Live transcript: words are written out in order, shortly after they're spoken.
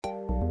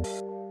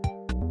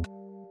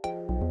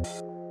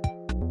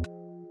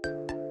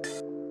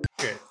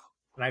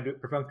and I do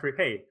perfunctory.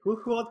 Hey, who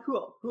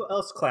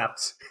else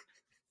clapped?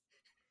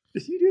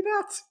 Did you do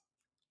that?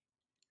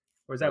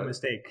 Or is that a No.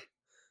 mistake?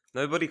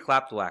 Nobody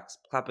clapped, Wax.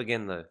 Clap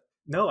again though.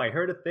 No, I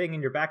heard a thing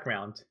in your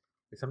background.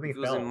 Like something If it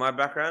was fell. in my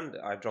background,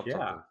 I dropped Yeah,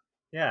 something.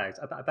 yeah.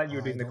 I thought you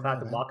were I doing the don't clap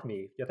know, to man. mock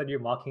me. I thought you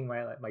were mocking my.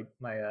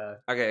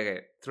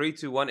 Okay. 3,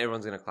 2, 1.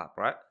 Everyone's gonna clap,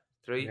 right?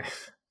 3, Okay.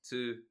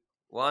 2,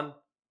 1.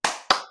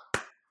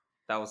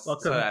 That was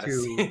Welcome so out of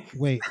to- sync.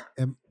 Wait,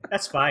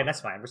 That's fine. That's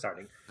fine. We're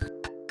starting.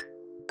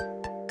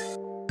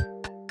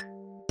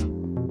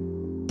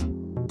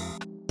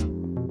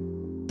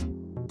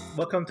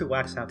 Welcome to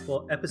Wax Half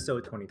Full,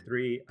 episode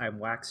 23. I'm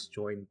Wax,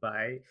 joined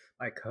by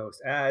my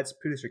co-host Ads,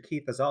 producer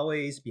Keith, as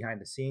always, behind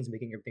the scenes,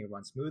 making everything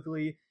run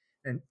smoothly.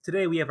 And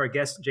today we have our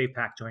guest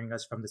JPack joining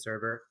us from the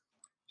server.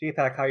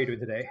 JPack, how are you doing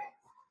today?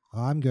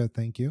 I'm good,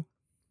 thank you.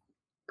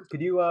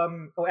 Could you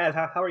Ads,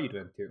 how are you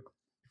doing too?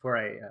 Before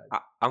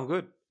I'm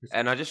good.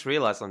 And I just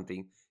realized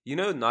something. You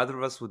know, neither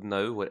of us would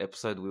know what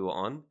episode we were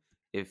on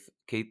if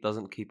Keith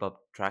doesn't keep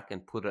up track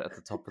and put it at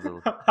the top of the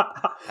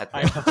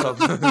top of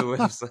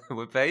the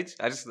webpage.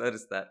 I just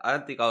noticed that. I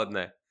don't think I would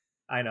know.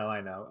 I know.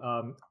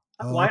 Oh,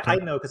 Well, okay. I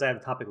know because I have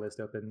the topic list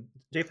open.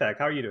 JPack,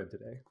 how are you doing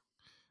today?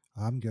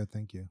 I'm good,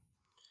 thank you.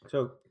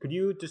 So, could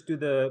you just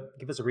give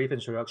us a brief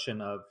introduction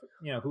of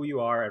who you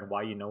are and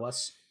why you know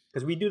us?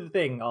 Because we do the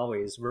thing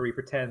always where we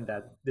pretend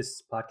that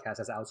this podcast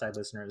has outside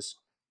listeners.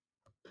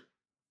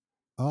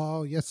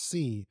 Oh, yes,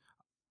 see.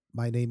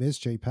 My name is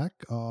JPEG.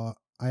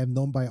 I am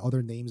known by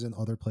other names in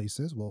other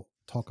places. We'll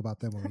talk about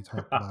them when we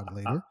talk about it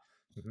later,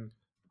 Mhm.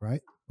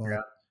 right? But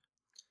Yeah.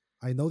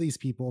 I know these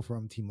people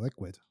from Team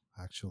Liquid,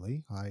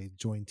 actually. I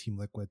joined Team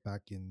Liquid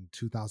back in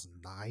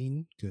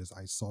 2009 because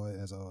I saw it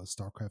as a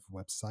StarCraft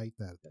website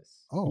that,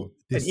 Yes. oh, And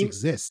this he-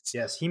 exists.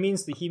 Yes, he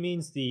means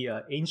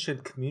the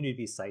ancient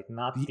community site,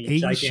 not The the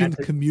ancient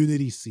gigantic.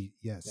 community seat,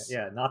 yes.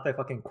 Yeah, not the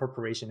fucking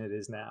corporation it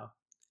is now.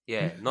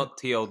 Yeah, not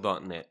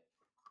TL.net.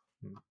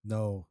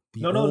 No,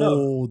 the No.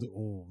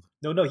 old.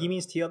 No, he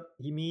means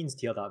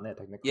TL.net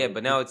technically. Yeah,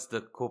 but now it's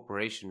the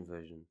corporation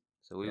version.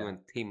 So we Yeah.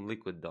 went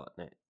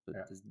teamliquid.net. But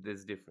Yeah.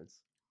 there's a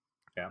difference.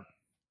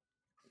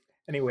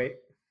 Anyway,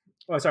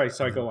 sorry,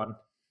 go on.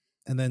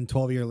 And then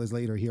 12 years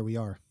later, here we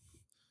are.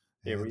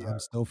 Here And we I'm are.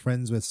 still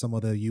friends with some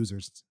of the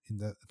users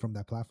from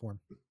that platform.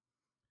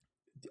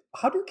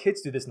 How do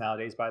kids do this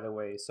nowadays, by the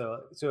way?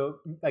 So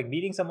like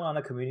meeting someone on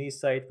a community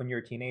site when you're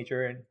a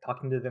teenager and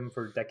talking to them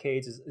for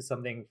decades is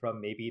something from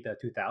maybe the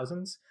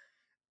 2000s.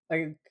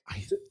 Like,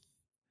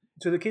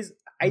 so the kids,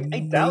 I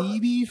doubt.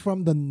 Maybe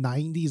from the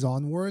 90s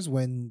onwards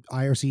when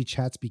IRC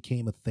chats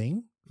became a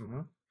thing,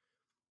 Mhm.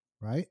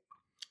 right?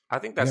 I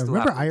think that's Yeah, still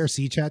remember happens.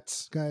 IRC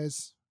chats,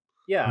 guys?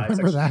 Yeah,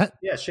 Remember it's like, that?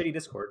 Yeah, shitty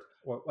Discord.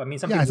 Well, I mean,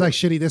 some Yeah, it's people- like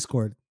shitty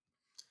Discord.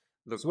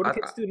 Look, So what do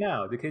kids do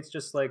now? Do kids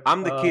just like?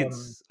 I'm the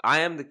kids. I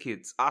am the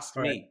kids. Ask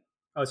all right. me.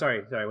 Oh,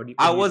 sorry. What do you?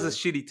 I what do you was do?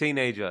 a shitty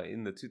teenager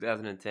in the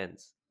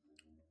 2010s.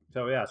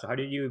 So yeah. So how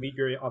do you meet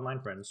your online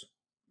friends?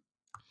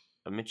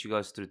 I met you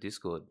guys through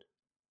Discord.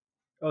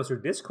 Oh,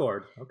 through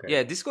Discord. Okay.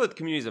 Yeah, Discord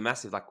communities are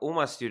massive. Like all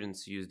my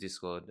students use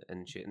Discord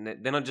and shit. And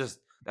they're not just,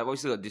 they've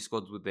obviously got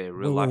Discords with their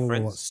real life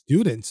friends.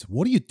 Students,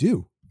 what do you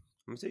do?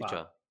 I'm a teacher.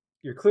 Wow.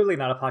 You're clearly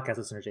not a podcast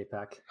listener,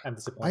 JPack. I'm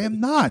disappointed. I am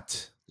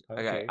not.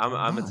 Okay, I'm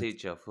a not.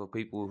 teacher for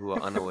people who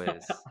are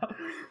unawares.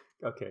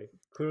 Okay,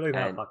 clearly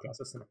not And- a podcast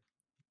listener.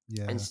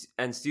 Yeah.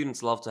 And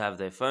students love to have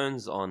their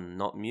phones on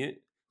not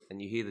mute,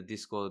 and you hear the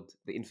Discord,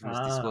 the infamous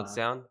Discord Ah.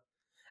 sound,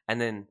 and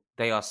then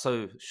they are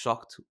so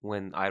shocked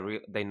when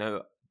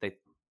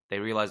they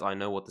realize I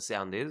know what the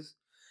sound is,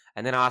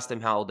 and then I ask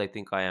them how old they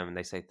think I am, and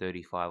they say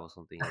 35 or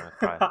something, and I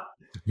cry.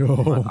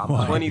 Oh I'm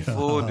my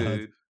 24, God.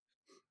 dude.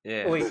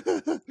 Yeah. Wait,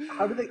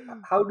 how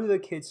do the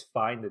kids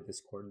find the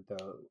Discord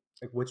though?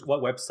 Like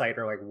what website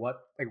or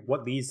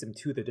what leads them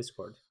to the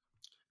Discord?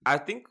 I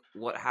think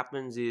what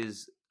happens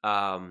is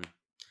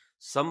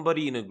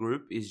somebody in a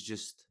group is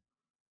just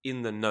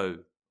in the know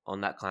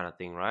on that kind of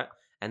thing, right?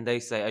 And they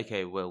say,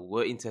 okay, well,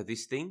 we're into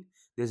this thing.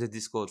 There's a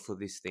Discord for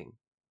this thing,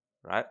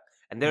 right?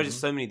 And there are just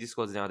so many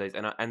Discords nowadays,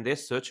 and they're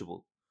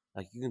searchable.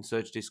 Like you can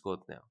search Discord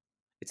now.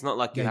 It's not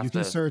like you Yeah, have you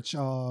can to search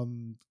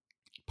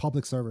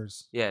public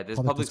servers. Yeah, there's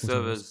public public Discord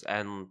servers,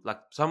 and like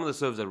some of the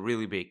servers are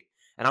really big.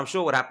 And I'm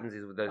sure what happens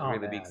is with those Oh,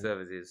 really big man.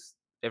 servers is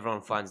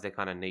everyone finds their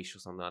kind of niche or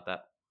something like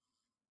that,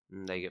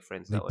 and they get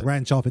friends They that way.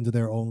 branch off into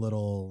their own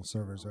little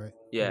servers, right?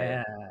 Yeah,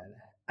 Man,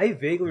 I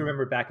vaguely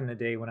remember back in the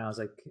day when I was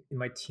like in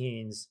my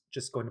teens,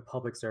 just going to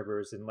public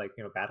servers and like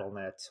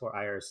BattleNet or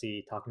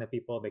IRC, talking to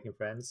people, making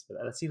friends. But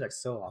that seems like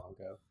so long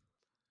ago.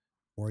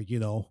 Or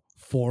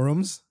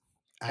forums,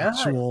 Yeah,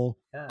 actual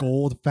yeah.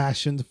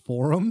 gold-fashioned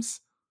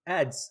forums.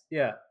 Ads,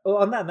 yeah. Oh,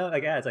 on that note,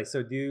 like ads, like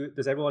so.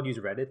 Does everyone use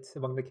Reddit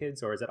among the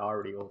kids, or is it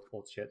already old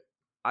shit?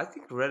 I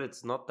think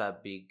Reddit's not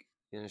that big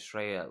in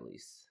Australia, at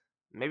least.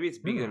 Maybe it's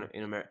big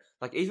in America.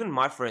 Like even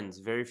my friends,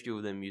 very few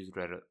of them use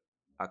Reddit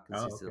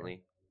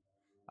consistently.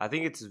 I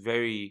think it's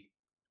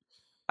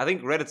I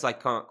think Reddit's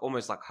like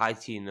almost like high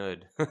tier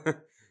nerd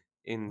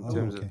in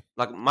terms of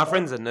like my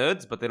friends are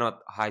nerds, but they're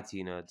not high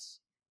tier nerds.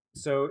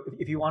 So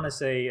if you want to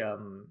say,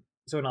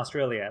 so in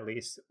Australia at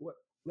least,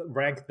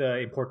 rank the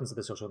importance of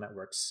the social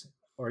networks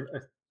or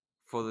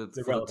for the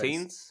the relevance.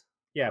 teens.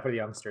 Yeah, for the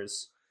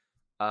youngsters.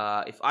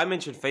 If I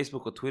mention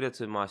Facebook or Twitter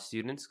to my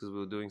students because we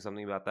were doing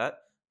something about that,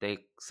 they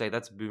say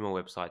that's boomer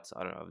websites.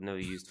 I've never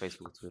used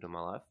Facebook or Twitter in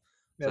my life.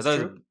 That's so those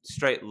true. are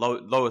straight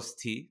lowest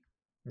tier.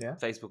 Yeah.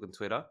 Facebook and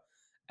Twitter,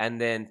 and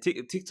then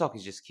TikTok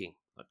is just king.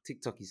 Like,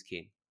 TikTok is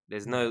king.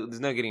 There's no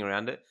getting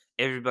around it.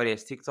 Everybody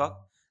has TikTok.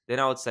 Then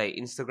I would say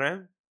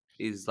Instagram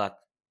is like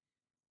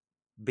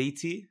B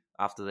tier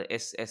after the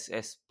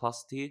SSS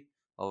plus tier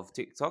of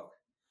TikTok,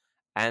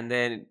 and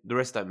then the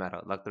rest don't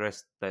matter. Like the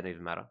rest don't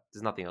even matter.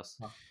 There's nothing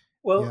else.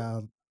 Well,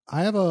 Yeah,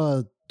 I have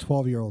a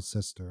 12-year-old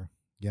sister.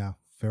 Yeah,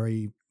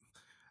 very.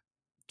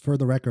 For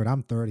the record,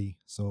 I'm 30,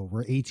 so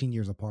we're 18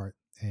 years apart,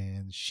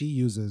 and she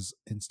uses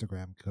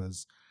Instagram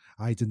because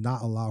I did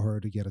not allow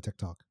her to get a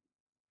TikTok.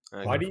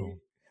 Okay. why do you?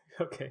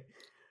 Okay.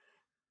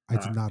 I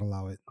did not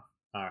allow it.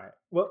 All right.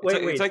 Well, It's,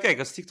 wait. it's okay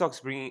because TikTok's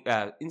bringing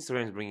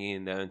Instagram's bringing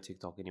in their own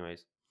TikTok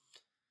anyways.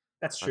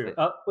 That's true.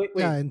 Okay. Wait.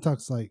 Yeah, and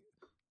TikTok's like,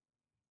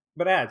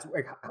 But ads,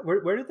 like,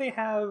 where do they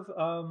have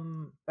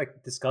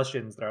like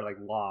discussions that are like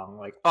long?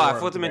 Like, Oh, I forum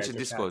forgot to threads mention or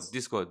Discord. chats?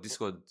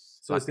 Discord.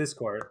 So it's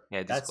Discord.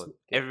 Yeah, That's Discord.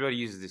 Everybody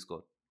uses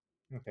Discord.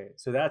 okay.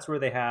 So that's where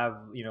they have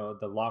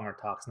the longer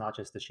talks, not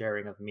just the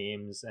sharing of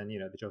memes and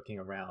the joking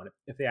around.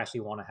 If they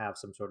actually want to have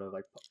some sort of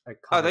like Oh,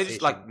 conversation. they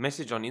just like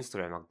message on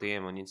Instagram, like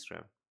DM on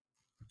Instagram.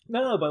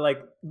 No, but like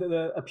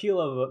the appeal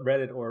of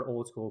Reddit or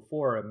old school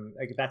forum,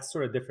 like that's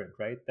sort of different,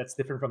 right? That's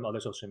different from other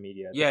social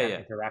media. The Yeah, kind of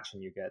yeah.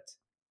 interaction you get.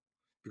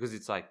 Because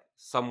it's like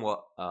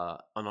somewhat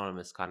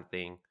anonymous kind of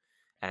thing,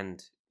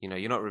 and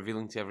you're not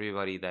revealing to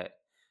everybody that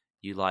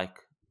you like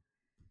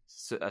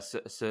a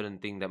certain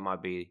thing that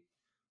might be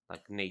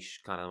like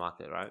niche kind of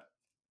market, right?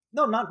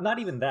 No, not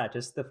even that.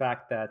 Just the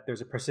fact that there's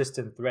a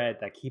persistent thread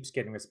that keeps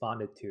getting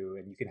responded to,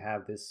 and you can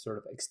have this sort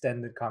of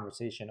extended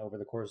conversation over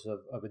the course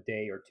of a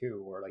day or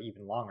two, or like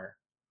even longer.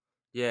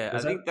 Yeah,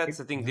 Does I think that- that's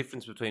the thing.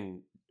 Difference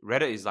between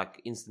Reddit is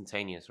like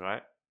instantaneous,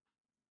 right?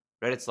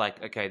 Reddit's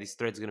like, okay, this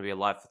thread's going to be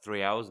alive for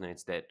 3 hours and then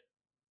it's dead.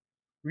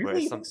 Really,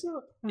 Whereas you think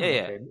so? Yeah,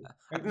 yeah. Okay.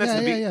 I think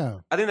that's yeah.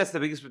 I think that's the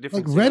biggest Like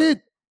difference.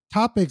 Reddit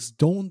topics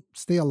don't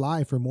stay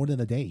alive for more than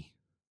a day.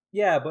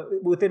 Yeah, but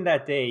within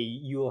that day,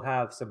 you will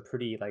have some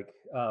pretty like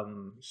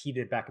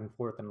heated back and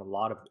forth and a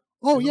lot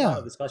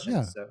of discussions.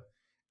 yeah. So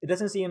it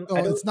doesn't seem. So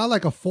it's not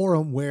like a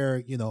forum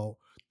where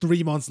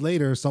 3 months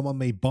later someone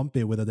may bump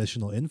it with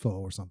additional info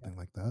or something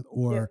like that,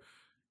 or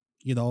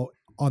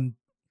on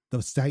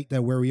the site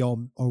that where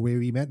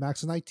we met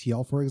Max and I,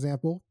 TL, for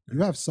example,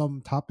 you have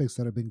some topics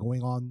that have been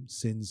going on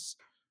since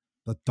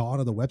the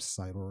dawn of the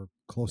website or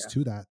close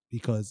to that,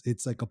 because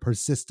it's like a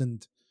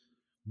persistent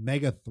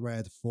mega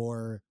thread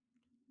for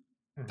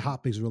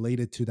topics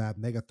related to that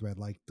mega thread,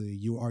 like the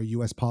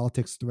US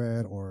politics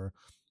thread or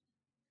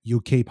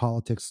UK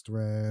politics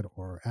thread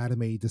or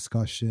anime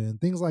discussion,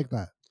 things like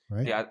that,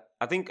 right? Yeah,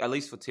 I think at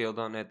least for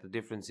TL.net, the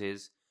difference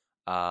is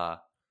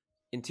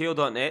in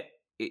TL.net,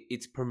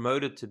 it's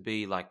promoted to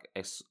be like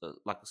a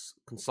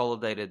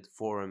consolidated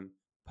forum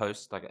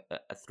post, like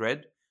a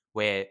thread,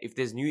 where if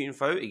there's new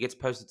info, it gets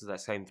posted to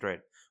that same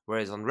thread.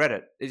 Whereas on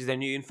Reddit, is there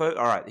new info?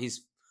 All right,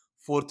 here's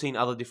 14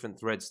 other different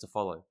threads to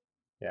follow.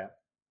 Yeah.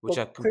 Which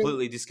are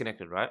completely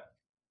disconnected, right?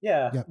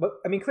 Yeah, but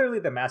I mean, clearly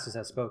the masses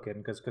have spoken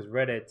because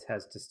Reddit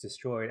has just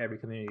destroyed every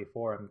community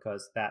forum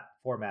because that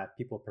format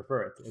people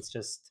prefer it. It's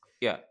just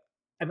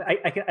I mean,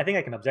 I think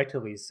I can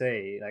objectively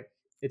say like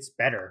it's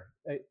better.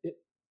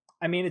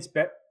 I mean, it's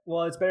better.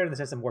 Well, it's better in the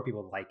sense that more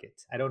people like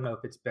it. I don't know if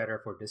it's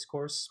better for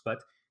discourse, but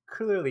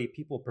clearly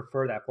people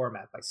prefer that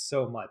format by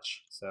so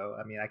much. So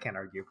I mean, I can't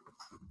argue.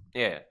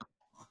 Yeah,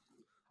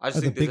 I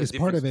just think the biggest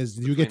part of it is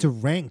you get to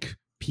rank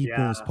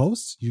people's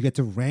posts. You get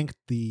to rank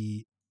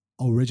the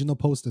original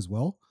post as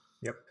well.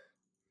 Yep.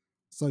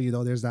 So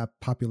there's that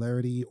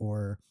popularity,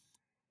 or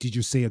did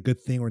you say a good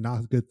thing or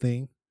not a good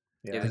thing?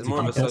 Yeah, there's more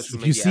of a social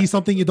media. If you see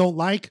something you don't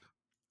like,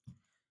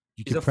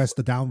 you can press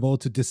the downvote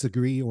to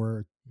disagree,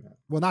 or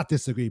not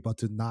disagree, but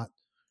to not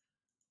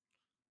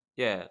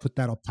put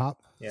that up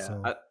top. Yeah.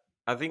 So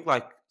I think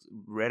like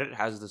Reddit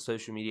has the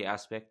social media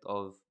aspect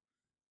of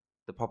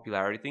the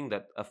popularity thing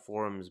that a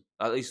forums,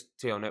 at least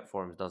TL.net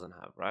forums, doesn't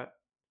have, right?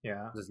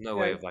 Yeah. There's no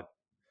way of like,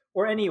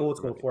 or any old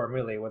school forum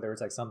really, whether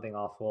it's like something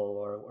awful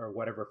or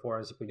whatever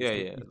forums people used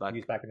to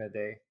use back in the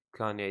day.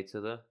 Kanye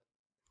to the.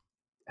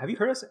 Have you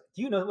heard of?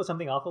 Do you know what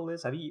something awful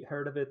is? Have you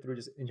heard of it through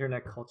just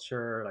internet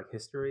culture, like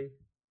history?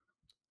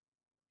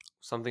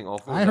 Something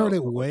awful. I heard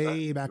it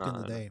way back in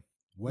the day.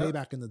 Way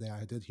back in the day,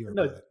 I did hear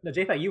about it. No,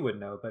 JFAT, you would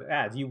know, but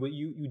ads,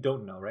 you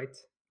don't know, right?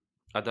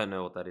 I don't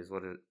know what that is.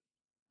 What is it?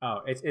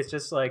 Oh, it's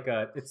just like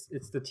it's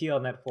the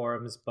TL.net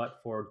forums, but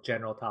for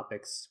general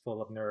topics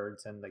full of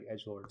nerds and like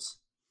edgelords.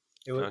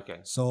 Okay.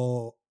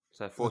 So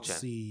 4chan. Let's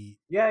see.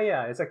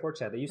 Yeah, it's like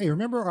 4chan. Hey,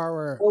 remember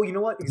our? Oh, you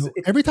know what?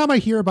 Every time I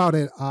hear about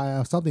it,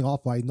 something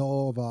awful. I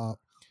know of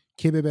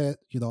Kibibit,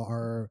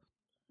 our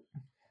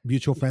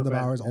mutual friend of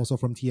ours, also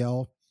from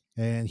TL,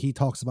 and he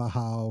talks about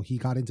how he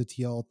got into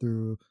TL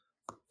through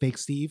Fake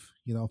Steve.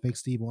 Fake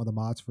Steve, one of the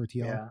mods for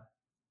TL. Yeah.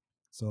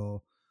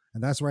 So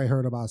and that's where I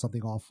heard about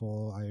Something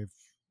Awful. I've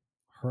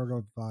heard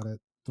about it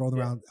thrown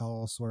Yeah. around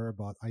elsewhere,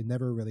 but I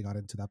never really got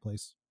into that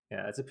place.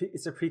 Yeah,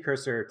 it's a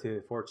precursor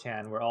to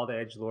 4chan, where all the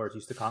edge lords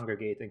used to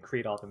congregate and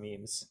create all the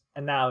memes,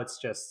 and now it's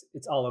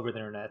all over the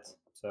internet.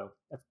 So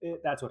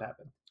that's what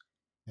happened.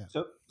 Yeah.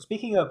 So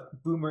speaking of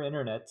boomer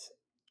internet,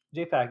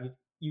 JPAC,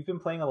 you've been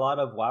playing a lot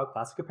of WoW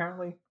Classic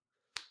apparently.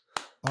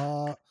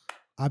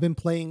 I've been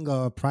playing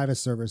private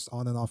servers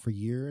on and off for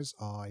years.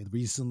 I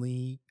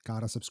recently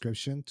got a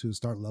subscription to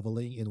start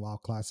leveling in WoW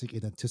Classic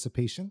in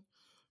anticipation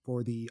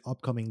for the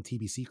upcoming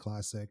TBC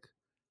Classic.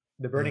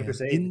 The Burning And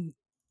Crusade.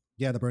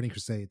 the Burning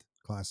Crusade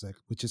Classic,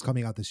 which is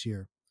coming out this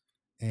year.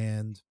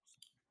 And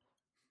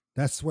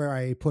that's where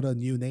I put a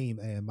new name,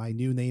 and my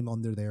new name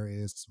under there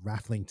is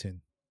Rafflington.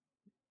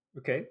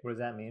 Okay, what does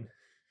that mean?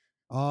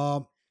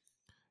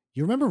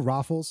 You remember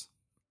Raffles?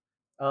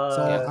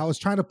 So Yeah. I was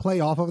trying to play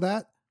off of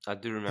that. I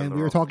do remember. And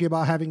we were talking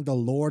about having the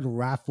Lord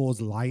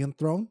Raffles Lion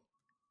Throne.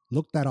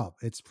 Look that up.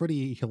 It's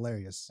pretty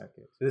hilarious.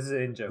 Okay, so this is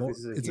an in joke.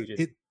 This is a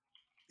huge.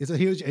 It's a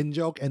huge in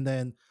joke, and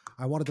then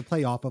I wanted to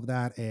play off of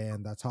that,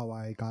 and that's how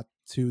I got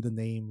to the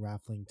name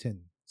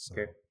Rafflington. So,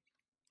 okay,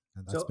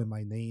 and that's been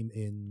my name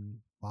in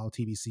WoW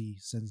TBC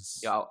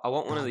since. Yeah, I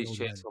want one of these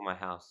chairs for my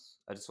house.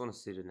 I just want to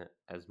sit in it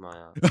as my.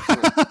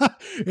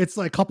 It's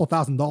like a couple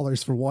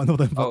 $1,000s for one of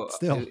them, but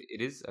still, it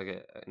is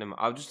okay.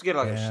 I'll just get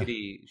like a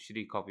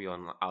shitty copy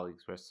on like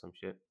AliExpress, some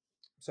shit.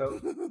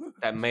 So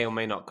that may or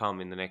may not come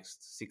in the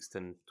next 6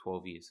 to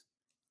 12 years.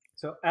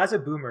 So as a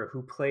boomer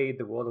who played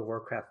the World of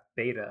Warcraft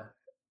beta,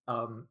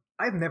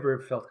 I've never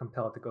felt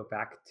compelled to go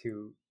back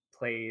to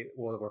play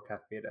World of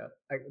Warcraft beta,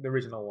 like the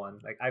original one.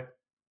 Like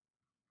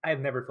I've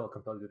never felt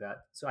compelled to do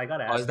that. So I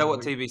gotta ask. Is that what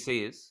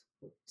TBC is?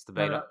 It's the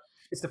beta. No,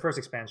 it's the first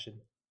expansion.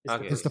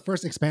 It's the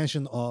first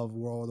expansion of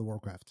World of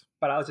Warcraft.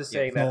 But I was just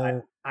saying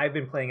that I've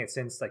been playing it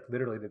since like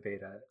literally the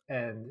beta,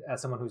 and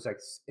as someone who's like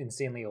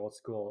insanely old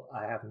school,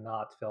 I have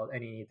not felt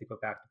any need to go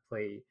back to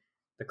play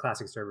the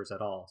classic servers at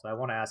all. So I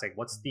want to ask, like,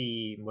 what's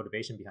the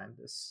motivation behind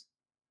this?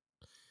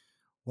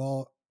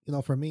 Well,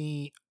 for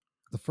me,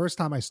 the first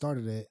time I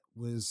started it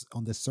was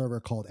on this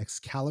server called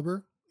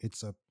Excalibur.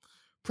 It's a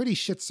pretty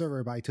shit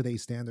server by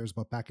today's standards,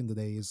 but back in the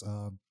days,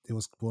 it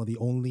was one of the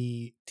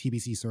only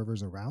TBC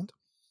servers around.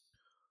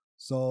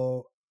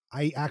 So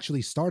I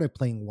actually started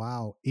playing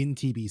WoW in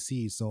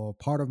TBC. So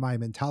part of my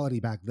mentality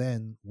back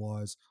then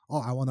was,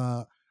 I want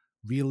to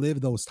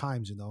relive those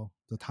times,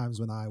 the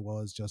times when I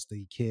was just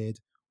a kid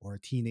or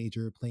a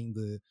teenager playing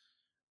the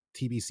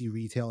TBC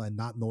retail and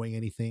not knowing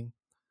anything.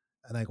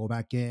 And I go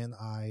back in,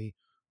 I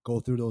go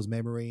through those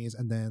memories.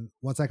 And then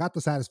once I got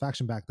the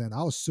satisfaction back then,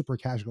 I was super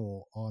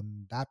casual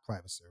on that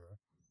private server.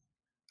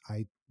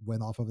 I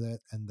went off of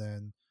it, and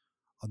then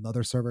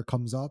another server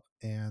comes up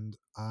and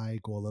I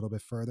go a little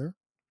bit further,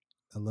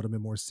 a little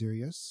bit more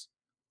serious.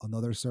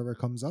 Another server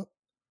comes up,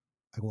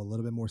 I go a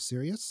little bit more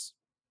serious,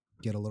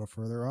 get a little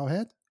further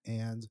ahead.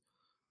 And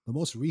the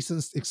most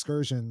recent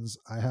excursions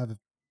I have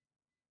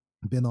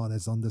been on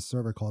is on this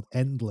server called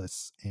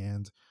Endless.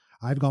 And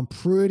I've gone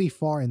pretty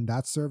far in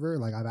that server.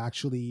 Like I've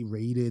actually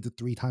raided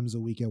 3 times a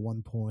week at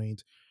one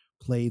point,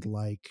 played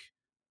like,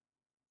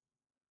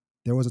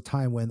 there was a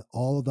time when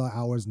all of the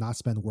hours not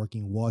spent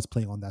working was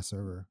playing on that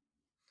server.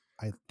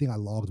 I think I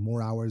logged more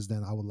hours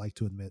than I would like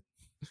to admit.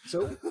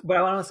 So, but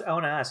I want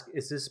to ask,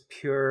 is this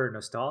pure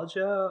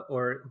nostalgia,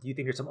 or do you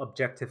think there's some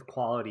objective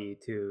quality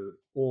to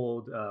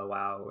old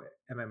WoW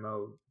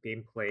MMO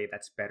gameplay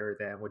that's better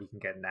than what you can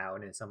get now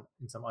and in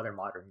some other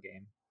modern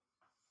game?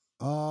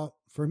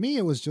 For me,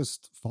 it was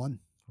just fun,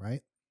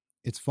 right?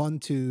 It's fun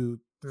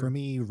for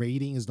me,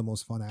 raiding is the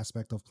most fun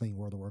aspect of playing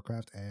World of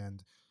Warcraft.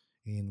 And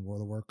in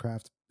World of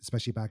Warcraft,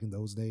 especially back in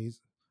those days,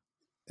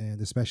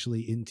 and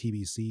especially in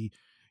TBC,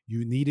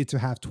 you needed to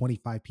have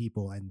 25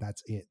 people and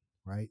that's it,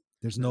 right?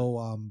 There's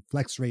no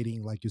flex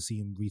rating like you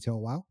see in retail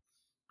WoW.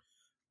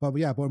 But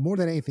more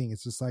than anything,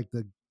 it's just like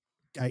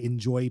I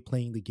enjoy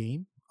playing the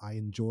game. I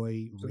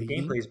enjoy so the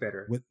gameplay is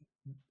better.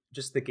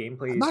 Just the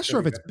gameplay. I'm not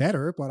sure if it's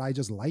better, but I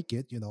just like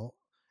it,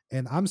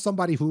 And I'm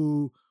somebody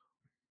who,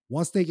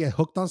 once they get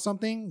hooked on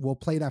something, will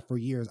play that for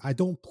years. I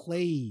don't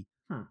play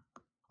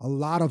a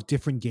lot of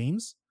different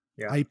games.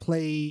 Yeah. I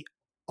play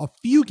a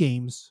few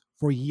games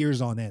for years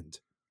on end.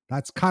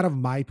 That's kind of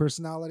my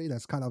personality.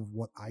 That's kind of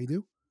what I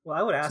do. Well,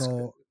 I would ask.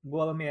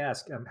 Well, let me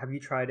ask. Have you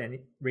tried any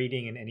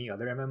raiding in any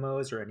other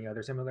MMOs or any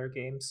other similar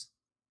games?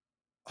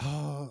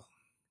 Have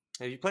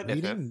you played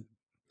FF?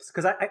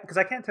 Because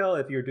I can't tell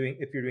if you're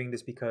doing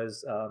this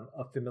because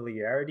of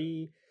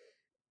familiarity.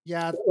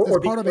 Yeah,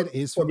 part of it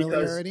is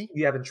familiarity.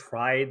 You haven't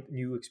tried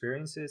new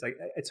experiences. Like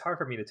it's hard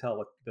for me to tell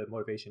what the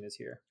motivation is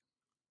here.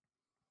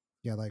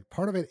 Yeah, like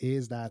part of it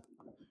is that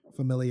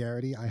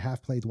familiarity. I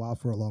have played WoW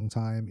for a long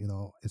time.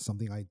 It's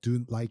something I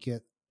do like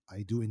it.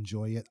 I do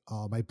enjoy it.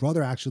 My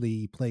brother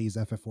actually plays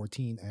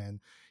FF14, and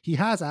he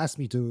has asked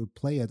me to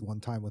play it one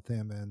time with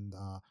him, and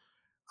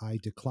I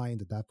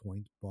declined at that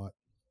point. But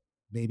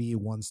maybe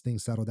once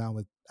things settle down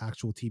with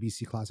actual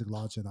TBC Classic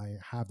launch and I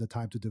have the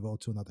time to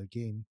devote to another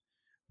game,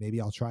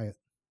 maybe I'll try it.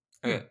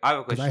 Okay, I have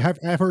a question.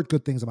 I've heard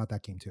good things about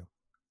that game too.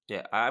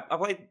 Yeah, I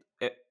played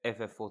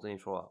FF14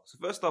 for a while. So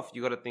first off,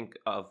 you got to think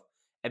of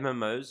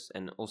MMOs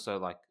and also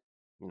like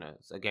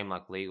it's a game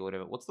like League or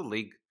whatever. What's the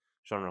League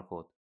genre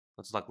called?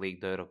 What's like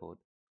League Dota called?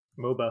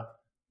 MOBA.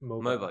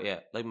 MOBA,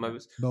 yeah, like Yeah.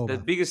 MOBAs. The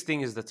MOBA. biggest thing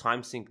is the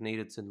time sink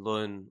needed to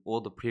learn all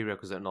the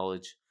prerequisite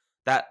knowledge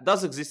that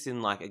does exist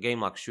in like a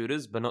game like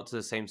shooters, but not to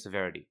the same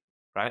severity,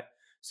 right?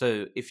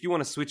 So if you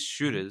want to switch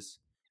shooters,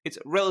 it's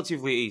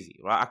relatively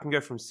easy, right? I can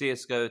go from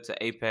CS:GO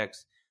to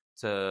Apex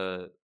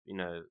to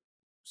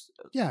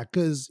Yeah,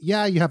 because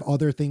you have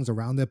other things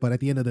around it, but at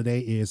the end of the day,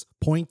 is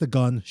point the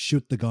gun,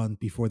 shoot the gun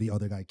before the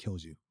other guy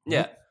kills you. Right?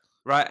 Yeah,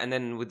 right. And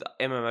then with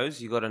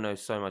MMOs, you got to know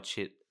so much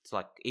shit to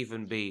like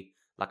even be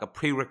like a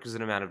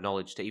prerequisite amount of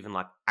knowledge to even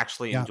like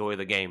actually Yeah. enjoy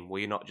the game. Where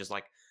you're not just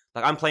like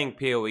I'm playing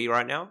PoE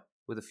right now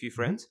with a few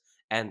friends,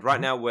 and right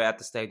Mhm. now we're at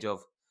the stage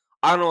of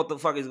I don't know what the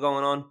fuck is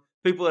going on.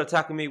 People are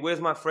attacking me. Where's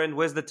my friend?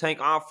 Where's the tank?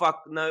 Oh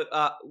fuck no!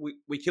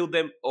 We killed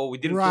them or we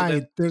didn't kill Right.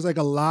 them. There's like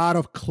a lot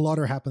of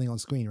clutter happening on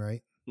screen,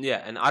 right?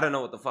 Yeah, and I don't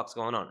know what the fuck's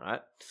going on,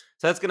 right?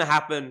 So that's gonna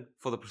happen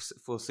for the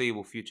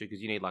foreseeable future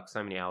because you need like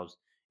so many hours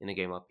in a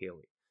game like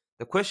PoE.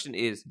 The question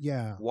is,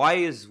 Yeah. why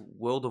is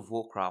World of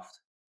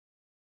Warcraft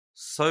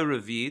so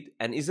revered,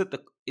 and is it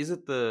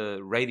the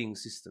rating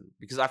system?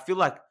 Because I feel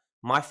like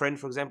my friend,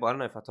 for example, I don't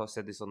know if I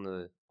said this on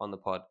the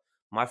pod.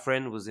 My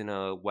friend was in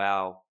a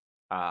WoW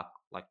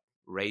like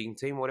rating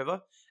team, or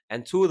whatever,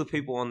 and two of the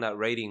people on that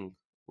rating,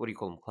 what do you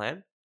call them,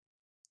 clan?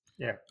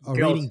 Yeah. A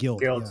rating guild.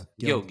 Guild.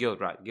 Yeah.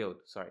 Guild, right? Guild.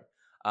 Sorry.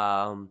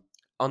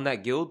 On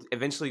that guild,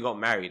 eventually got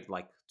married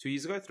like 3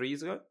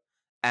 years ago,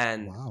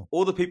 and Wow.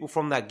 all the people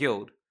from that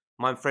guild,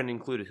 my friend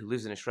included, who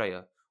lives in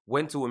Australia,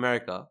 went to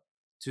America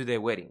to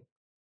their wedding.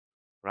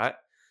 Right?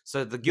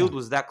 So the guild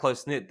was that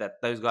close knit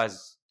that those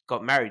guys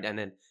got married, and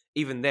then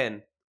even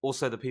then,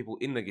 also the people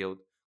in the guild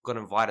got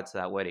invited to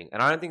that wedding.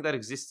 And I don't think that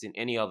exists in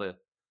any other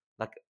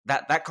like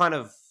that kind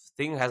of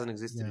thing hasn't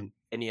existed in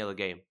any other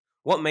game.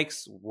 What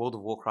makes World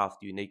of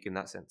Warcraft unique in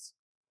that sense?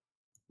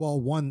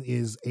 Well, one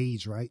is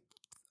age, right?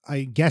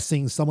 I'm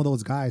guessing some of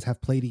those guys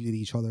have played with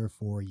each other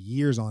for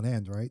years on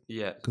end, right?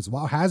 Yeah. Because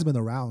WoW has been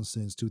around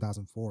since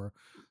 2004.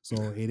 So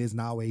it is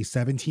now a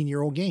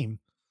 17-year-old game,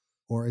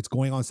 or it's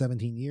going on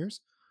 17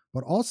 years.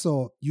 But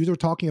also, you were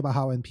talking about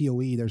how in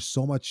PoE, there's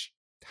so much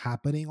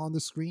happening on the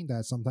screen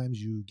that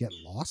sometimes you get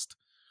lost.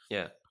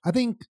 Yeah. I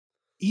think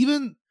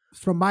even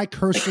from my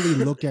cursory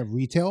look at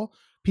retail,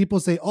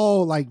 people say,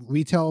 oh, like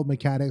retail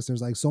mechanics,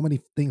 there's like so many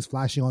things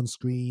flashing on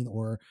screen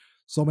or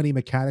so many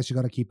mechanics you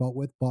got to keep up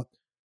with. But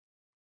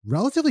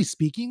relatively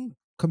speaking,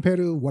 compared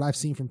to what I've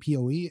seen from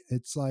PoE,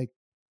 it's like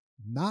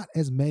not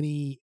as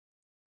many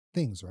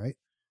things, right?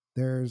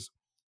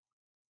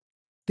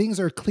 Things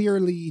are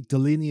clearly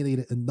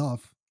delineated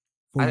enough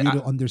for you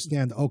to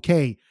understand,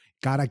 okay,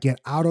 gotta get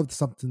out of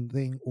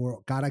something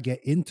or gotta get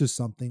into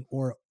something,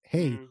 or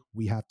hey,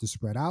 we have to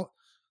spread out.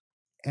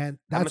 And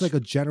that's like a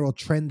general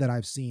trend that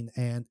I've seen.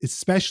 And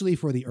especially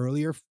for the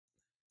earlier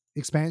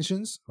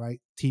expansions, right?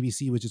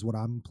 TBC, which is what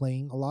I'm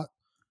playing a lot.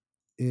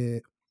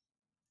 There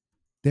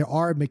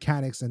are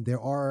mechanics and there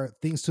are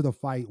things to the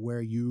fight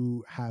where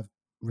you have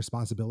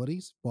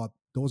responsibilities, but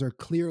those are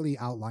clearly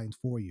outlined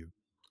for you.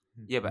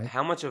 Yeah, but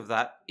how much of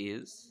that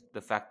is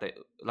the fact that,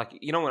 like,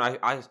 when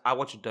I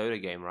watch a Dota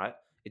game, right?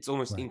 It's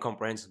almost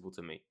incomprehensible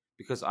to me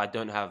because I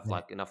don't have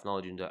like enough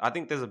knowledge in Dota. I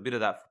think there's a bit of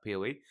that for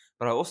PoE,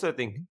 but I also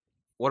think,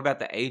 what about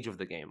the age of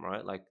the game,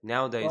 right? Like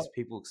nowadays,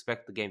 people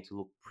expect the game to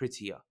look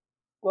prettier.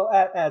 Well,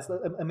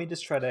 let me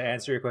just try to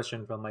answer your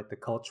question from like the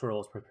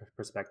cultural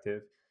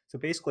perspective. So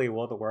basically,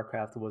 World of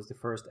Warcraft was the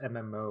first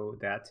MMO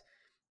that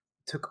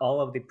took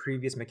all of the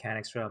previous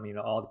mechanics from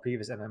all the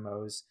previous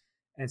MMOs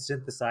and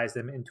synthesized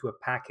them into a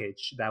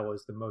package that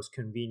was the most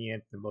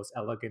convenient, the most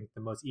elegant,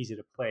 the most easy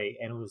to play,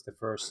 and it was the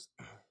first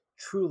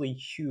truly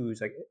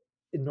huge, like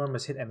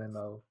enormous hit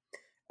MMO.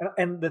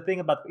 And the thing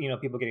about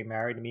people getting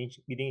married and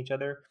meeting each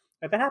other,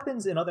 like, that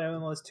happens in other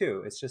MMOs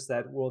too. It's just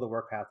that World of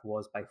Warcraft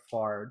was by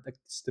far like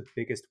the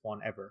biggest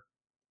one ever.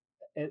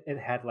 It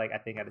had like, I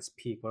think at its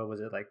peak, what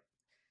was it like?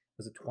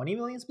 Was it 20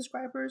 million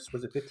subscribers?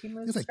 Was it 15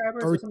 million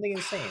subscribers? Or something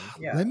insane?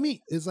 Yeah.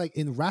 It's like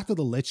in Wrath of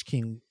the Lich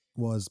King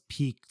was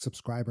peak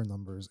subscriber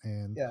numbers,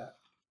 and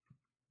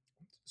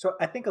so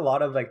I think a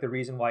lot of like the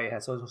reason why it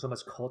has so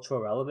much cultural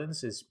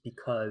relevance is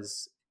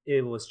because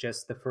it was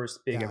just the first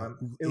big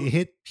it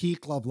hit peak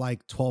of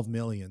like 12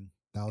 million.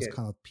 That was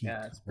kind of peak.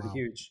 Yeah, it's pretty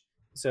huge.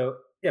 So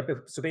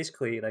so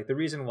basically, like the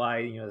reason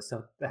why the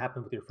stuff that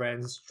happened with your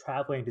friends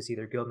traveling to see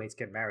their guildmates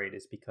get married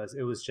is because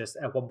it was just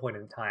at one point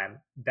in time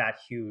that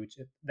huge,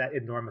 that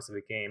enormous of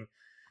a game.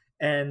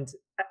 And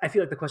I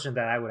feel like the question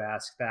that I would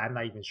ask that I'm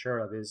not even sure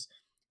of is,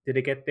 did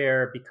it get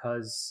there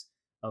because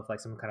of like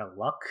some kind of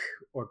luck,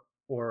 or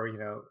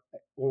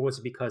was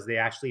it because they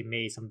actually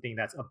made something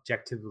that's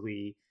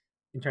objectively,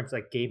 in terms of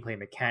like gameplay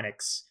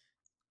mechanics,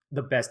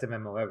 the best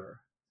MMO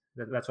ever?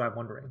 That's what I'm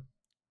wondering.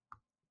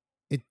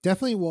 It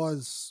definitely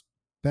was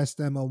best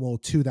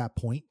MMO to that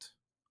point.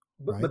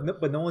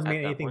 But no one's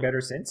made anything better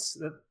since.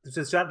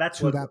 That's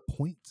to that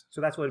point.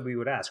 So that's what we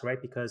would ask,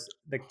 right? Because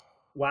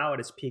WoW at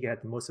its peak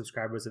had the most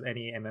subscribers of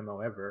any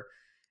MMO ever,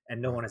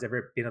 and no Right. one has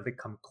ever been able to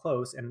come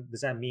close. And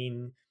does that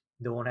mean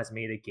no one has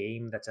made a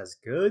game that's as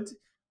good,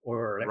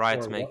 or like,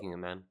 Riot's or what? making it,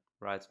 man.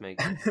 Riot's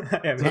making it. Yeah,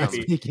 It's Rats coming.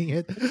 maybe. making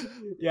it.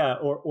 Yeah,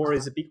 or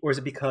is it or is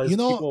it because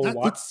people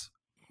want?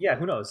 Yeah,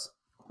 who knows?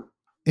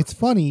 It's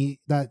funny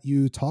that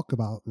you talk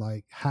about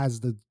like has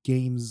the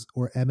games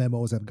or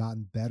MMOs have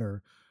gotten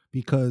better,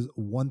 because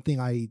one thing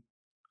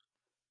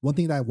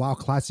that WoW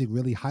Classic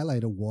really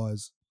highlighted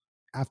was,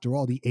 after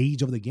all, the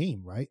age of the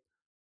game, right?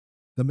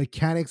 The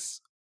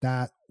mechanics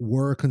that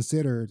were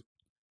considered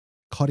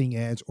cutting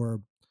edge,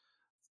 or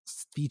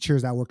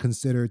features that were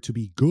considered to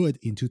be good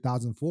in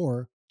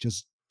 2004,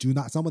 just do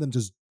not, some of them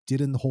just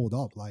didn't hold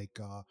up. Like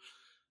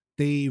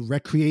they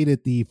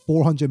recreated the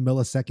 400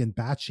 millisecond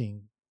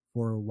batching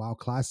for WoW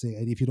Classic.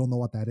 And if you don't know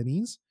what that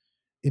means,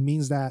 it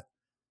means that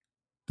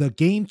the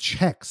game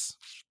checks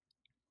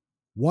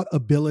what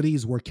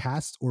abilities were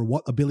cast or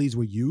what abilities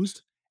were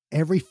used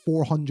every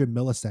 400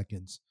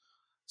 milliseconds.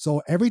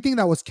 So everything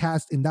that was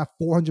cast in that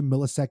 400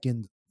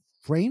 millisecond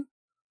frame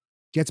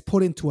gets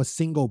put into a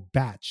single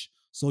batch.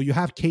 So you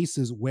have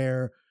cases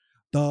where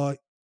the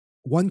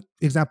one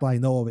example I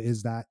know of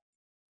is that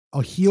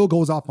a heal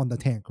goes off on the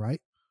tank,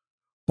 right?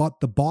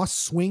 But the boss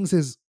swings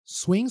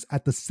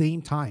at the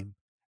same time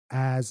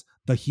as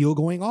the heal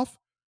going off.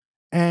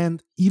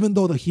 And even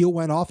though the heal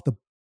went off, the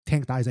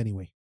tank dies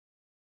anyway,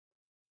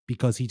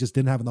 because he just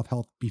didn't have enough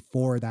health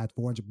before that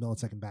 400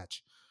 millisecond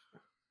batch.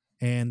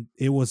 And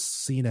it was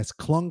seen as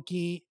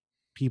clunky.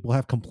 People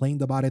have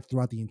complained about it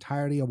throughout the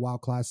entirety of WoW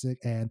Classic.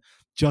 And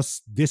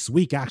just this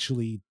week,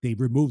 actually, they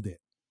removed it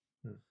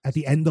at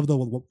the end of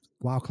the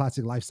WoW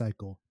Classic life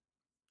cycle.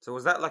 So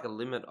was that like a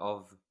limit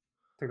of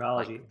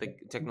Technology. like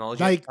the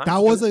technology? Like that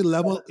was a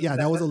level, yeah,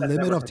 that was a That's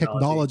limit network of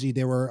technology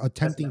they were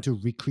attempting not- to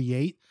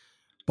recreate,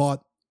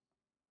 but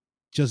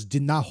just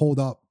did not hold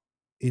up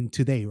in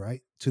today,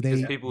 right? Today,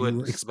 Because people you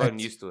had just gotten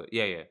used to it.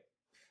 Yeah, yeah.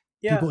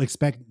 Yeah, people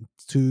expect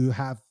to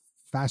have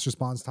fast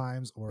response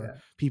times, or Yeah.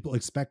 people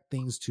expect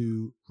things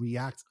to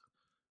react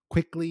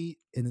quickly,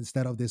 and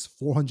instead of this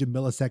 400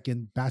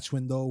 millisecond batch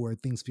window where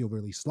things feel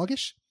really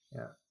sluggish.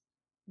 Yeah.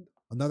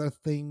 Another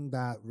thing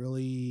that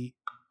really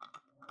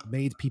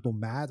made people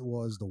mad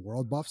was the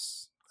world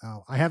buffs.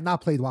 I have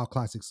not played WoW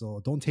Classic, so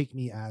don't take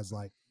me as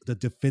like the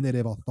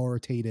definitive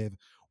authoritative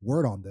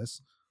word on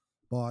this,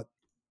 but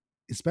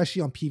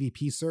especially on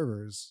PvP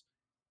servers,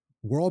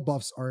 world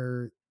buffs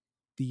are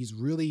these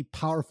really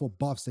powerful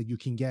buffs that you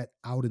can get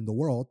out in the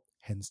world,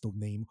 hence the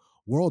name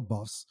world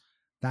buffs,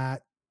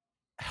 that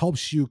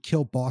helps you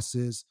kill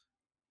bosses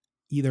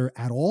either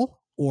at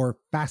all or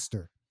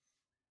faster.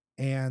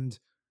 And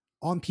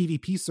on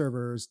PvP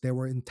servers, there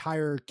were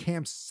entire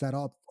camps set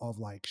up of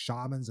like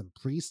shamans and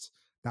priests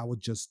that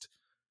would just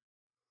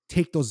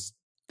take those,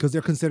 because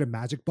they're considered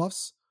magic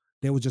buffs.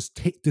 They would just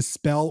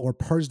dispel or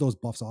purge those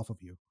buffs off of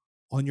you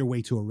on your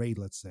way to a raid,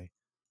 let's say.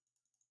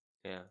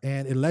 Yeah.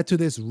 And it led to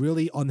this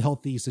really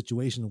unhealthy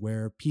situation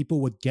where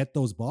people would get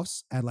those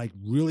buffs at like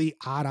really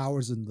odd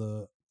hours in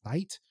the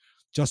night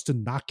just to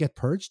not get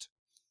purged,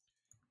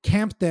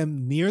 camp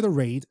them near the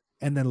raid,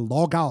 and then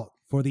log out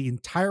for the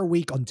entire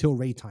week until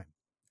raid time.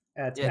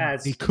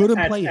 They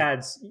couldn't play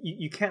it.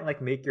 You can't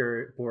like make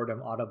your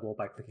boredom audible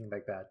by clicking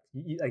like that.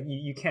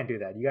 You can't do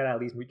that. You gotta at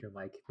least mute your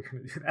mic if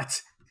you're gonna do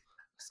that.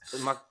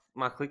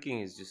 My clicking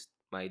is just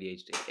my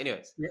ADHD.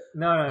 Anyways. Yeah,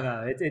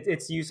 no.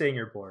 It's you saying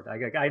you're bored.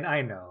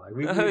 I know.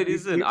 It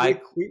isn't.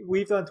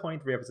 We've done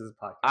 23 episodes of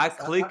podcast. I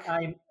click.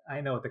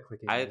 I know what the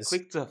clicking is. I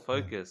click to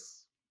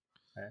focus.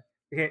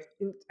 Okay,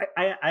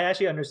 I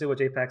actually understood what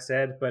JPEG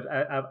said, but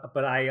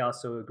I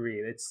also agree.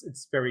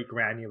 It's very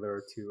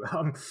granular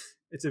to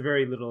it's a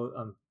very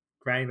little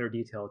granular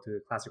detail to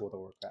classic World of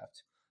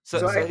Warcraft.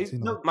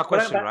 So my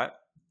question, right?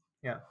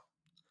 Yeah.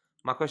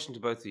 My question to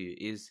both of you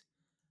is: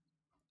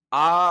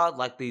 are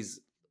like these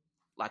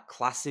like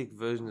classic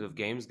versions of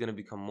games going to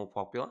become more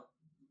popular?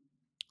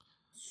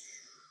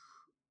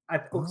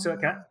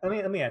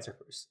 Let me answer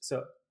first.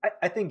 So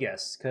I think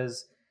yes,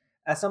 because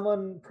as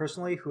someone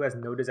personally who has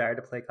no desire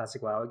to play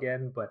Classic WoW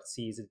again, but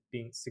sees it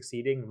being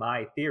succeeding,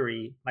 my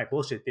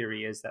bullshit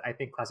theory is that I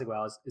think Classic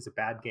WoW is a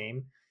bad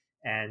game,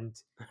 and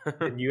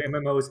the new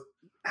MMOs,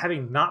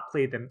 having not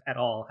played them at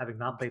all, having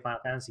not played Final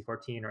Fantasy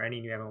 14 or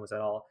any new MMOs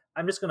at all,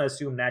 I'm just going to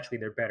assume naturally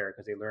they're better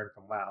because they learned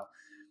from WoW.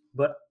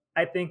 But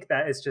I think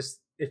that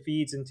it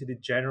feeds into the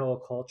general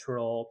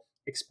cultural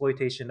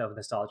exploitation of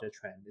nostalgia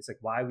trend. It's like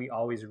why we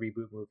always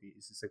reboot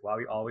movies. It's like why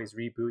we always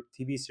reboot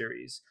TV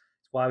series.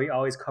 It's why we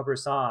always cover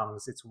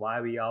songs. It's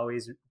why we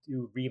always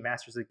do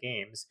remasters of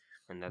games.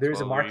 And that's there's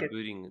why a market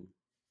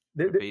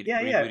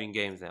rebooting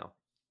games now.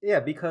 Yeah,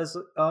 because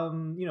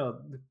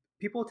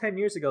people 10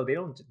 years ago they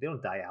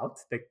don't die out.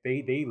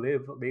 They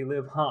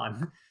live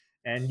on,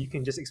 and you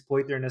can just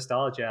exploit their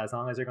nostalgia as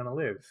long as they're gonna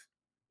live.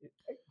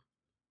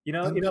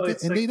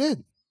 They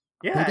did.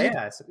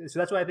 Yeah. So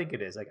that's what I think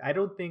it is. Like I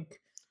don't think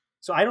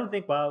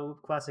WoW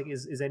Classic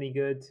is any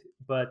good,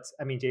 but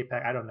I mean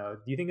JPEG, I don't know.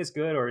 Do you think it's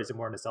good or is it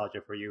more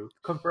nostalgia for you?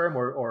 Confirm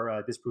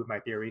or disprove my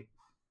theory.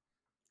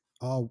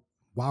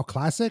 WoW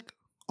Classic?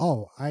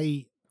 Oh,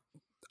 I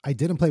I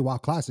didn't play WoW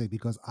Classic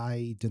because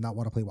I did not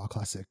want to play WoW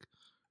Classic.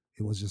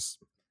 It was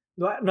just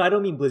No, I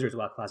don't mean Blizzard's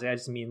WoW Classic. I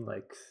just mean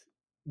like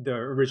the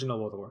original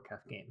World of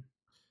Warcraft game.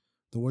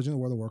 the original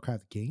World of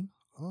Warcraft game.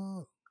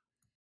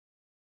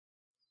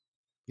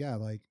 Yeah,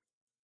 like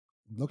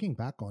looking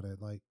back on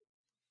it, like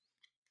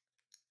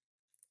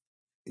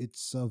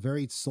it's a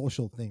very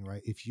social thing,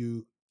 right?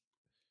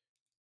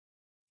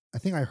 I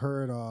think I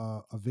heard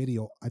a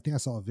video. I think I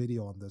saw a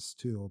video on this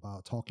too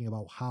about talking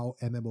about how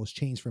MMOs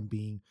changed from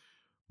being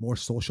more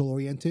social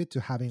oriented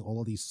to having all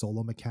of these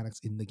solo mechanics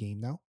in the game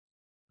now,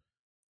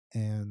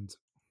 and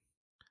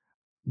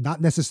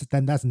then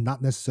that's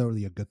not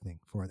necessarily a good thing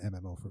for an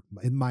MMO,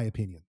 in my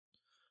opinion.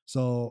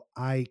 So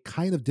I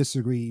kind of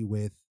disagree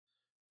with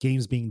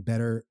games being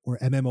better or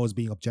MMOs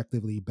being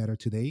objectively better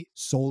today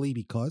solely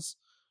because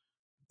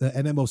the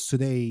MMOs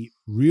today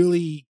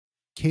really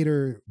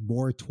cater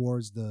more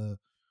towards the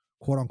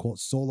quote unquote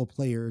solo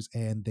players,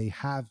 and they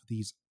have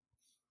these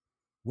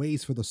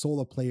ways for the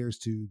solo players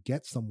to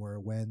get somewhere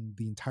when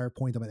the entire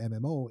point of an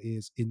MMO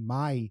is, in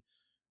my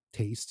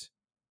taste,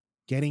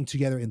 getting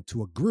together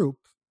into a group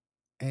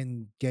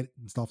and getting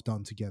stuff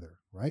done together,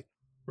 right?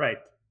 Right.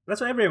 That's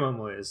what every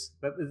MMO is.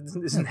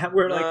 Isn't that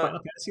where like No, Final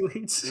Fantasy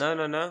leads?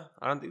 no.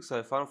 I don't think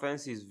so. Final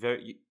Fantasy is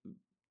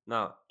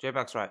no.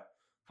 J-Back's right.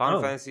 Final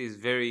Oh, Fantasy is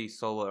very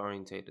solo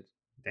orientated.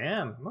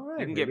 damn. All You right,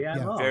 can maybe get I'm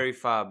Yeah. wrong. very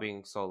far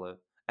being solo,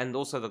 and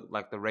also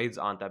the raids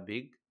aren't that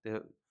big.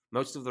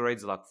 Most of the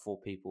raids are like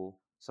 4 people.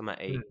 Some are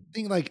 8. I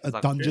think like a It's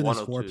like dungeon one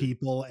is or 4 two.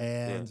 people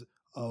Yeah, and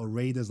a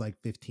raid is like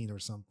 15 or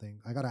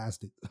something. I gotta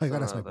ask my something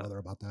like that. brother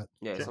about that.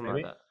 Yeah, Shit, something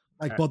maybe. like that.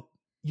 Like, Alright. but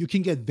you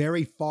can get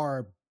very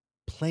far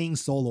playing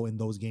solo in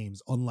those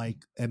games,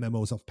 unlike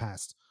MMOs of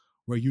past,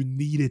 where you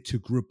needed to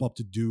group up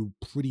to do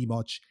pretty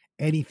much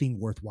anything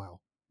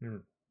worthwhile. Yeah.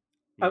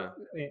 I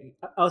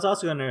was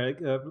also gonna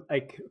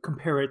like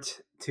compare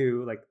it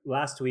to like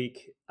last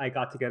week. I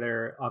got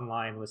together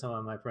online with some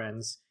of my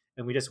friends,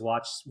 and we just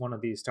watched one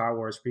of these Star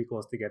Wars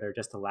prequels together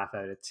just to laugh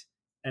at it.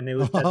 And it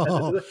was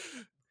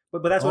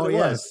but that's what Oh it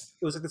was. yes,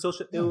 It was like the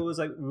social. It yeah. was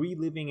like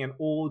reliving an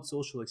old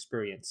social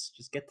experience.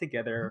 Just get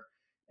together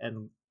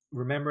and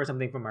remember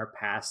something from our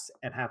past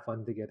and have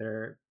fun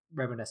together,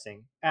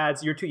 reminiscing.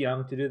 Ads, you're too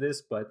young to do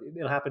this, but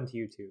it'll happen to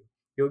you too.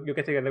 You'll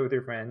get together with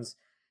your friends,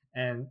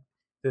 and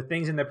the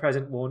things in the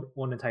present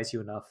won't entice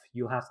you enough.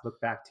 You'll have to look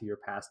back to your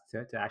past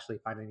to actually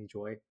find any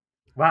joy.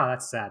 Wow,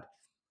 that's sad.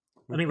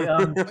 Anyway,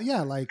 But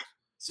yeah, like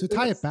so to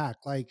tie it back,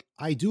 like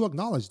I do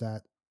acknowledge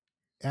that,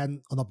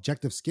 and on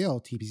objective scale,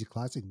 TPC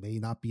Classic may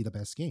not be the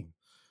best game,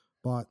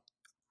 but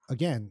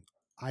again,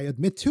 I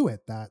admit to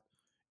it that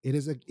it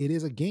is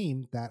a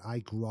game that I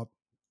grew up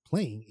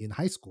playing in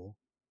high school,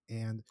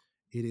 and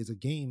it is a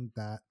game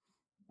that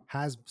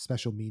has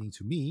special meaning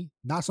to me.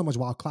 Not so much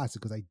WoW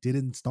Classic because I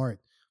didn't start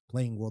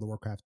playing World of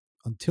Warcraft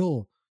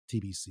until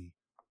TBC,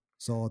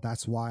 so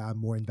that's why I'm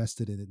more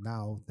invested in it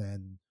now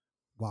than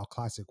WoW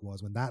Classic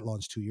was when that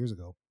launched 2 years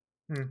ago.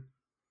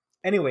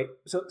 Anyway,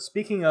 so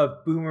speaking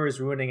of boomers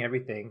ruining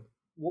everything,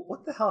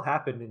 what the hell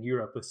happened in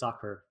Europe with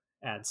soccer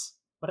ads?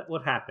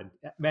 What happened?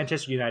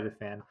 Manchester United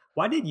fan,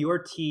 why did your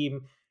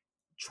team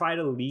try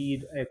to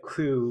lead a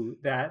crew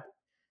that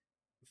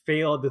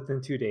failed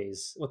within 2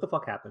 days? What the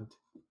fuck happened?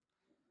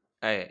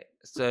 Hey,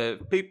 so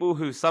people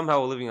who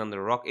somehow were living under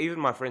a rock, even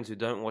my friends who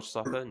don't watch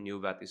soccer knew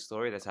about this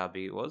story. That's how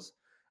big it was.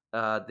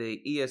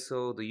 The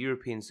ESL, the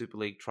European Super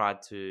League,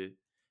 tried to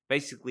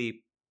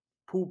basically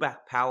pull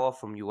back power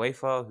from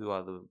UEFA, who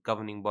are the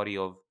governing body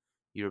of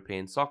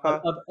European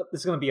soccer.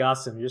 This is gonna be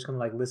awesome. You're just gonna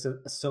like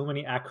listen so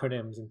many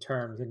acronyms and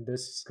terms, and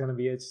this is gonna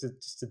be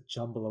just a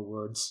jumble of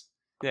words.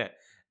 Yeah,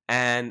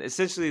 and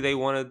essentially they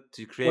wanted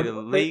to create a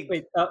league.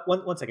 Wait,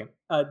 one second.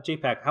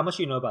 JPEG, how much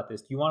do you know about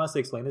this? Do you want us to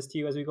explain this to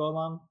you as we go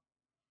along?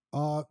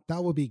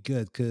 That would be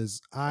good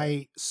because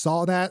I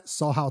saw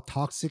how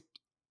toxic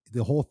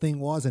the whole thing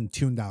was and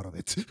tuned out of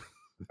it.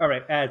 All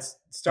right, ads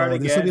start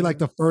again. This will be like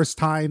the first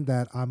time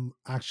that I'm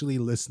actually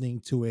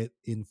listening to it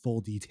in full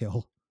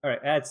detail. All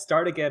right, ads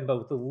start again, but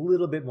with a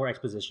little bit more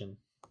exposition.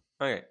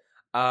 Okay,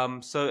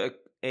 so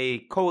a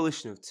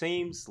coalition of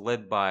teams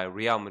led by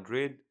Real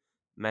Madrid,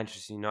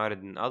 Manchester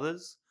United, and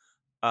others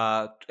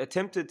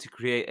attempted to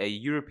create a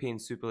European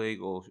Super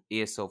League, or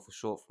ESL for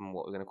short, from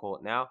what we're going to call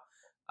it now,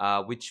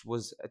 which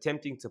was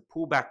attempting to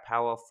pull back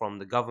power from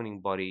the governing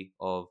body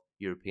of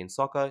European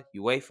soccer,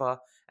 UEFA,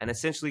 and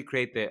essentially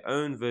create their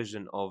own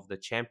version of the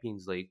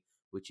Champions League,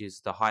 which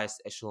is the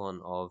highest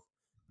echelon of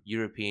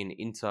European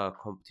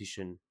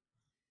inter-competition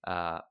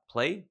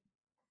play.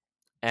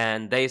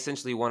 And they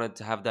essentially wanted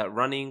to have that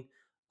running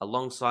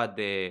alongside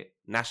their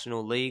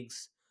national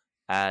leagues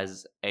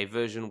as a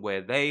version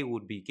where they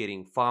would be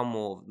getting far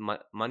more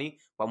money,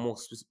 but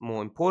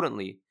more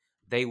importantly,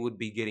 they would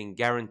be getting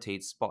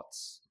guaranteed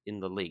spots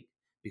in the league.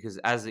 Because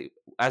as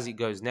it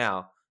goes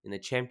now in the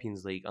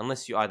Champions League,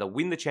 unless you either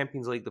win the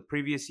Champions League the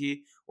previous year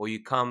or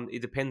you come, it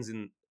depends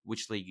in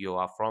which league you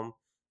are from.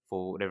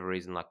 For whatever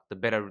reason, like the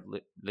better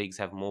leagues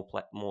have more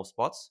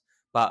spots,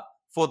 but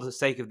for the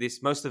sake of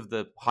this, most of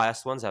the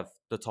highest ones have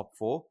the top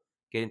 4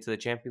 get into the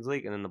Champions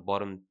League, and then the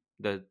bottom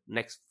the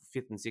next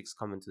fifth and sixth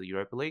come into the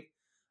Europa League.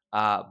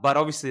 But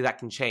obviously that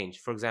can change.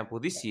 For example,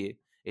 this year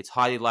it's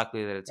highly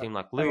likely that a team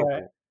like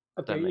Liverpool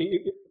Okay, don't make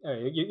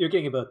it. you're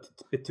getting a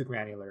bit too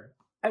granular.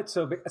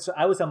 So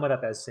I would sum it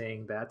up as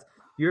saying that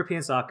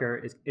European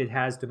soccer it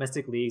has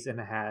domestic leagues and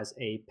it has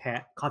a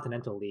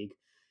continental league,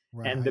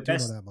 Right. and I the do know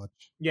best that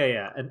much.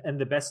 and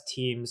the best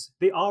teams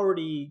they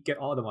already get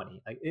all the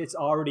money. Like it's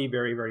already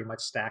very very much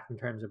stacked in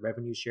terms of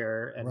revenue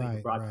share and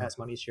Right. broadcast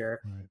money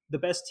share. Right. The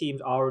best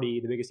teams already,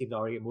 the biggest teams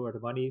already get more of the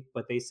money,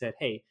 but they said,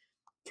 hey,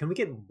 can we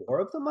get more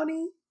of the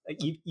money, like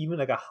even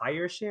like a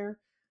higher share?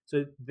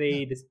 So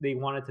Yeah. they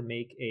wanted to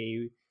make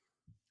a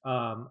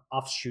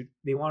offshoot.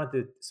 They wanted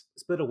to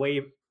split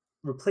away,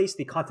 replace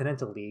the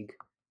Continental League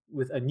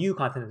with a new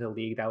Continental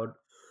League that would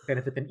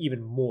benefit them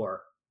even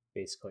more,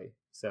 basically.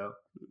 So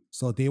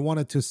they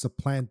wanted to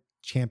supplant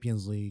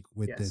Champions League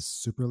with this Yes.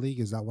 Super League.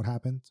 Is that what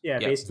happened? Yeah,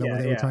 Yeah. Is that what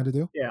they were trying to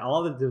do? Yeah,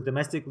 all of the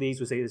domestic leagues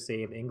would stay the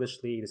same. The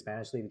English league, the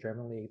Spanish league, the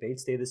German league, they'd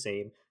stay the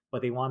same.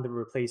 But they wanted to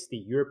replace the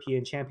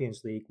European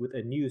Champions League with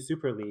a new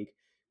Super League,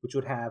 which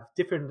would have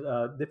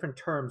different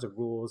terms of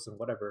rules and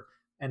whatever,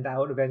 and that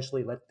would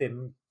eventually let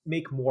them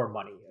make more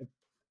money.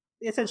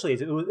 Essentially,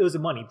 it was a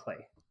money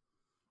play.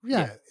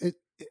 Yeah.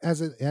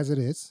 As it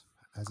is.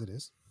 As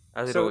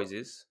it So- always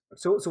is.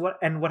 So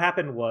what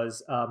happened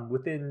was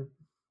within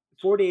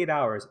 48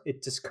 hours,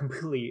 it just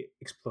completely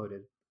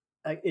exploded.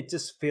 Like it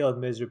just failed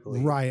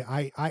miserably. Right.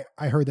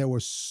 I heard there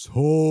was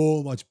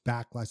so much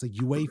backlash. Like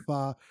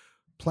UEFA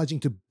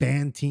pledging to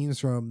ban teams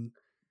from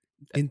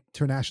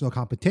international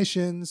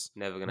competitions.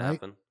 Never gonna Right?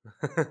 happen.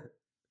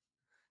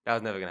 That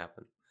was never gonna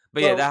happen.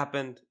 But yeah, Well- that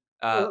happened.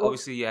 well-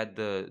 Obviously, you had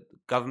the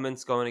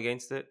governments going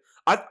against it.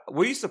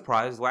 Were you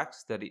surprised,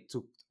 Wax, that it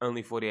took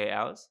only 48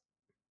 hours?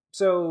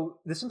 So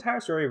this entire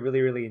story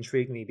really, really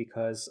intrigued me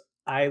because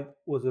I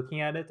was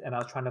looking at it and I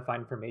was trying to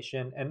find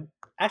information. And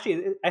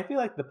actually, I feel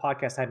like the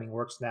podcast timing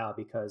works now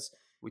because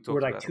We talked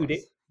we're like about 2 it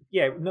days.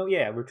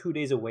 We're 2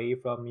 days away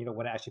from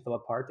when it actually fell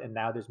apart, and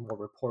now there's more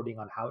reporting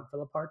on how it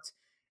fell apart.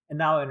 And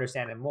now I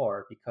understand it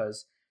more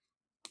because,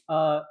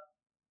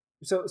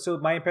 so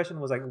my impression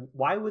was like,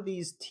 why would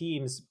these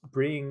teams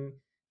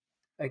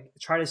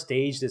try to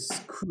stage this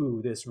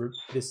coup,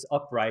 this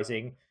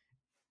uprising,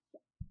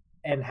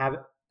 and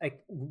have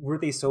were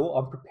they so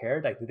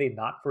unprepared? Like, did they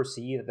not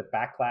foresee the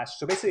backlash?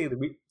 So basically,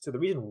 the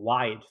reason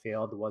why it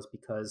failed was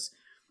because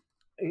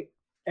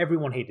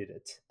everyone hated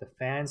it. The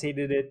fans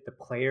hated it. The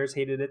players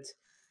hated it,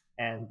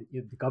 and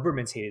the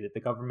governments hated it. The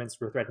governments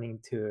were threatening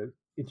to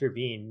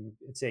intervene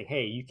and saying,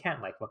 "Hey, you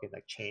can't fucking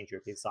change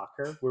European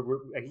soccer. We're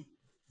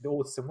the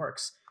old system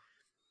works."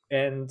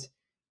 And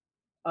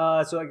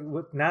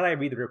so now that I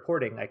read the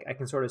reporting, I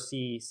can sort of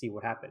see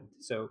what happened.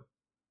 So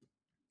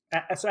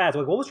Az,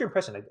 what was your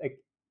impression?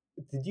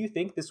 Did you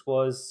think this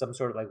was some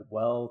sort of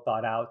well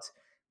thought out,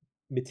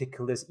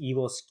 meticulous,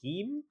 evil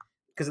scheme?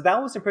 Because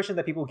that was the impression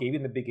that people gave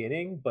in the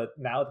beginning, but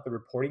now that the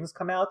reporting's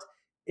come out,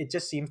 it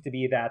just seems to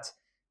be that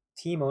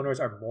team owners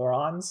are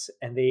morons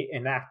and they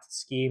enact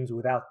schemes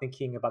without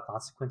thinking about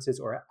consequences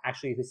or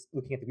actually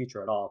looking at the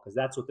future at all. Because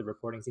that's what the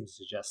reporting seems to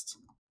suggest.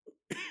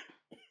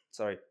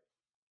 Sorry.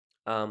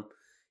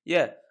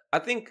 Yeah, I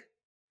think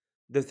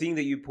the thing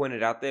that you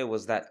pointed out there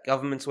was that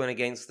governments went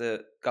against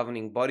it,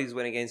 governing bodies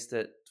went against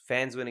it,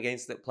 fans went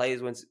against it,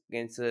 players went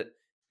against it,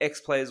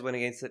 ex-players went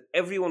against it,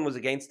 everyone was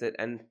against it.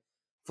 And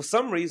for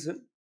some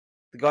reason,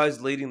 the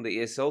guys leading the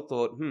ESL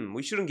thought,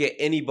 we shouldn't get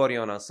anybody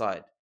on our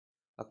side.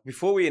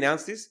 Before we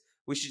announce this,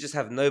 we should just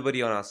have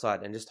nobody on our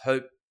side and just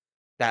hope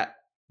that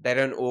they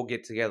don't all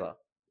get together.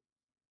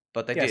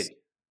 But they did.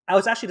 I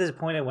was actually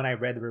disappointed when I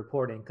read the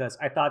reporting because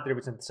I thought there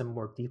was some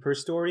more deeper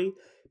story.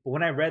 But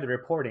when I read the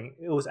reporting,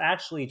 it was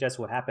actually just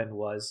what happened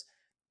was,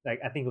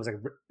 I think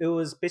it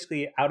was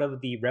basically out of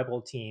the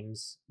rebel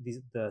teams,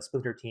 the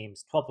splinter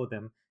teams, 12 of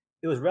them.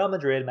 It was Real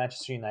Madrid,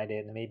 Manchester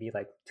United, and maybe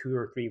 2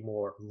 or 3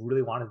 more who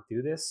really wanted to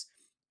do this,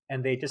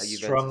 and they just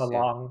strung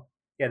along.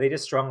 Yeah, they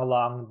just strung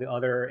along the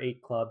other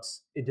 8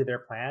 clubs into their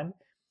plan,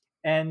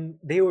 and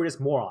they were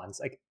just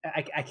morons.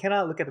 I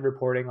cannot look at the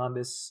reporting on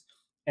this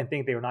and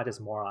think they were not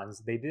just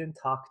morons. They didn't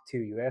talk to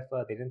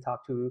UEFA. They didn't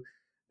talk to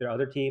their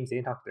other teams. They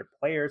didn't talk to their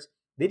players.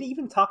 They didn't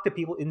even talk to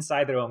people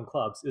inside their own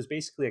clubs. It was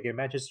basically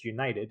Manchester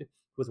United,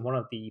 who was one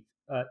of the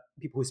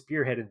people who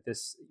spearheaded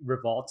this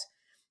revolt.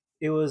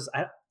 It was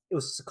a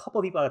couple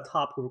of people at the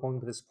top who were going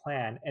with this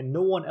plan, and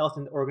no one else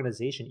in the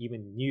organization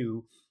even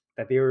knew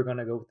that they were going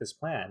to go with this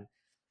plan.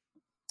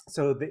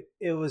 So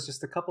it was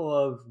just a couple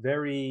of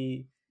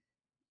very,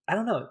 I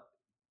don't know,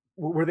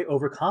 were they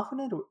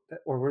overconfident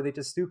or were they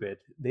just stupid?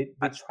 They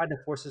tried to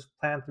force this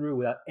plan through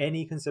without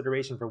any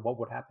consideration for what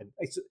would happen.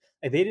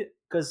 They did,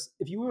 because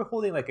if you were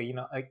holding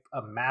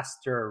a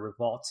master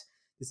revolt,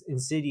 this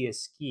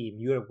insidious scheme,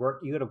 you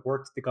would have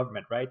worked the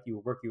government, right? You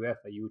would work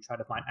UEFA. You would try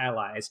to find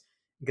allies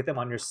and get them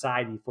on your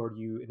side before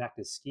you enact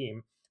this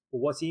scheme. But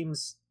what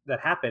seems that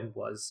happened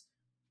was,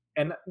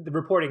 and the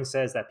reporting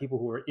says that people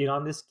who were in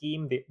on this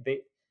scheme,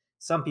 they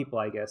some people,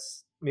 I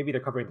guess, maybe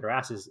they're covering their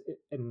asses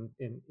in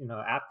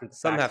after the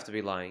Some fact. have to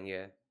be lying,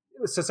 yeah.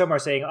 So some are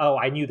saying, "Oh,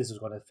 I knew this was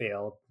going to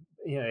fail."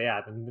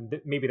 Yeah,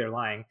 maybe they're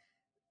lying,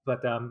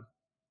 but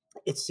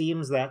it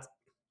seems that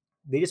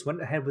they just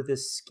went ahead with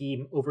this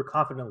scheme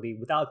overconfidently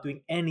without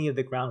doing any of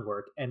the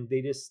groundwork, and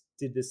they just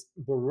did this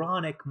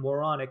moronic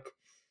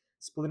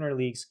Splinter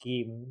League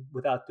scheme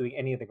without doing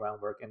any of the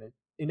groundwork, and it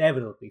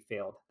inevitably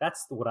failed.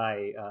 That's what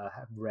I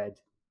have read.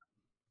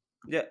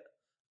 Yeah,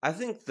 I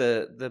think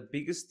the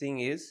biggest thing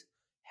is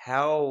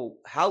how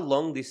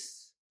long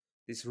this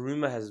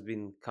rumor has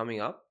been coming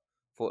up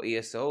for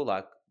ESL.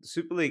 Like the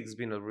Super League's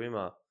been a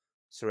rumor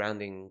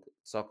surrounding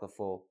soccer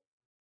for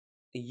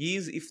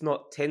years, if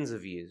not tens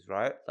of years,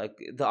 right? Like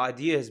the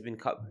idea has been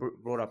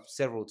brought up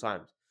several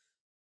times.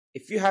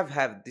 If you have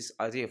had this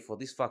idea for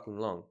this fucking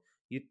long,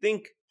 you'd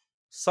think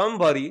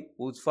somebody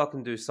would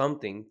fucking do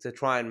something to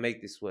try and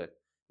make this work.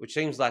 Which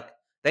seems like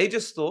they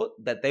just thought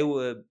that they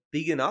were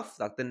big enough,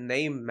 like the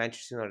name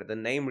Manchester United, the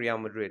name Real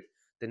Madrid,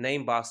 the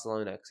name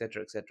Barcelona,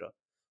 etc.,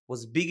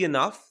 was big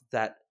enough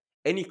that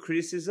any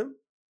criticism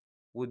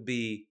would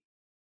be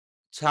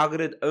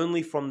targeted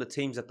only from the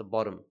teams at the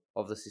bottom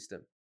of the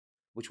system,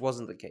 which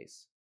wasn't the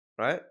case,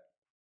 right?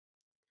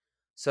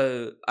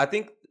 So I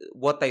think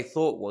what they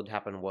thought would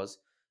happen was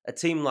a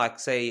team like,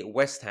 say,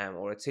 West Ham,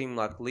 or a team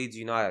like Leeds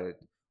United,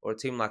 or a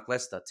team like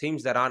Leicester,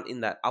 teams that aren't in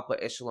that upper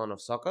echelon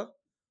of soccer,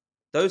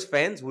 those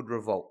fans would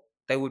revolt.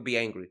 They would be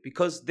angry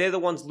because they're the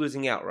ones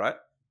losing out, right?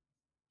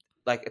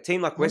 Like a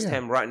team like West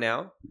Ham right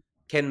now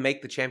can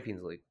make the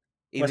Champions League,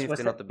 even if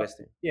they're not the best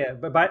team. Yeah,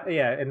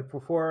 and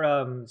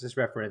for just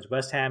reference,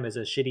 West Ham is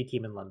a shitty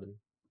team in London.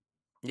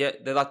 Yeah,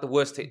 they're like the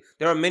worst team.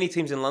 There are many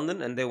teams in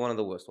London, and they're one of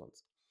the worst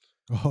ones.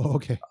 Oh,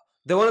 okay.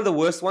 They're one of the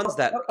worst ones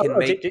that can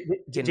make.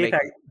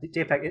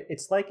 JPEG,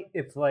 it's like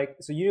if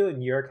so New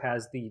York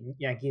has the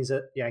Yankees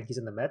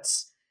and the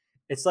Mets.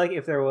 It's like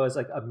if there was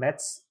like a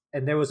Mets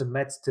and there was a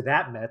Mets to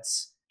that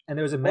Mets and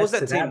there was a Mets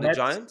to that Mets,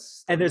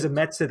 Giants, and there's a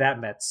Mets to that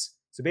Mets.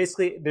 So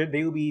basically,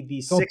 they will be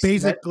the so six.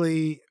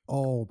 Basically,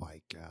 oh my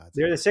god,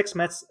 they're the six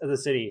Mets of the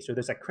city. So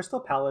there's like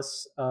Crystal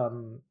Palace,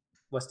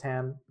 West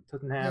Ham,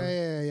 Tottenham.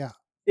 Yeah.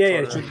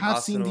 I have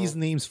seen these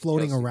names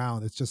floating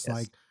around. It's just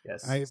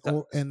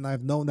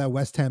I've known that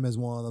West Ham is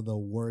one of the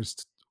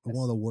worst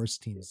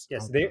teams.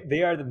 Yes,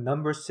 they are the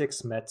number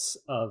 6 Mets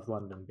of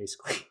London,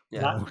 basically.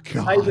 Yeah.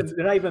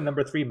 They're not even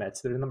number 3 Mets.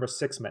 They're the number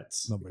 6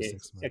 Mets. Number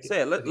 6 Mets.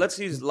 So let's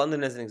use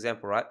London as an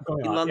example, right?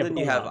 In London,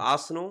 you have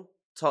Arsenal,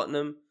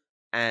 Tottenham,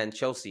 and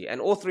Chelsea,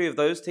 and all three of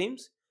those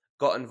teams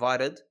got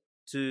invited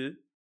to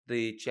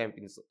the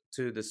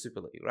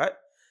Super League, right?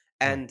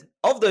 And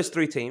of those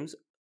three teams,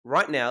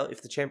 right now,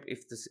 if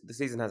the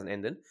season hasn't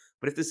ended,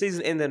 but if the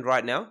season ended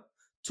right now,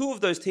 2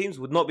 of those teams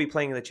would not be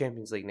playing in the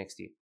Champions League next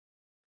year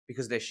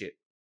because they're shit.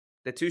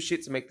 They're too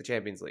shit to make the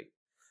Champions League.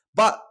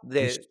 But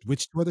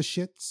which were the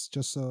shits?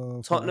 Just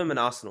Tottenham and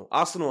Arsenal.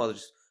 Arsenal are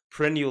just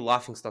perennial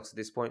laughingstocks at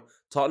this point.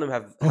 Tottenham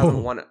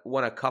haven't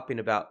won a cup in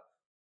about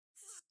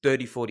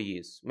 30, 40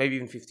 years, maybe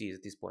even 50 years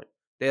at this point.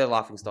 They're a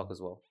laughingstock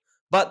as well.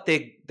 But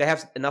they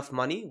have enough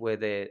money where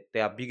they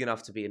are big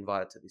enough to be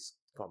invited to this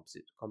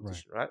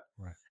competition, right?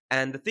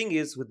 And the thing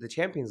is with the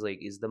Champions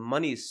League is the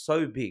money is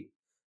so big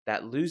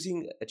that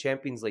losing a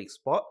Champions League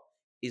spot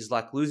is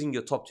like losing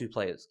your top 2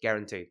 players,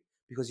 guaranteed.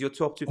 Because your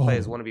top 2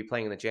 players want to be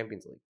playing in the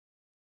Champions League,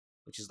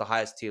 which is the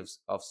highest tier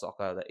of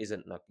soccer that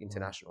isn't like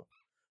international,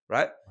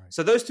 right?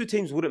 So those 2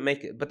 teams wouldn't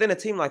make it. But then a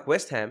team like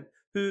West Ham,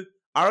 who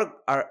are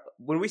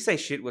when we say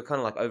shit, we're kind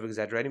of like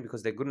over-exaggerating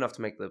because they're good enough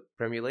to make the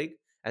Premier League.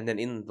 And then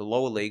in the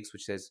lower leagues,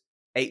 which there's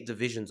 8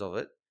 divisions of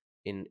it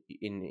in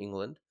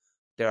England,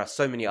 there are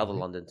so many other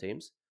London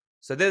teams.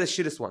 So they're the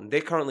shittest one.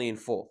 They're currently in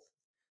 4th.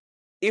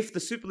 If the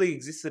Super League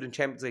existed and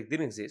Champions League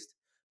didn't exist,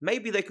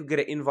 maybe they could get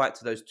an invite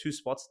to those 2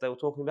 spots they were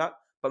talking about.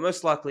 But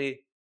most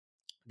likely,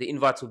 the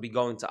invites will be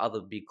going to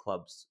other big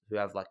clubs who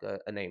have like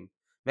a name.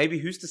 Maybe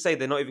who's to say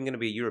they're not even going to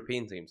be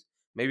European teams?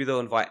 Maybe they'll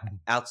invite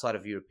outside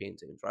of European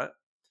teams, right?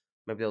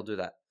 Maybe they'll do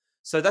that.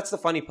 So that's the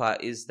funny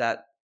part is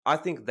that I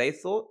think they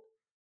thought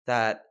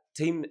that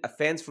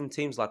fans from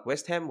teams like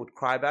West Ham would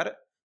cry about it,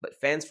 but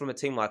fans from a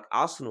team like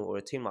Arsenal or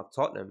a team like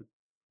Tottenham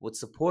would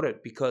support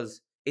it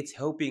because it's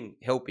helping,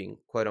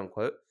 quote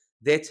unquote,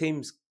 their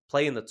teams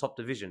play in the top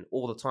division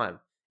all the time,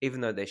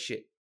 even though they're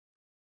shit.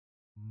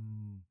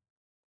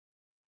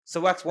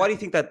 So, Wax, why do you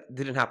think that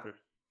didn't happen?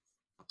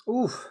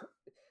 Oof,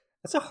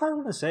 that's a hard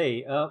one to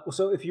say.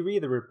 So, if you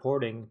read the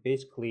reporting,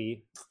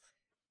 basically,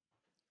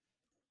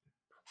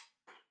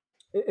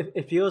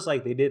 it feels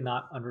like they did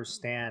not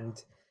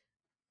understand.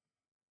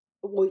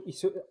 Well,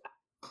 so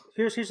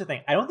here's the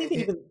thing. I don't think they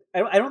even.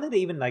 I don't think they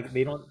even like.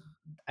 They don't.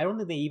 I don't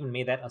think they even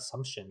made that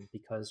assumption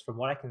because from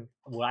what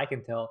I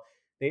can tell,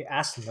 they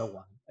asked no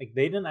one. Like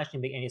they didn't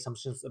actually make any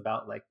assumptions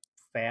about like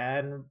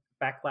fan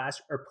backlash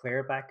or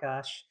player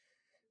backlash.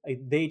 Like,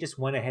 they just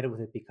went ahead with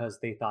it because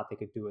they thought they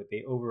could do it.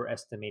 They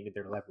overestimated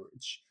their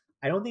leverage.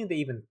 I don't think they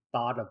even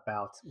thought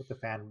about what the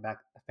fan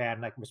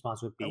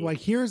response would be. Like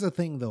here's the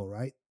thing though,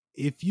 right?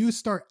 If you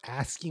start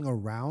asking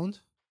around,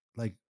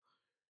 like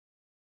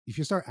if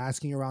you start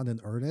asking around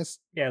in earnest,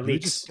 you're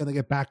just gonna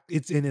get back.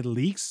 It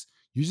leaks.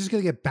 You're just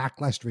gonna get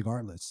backlash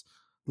regardless.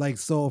 Like,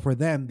 so for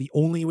them, the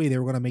only way they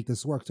were going to make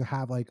this work to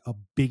have like a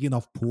big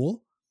enough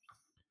pool,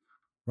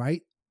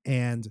 right?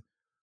 And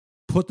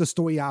put the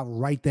story out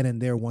right then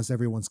and there once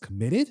everyone's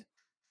committed,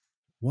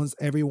 once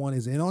everyone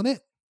is in on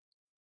it,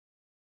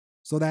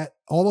 so that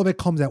all of it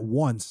comes at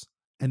once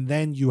and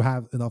then you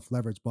have enough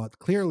leverage. But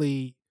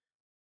clearly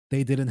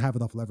they didn't have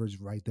enough leverage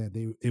right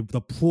then.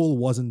 The pool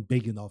wasn't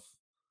big enough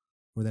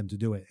for them to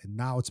do it. And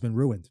now it's been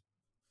ruined.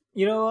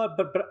 You know what?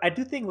 But I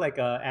do think like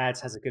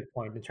ads has a good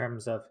point in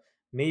terms of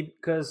maybe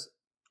because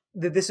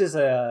this is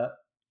a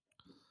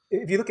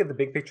if you look at the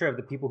big picture of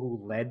the people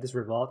who led this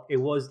revolt, it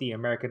was the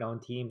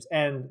American-owned teams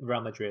and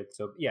Real Madrid.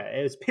 So yeah,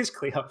 it was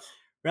basically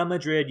Real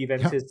Madrid,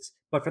 Juventus.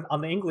 Yeah. But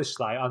on the English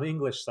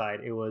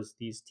side, it was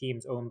these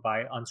teams owned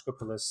by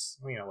unscrupulous,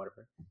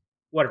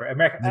 whatever.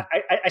 American. The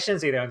I shouldn't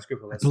say they're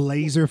unscrupulous.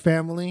 Glazer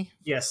family.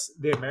 Yes,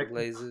 the American.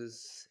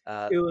 Glazers,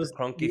 It the was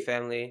Kroenke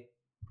family.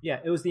 yeah,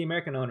 it was the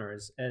American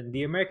owners, and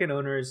the American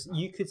owners.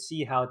 You could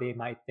see how they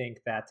might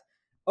think that,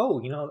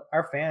 oh,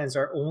 our fans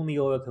are only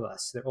loyal to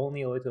us. They're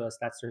only loyal to us.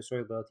 That's their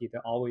sort of loyalty. They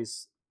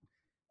always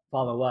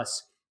follow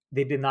us.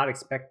 They did not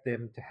expect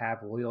them to have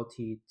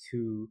loyalty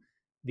to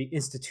the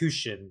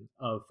institution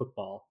of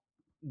football.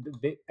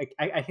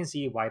 I can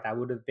see why that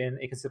would have been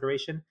a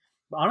consideration,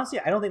 but honestly,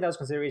 I don't think that was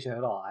consideration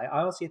at all. I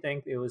honestly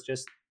think it was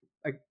just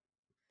like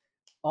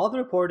all the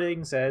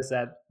reporting says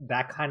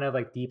that kind of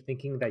like deep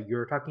thinking that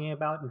you're talking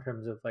about in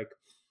terms of like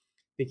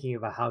thinking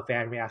about how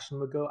fan reaction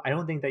would go. I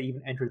don't think that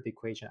even entered the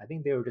equation. I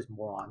think they were just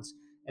morons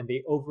and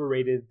they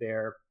overrated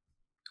their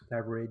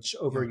leverage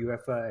over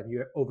UEFA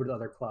and over the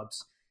other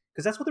clubs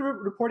because that's what the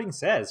reporting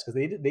says.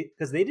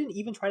 Because they didn't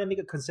even try to make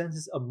a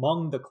consensus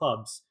among the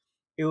clubs.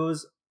 It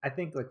was I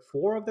think like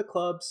four of the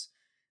clubs,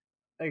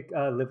 like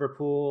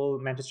Liverpool,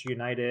 Manchester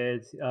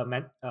United,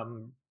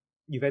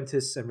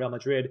 Juventus, and Real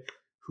Madrid,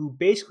 who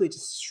basically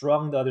just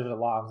strung the others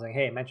along, saying,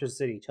 "Hey, Manchester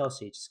City,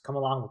 Chelsea, just come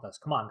along with us.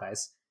 Come on,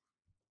 guys."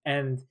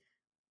 And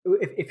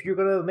if you're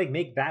gonna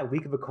make that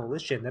weak of a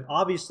coalition, then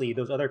obviously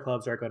those other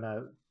clubs are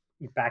gonna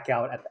back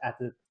out at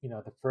the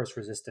the first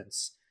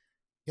resistance.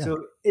 Yeah.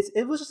 So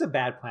it was just a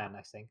bad plan.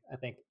 I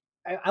think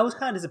I was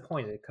kind of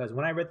disappointed because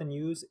when I read the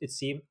news,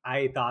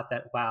 I thought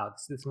that wow,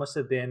 this must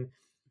have been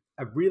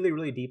a really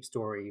really deep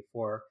story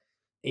for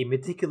a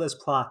meticulous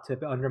plot to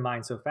be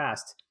undermined so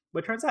fast.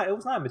 But it turns out it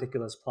was not a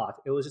meticulous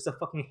plot. It was just a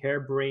fucking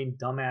harebrained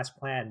dumbass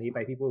plan made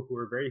by people who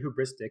were very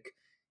hubristic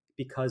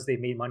because they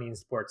made money in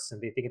sports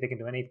and they think they can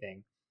do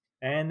anything.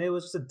 And it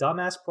was just a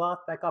dumbass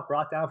plot that got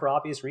brought down for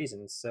obvious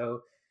reasons.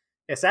 So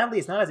yeah, sadly,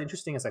 it's not as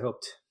interesting as I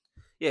hoped.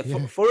 Yeah,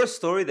 for a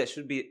story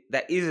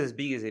that is as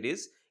big as it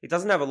is, it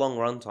doesn't have a long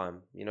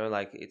runtime.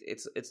 Like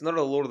it's not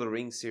a Lord of the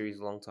Rings series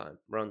runtime,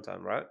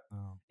 right?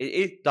 Oh.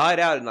 It died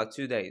out in like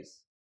 2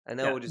 days, and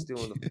now we're just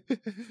dealing with them.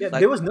 Yeah,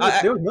 Like, there was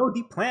no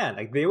deep plan.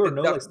 Like there were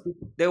no like.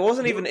 There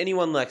wasn't even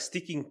anyone like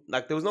sticking.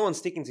 Like there was no one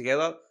sticking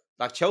together.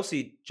 Like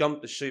Chelsea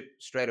jumped the ship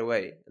straight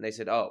away, and they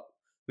said, "Oh,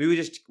 we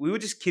were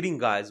just kidding,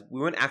 guys. We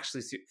weren't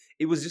actually.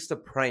 It was just a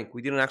prank.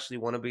 We didn't actually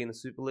want to be in the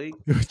Super League.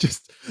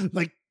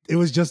 It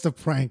was just a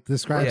prank."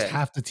 Describes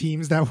half the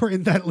teams that were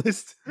in that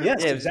list.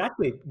 Yes,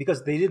 exactly.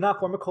 Because they did not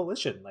form a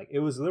coalition. Like it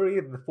was literally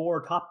the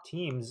four top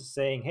teams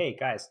saying, "Hey,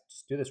 guys,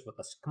 just do this with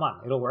us. Come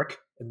on, it'll work."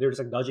 And they're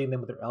just like nudging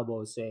them with their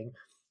elbows, saying,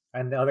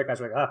 and the other guys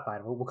were like, "Ah,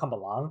 fine, we'll come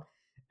along."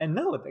 And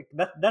no,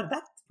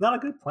 that's not a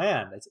good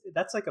plan.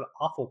 That's like an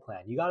awful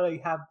plan. You gotta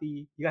have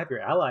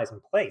your allies in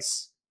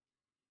place.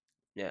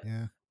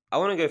 Yeah. I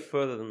want to go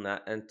further than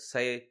that and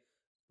say,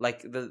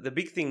 like the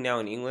big thing now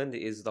in England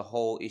is the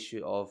whole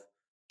issue of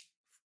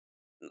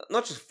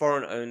not just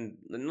foreign owned,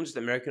 not just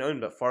American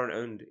owned, but foreign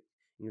owned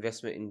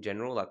investment in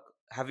general. Like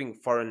having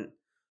foreign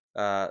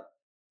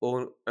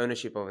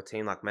ownership of a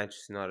team like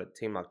Manchester United, a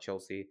team like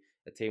Chelsea,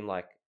 a team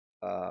like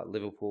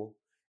Liverpool,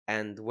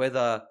 and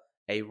whether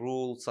a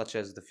rule such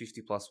as the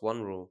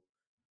 50+1 rule,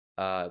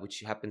 which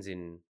happens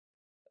in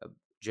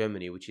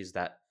Germany, which is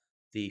that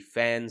the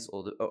fans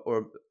or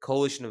a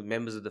coalition of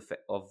members of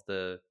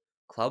the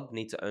club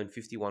need to own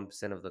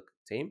 51% of the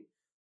team,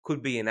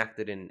 could be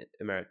enacted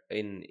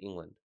in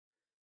England.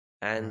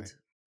 And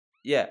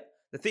yeah,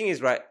 the thing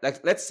is, right,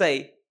 like let's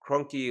say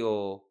Kroenke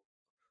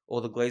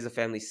or the Glazer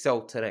family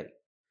sell today.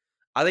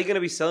 Are they going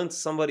to be selling to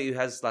somebody who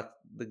has like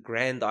the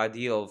grand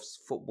idea of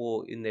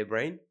football in their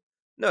brain?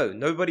 No,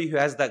 nobody who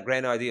has that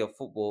grand idea of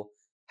football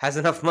has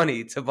enough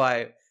money to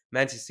buy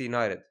Manchester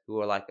United, who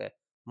are like a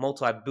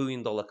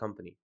multi-billion-dollar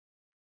company.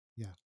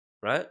 Yeah.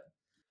 Right?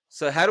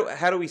 So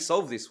how do we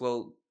solve this?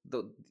 Well,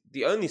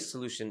 the only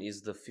solution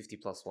is the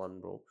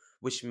 50+1 rule,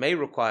 which may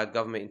require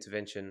government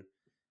intervention.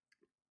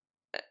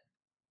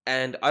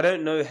 And I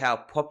don't know how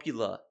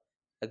popular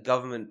a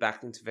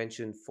government-backed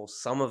intervention for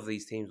some of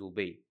these teams will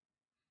be.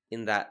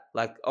 In that,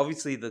 like,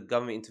 obviously the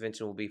government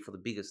intervention will be for the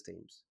biggest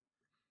teams.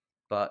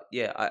 But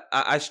yeah,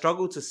 I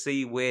struggle to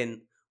see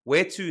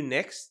where to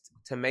next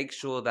to make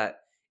sure that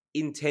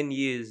in 10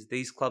 years,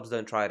 these clubs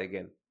don't try it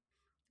again.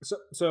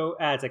 So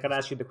Ads, I gotta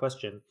ask you the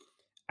question.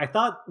 I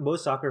thought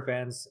most soccer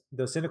fans,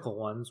 the cynical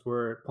ones,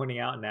 were pointing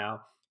out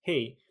now,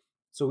 hey,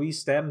 so we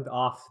stemmed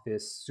off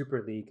this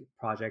Super League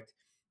project.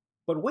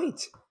 But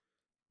wait,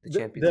 The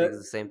Champions League is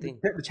the same thing.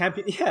 the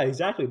champion. Yeah,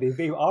 exactly.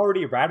 They've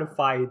already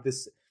ratified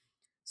this.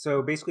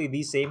 So basically,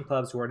 these same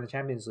clubs who are in the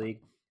Champions League,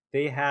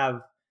 they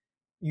have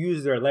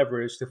used their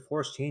leverage to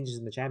force changes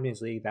in the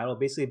Champions League. That'll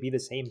basically be the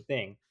same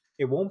thing.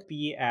 It won't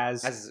be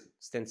As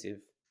extensive.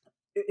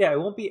 yeah, it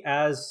won't be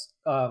as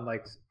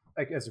like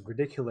as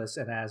ridiculous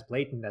and as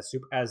blatant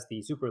as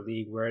the Super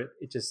League, where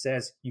it just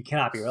says you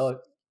cannot be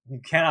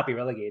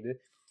relegated.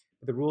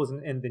 The rules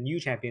in the new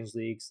Champions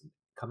Leagues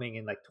coming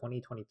in like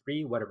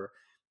 2023, whatever,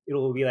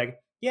 it'll be like,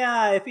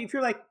 yeah, if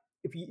you're like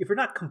if you're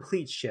not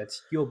complete shit,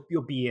 you'll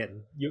be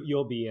in.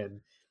 You'll be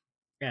in.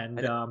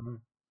 And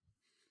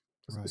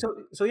Right.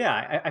 so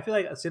yeah, I feel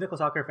like cynical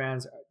soccer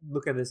fans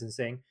look at this and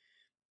saying,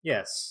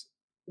 yes,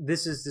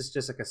 this is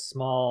just like a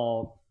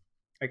small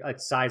like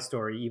side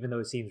story, even though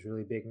it seems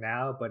really big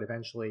now. But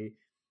eventually,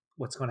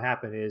 what's going to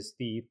happen is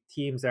the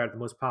teams that are the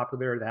most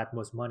popular, that have the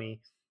most money,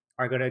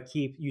 are going to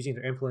keep using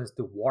their influence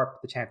to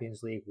warp the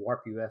Champions League,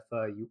 warp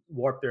UEFA,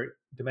 warp their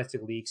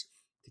domestic leagues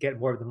to get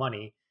more of the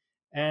money,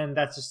 and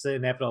that's just the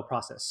inevitable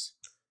process.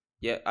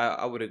 Yeah,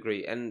 I would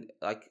agree. And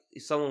like,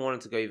 if someone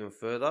wanted to go even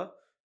further,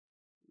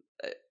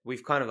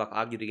 we've kind of like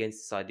argued against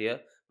this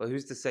idea. But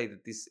who's to say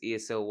that this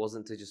ESL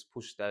wasn't to just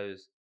push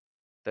those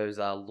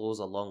laws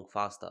along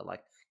faster?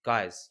 Like,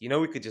 guys,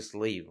 we could just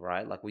leave,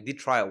 right? Like, we did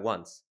try it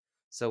once.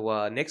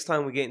 So next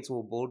time we get into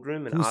a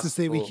boardroom and Who's ask to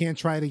say we can't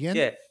try it again?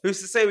 Yeah,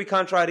 who's to say we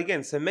can't try it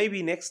again? So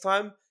maybe next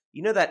time,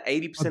 that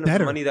 80% of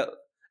the money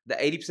the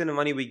 80% of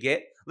money we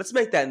get, let's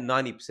make that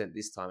 90%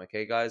 this time,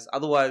 okay, guys?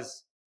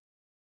 Otherwise,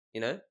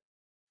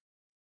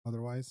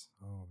 Otherwise,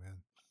 oh man.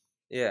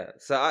 Yeah.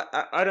 So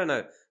I don't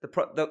know.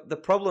 The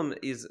problem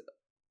is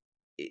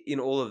in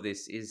all of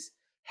this is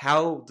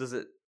how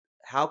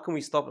can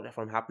we stop it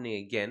from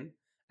happening again?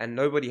 And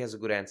nobody has a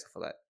good answer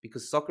for that,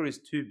 because soccer is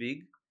too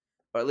big,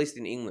 or at least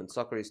in England,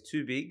 soccer is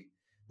too big.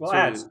 Well,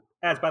 ads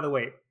by the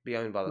way, be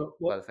owned by the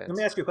fans. Let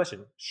me ask you a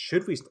question: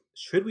 Should we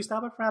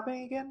stop it from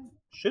happening again?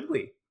 Should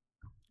we?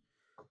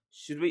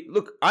 Should we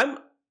look?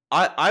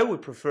 I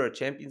would prefer a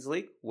Champions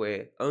League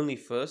where only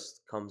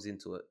first comes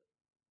into it.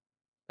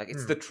 Like,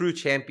 it's the true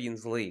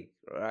Champions League,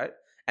 right?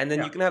 And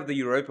then you can have the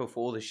Europa for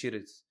all the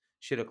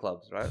shitter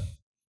clubs, right?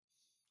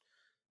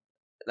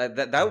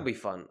 That would be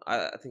fun,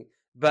 I think.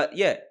 But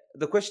yeah,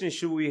 the question is,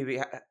 should we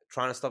be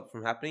trying to stop it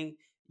from happening?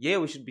 Yeah,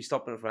 we should be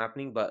stopping it from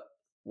happening. But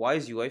why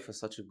is UEFA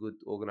such a good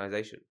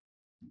organization?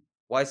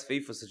 Why is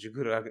FIFA such a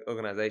good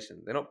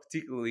organization? They're not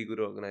particularly good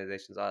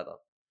organizations either,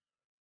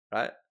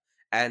 right?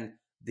 And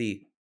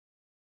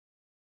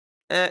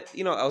I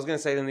was going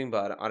to say something,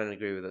 but I don't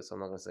agree with it, so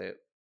I'm not going to say it.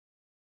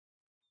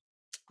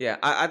 Yeah,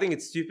 I think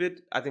it's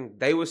stupid. I think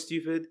they were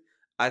stupid.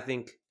 I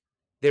think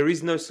there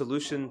is no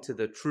solution to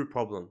the true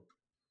problem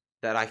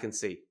that I can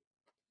see.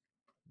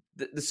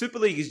 The Super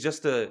League is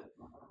just a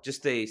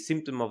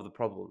symptom of the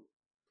problem,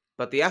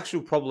 but the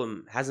actual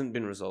problem hasn't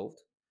been resolved.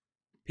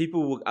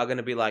 People are going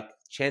to be like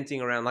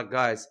chanting around like,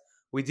 guys,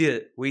 we did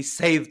it. We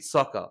saved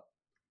soccer.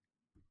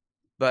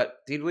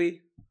 But did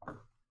we?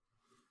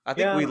 I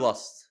think we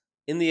lost.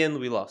 In the end,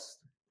 we lost.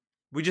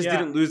 We just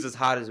didn't lose as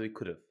hard as we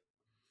could have.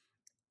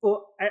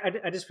 Well,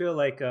 I just feel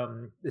like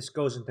this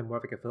goes into more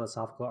of like a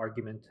philosophical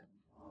argument,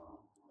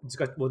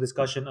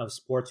 discussion of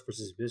sports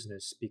versus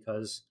business,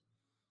 because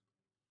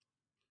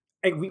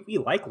we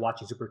like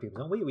watching super teams,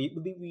 don't we?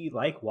 We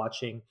like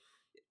watching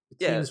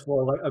teams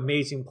full of like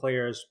amazing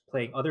players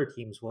playing other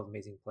teams full of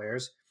amazing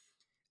players,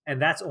 and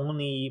that's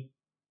only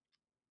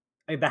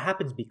that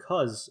happens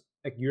because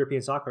like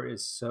European soccer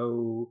is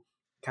so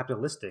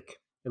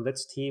capitalistic. It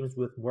lets teams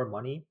with more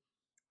money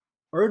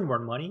earn more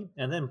money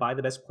and then buy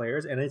the best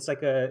players, and it's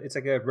like a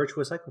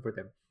virtuous cycle for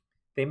them.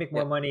 They make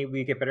more money,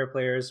 we get better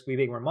players. We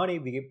make more money,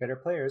 we get better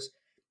players.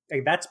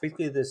 Like, that's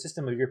basically the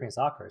system of European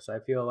soccer. So I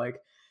feel like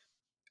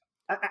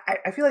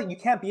you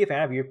can't be a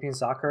fan of European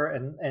soccer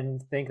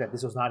and think that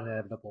this was not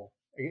inevitable.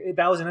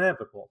 That was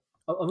inevitable,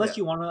 unless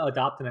you want to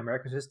adopt an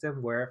American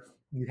system where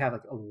you have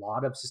like a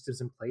lot of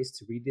systems in place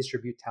to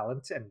redistribute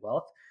talent and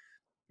wealth.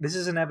 This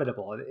is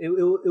inevitable.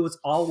 It was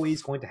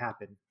always going to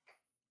happen.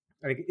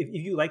 Like, if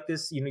you like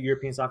this,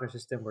 European soccer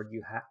system where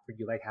you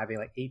like having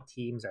like 8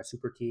 teams or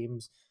super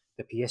teams,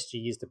 the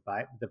PSGs,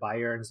 the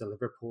Bayerns, the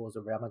Liverpools,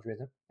 the Real Madrid,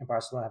 and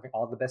Barcelona having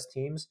all the best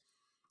teams,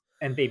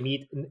 and they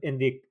meet in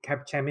the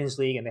Champions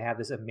League and they have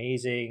this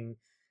amazing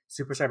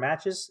superstar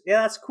matches.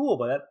 Yeah, that's cool.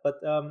 But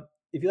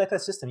if you like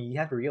that system, you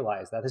have to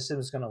realize that this system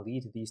is going to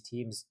lead to these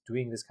teams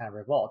doing this kind of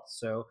revolt.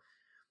 So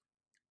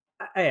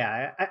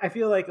I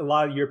feel like a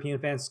lot of European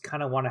fans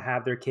kind of want to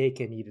have their cake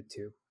and eat it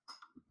too.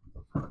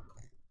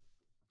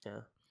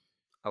 Yeah,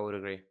 I would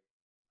agree.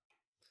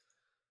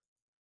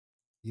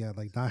 Yeah,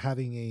 like not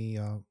having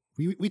a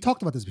we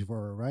talked about this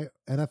before, right?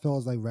 NFL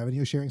is like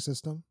revenue sharing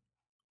system,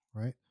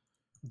 right?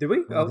 Did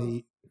we?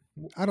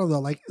 I don't know,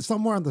 like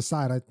somewhere on the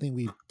side, I think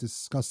we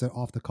discussed it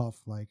off the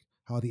cuff, like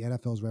how the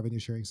NFL's revenue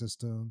sharing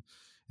system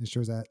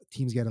ensures that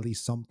teams get at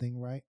least something,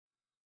 right,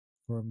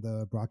 from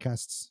the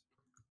broadcasts.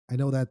 I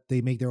know that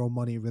they make their own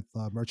money with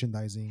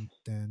merchandising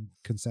and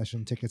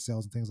concession ticket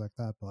sales and things like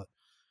that, but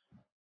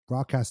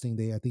broadcasting,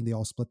 I think they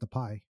all split the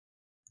pie.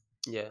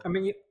 Yeah.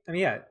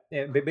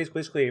 Yeah.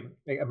 Basically,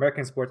 like,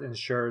 American sports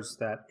ensures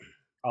that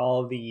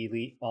all the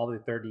elite, all the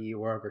 30 or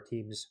whatever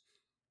teams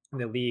in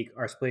the league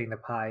are splitting the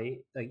pie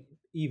like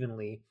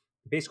evenly.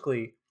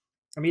 Basically,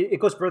 it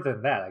goes further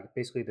than that. Like,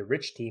 basically, the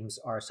rich teams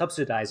are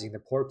subsidizing the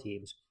poor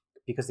teams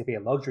because they pay a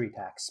luxury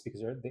tax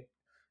because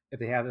if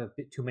they have a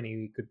bit too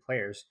many good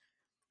players.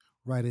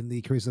 Right, in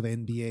the case of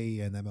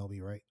NBA and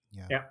MLB, right?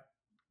 Yeah.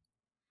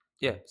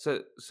 Yeah.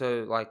 So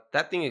like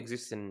that thing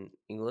exists in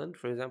England,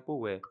 for example,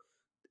 where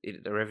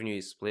the revenue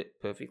is split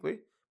perfectly,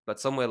 but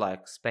somewhere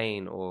like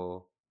Spain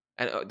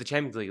and the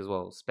Champions League as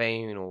well,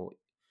 Spain or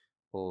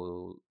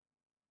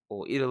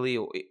Italy,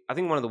 or I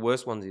think one of the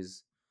worst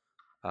ones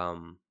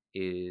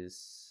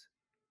is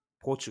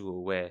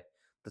Portugal, where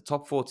the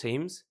top 4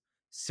 teams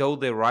sell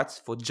their rights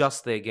for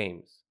just their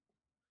games,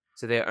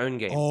 so their own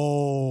games.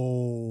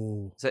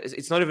 Oh, So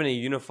it's not even a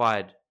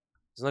unified.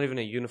 It's not even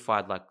a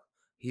unified like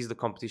here's the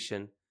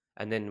competition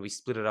and then we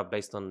split it up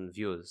based on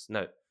viewers.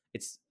 No,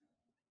 it's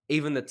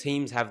even the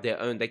teams have their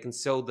own. They can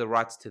sell the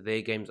rights to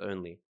their games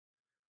only,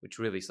 which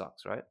really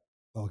sucks, right?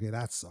 okay,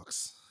 that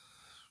sucks.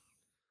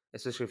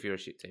 Especially if you're a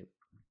shit team.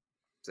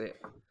 So yeah.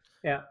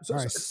 Yeah. So, All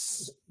right.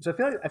 so I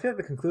feel like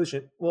the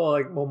conclusion.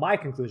 Well, my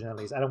conclusion at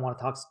least. I don't want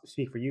to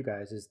speak for you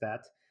guys. Is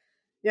that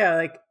yeah,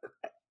 like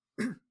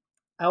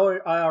I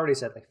already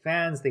said, like,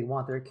 fans, they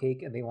want their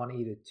cake and they want to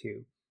eat it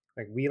too.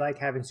 Like, we like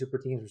having super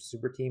teams or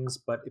super teams,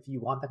 but if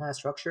you want that kind of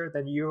structure,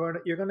 then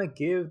you're gonna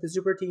give the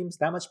super teams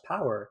that much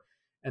power,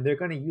 and they're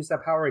gonna use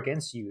that power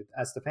against you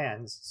as the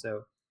fans.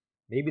 So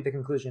maybe the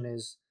conclusion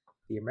is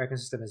the American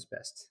system is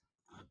best.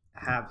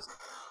 Have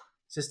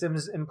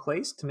systems in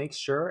place to make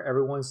sure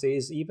everyone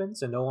stays even,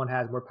 so no one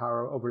has more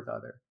power over the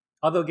other.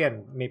 Although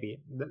again,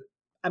 maybe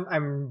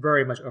I'm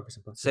very much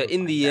oversimplifying. So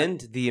in the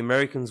end, the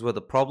Americans were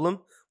the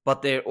problem,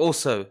 but they're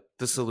also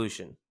the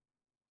solution.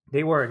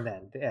 They weren't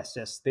then.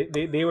 Yes.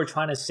 They were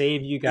trying to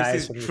save you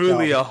guys. This is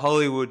truly a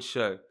Hollywood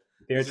show.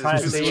 They're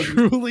trying to save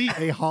truly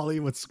a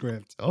Hollywood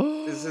script.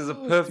 Oh, this is a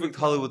perfect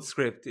Hollywood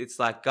script. It's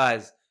like,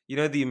 guys, you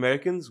know the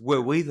Americans,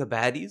 were we the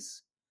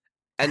baddies?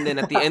 And then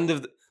at the end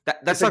of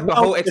that's like the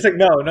whole. It's like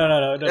no.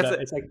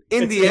 It's like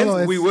in the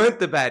end, we weren't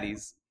the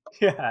baddies.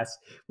 Yes,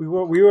 we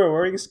were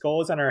wearing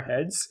skulls on our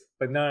heads,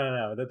 but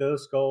no.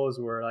 Those skulls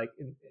were like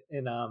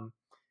in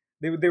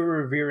they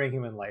were revering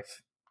human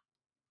life.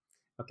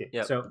 Okay,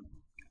 yep. So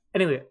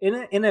anyway,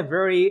 in a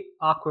very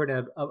awkward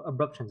and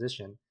abrupt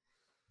transition,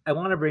 I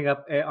want to bring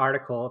up an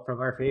article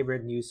from our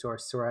favorite news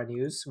source, Sora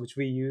News, which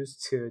we use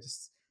to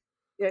just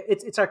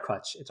it's our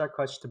crutch. It's our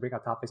crutch to bring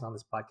up topics on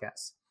this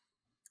podcast.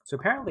 So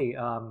apparently,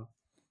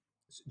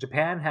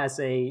 Japan has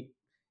a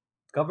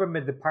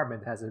government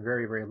department that has a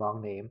very, very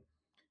long name.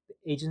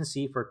 The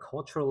Agency for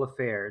Cultural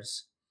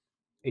Affairs,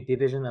 a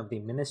division of the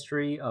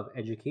Ministry of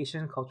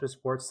Education, Culture,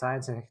 Sports,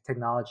 Science, and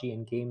Technology,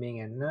 and Gaming,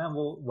 and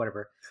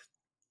whatever.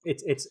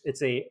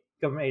 It's a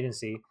government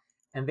agency,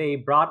 and they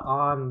brought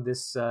on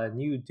this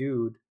new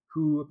dude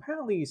who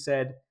apparently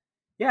said,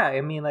 "Yeah,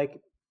 I mean,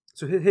 like,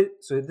 so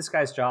this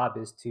guy's job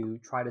is to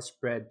try to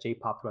spread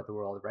J-pop throughout the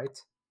world, right?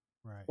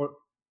 Right.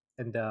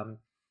 And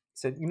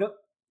said, you know."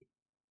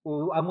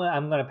 Well, I'm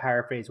gonna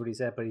paraphrase what he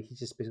said, but he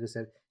just basically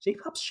said,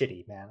 "J-pop's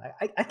shitty, man.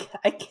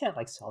 I can't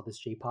like sell this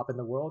J-pop in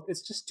the world.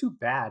 It's just too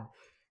bad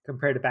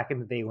compared to back in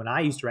the day when I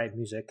used to write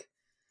music."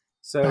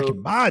 So back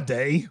in my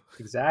day,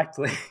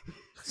 exactly.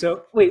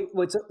 So wait,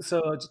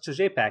 so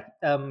J-Pack,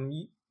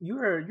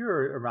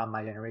 you're around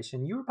my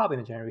generation. You were probably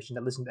in the generation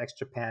that listened to X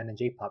Japan and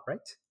J-pop,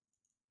 right?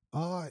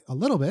 A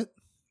little bit.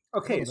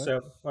 Okay, so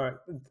all right,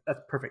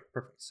 that's perfect.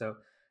 So.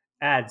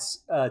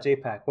 Ads,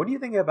 J-Pack, what do you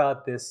think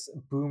about this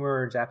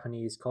boomer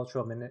Japanese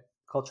cultural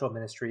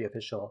ministry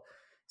official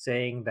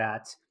saying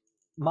that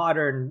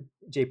modern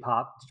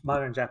J-pop,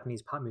 modern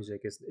Japanese pop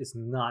music is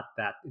not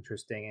that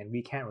interesting and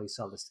we can't really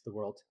sell this to the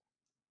world?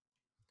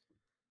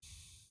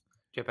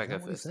 J-Pack, go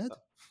first.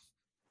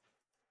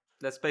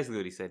 That's basically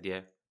what he said,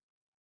 yeah.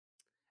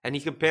 And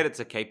he compared it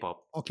to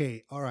K-pop.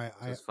 Okay, all right.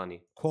 It's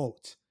funny.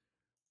 Quote,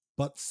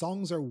 "But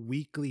songs are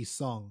weakly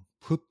sung,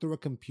 put through a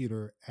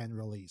computer, and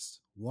released.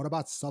 What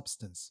about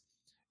substance?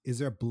 Is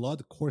there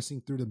blood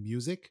coursing through the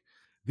music?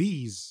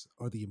 These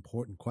are the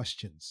important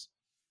questions."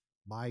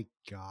 My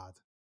God.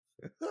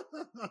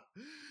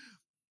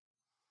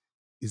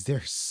 Is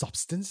there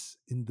substance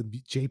in the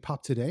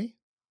J-pop today?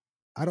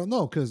 I don't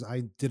know, because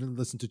I didn't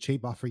listen to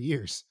J-pop for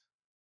years.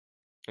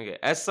 Okay,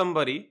 as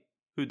somebody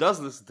who does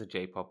listen to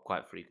J-pop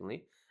quite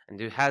frequently, and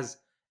who has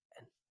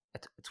a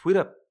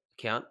Twitter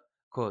account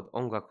called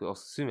Ongaku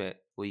Osusume,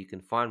 where you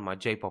can find my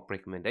J-pop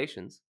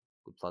recommendations.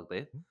 Good plug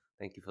there.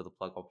 Thank you for the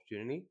plug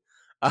opportunity.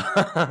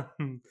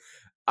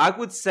 I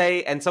would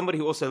say, and somebody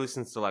who also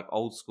listens to like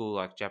old school,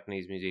 like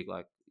Japanese music,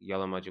 like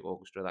Yellow Magic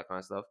Orchestra, that kind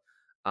of stuff.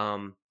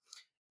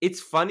 It's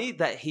funny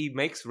that he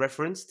makes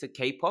reference to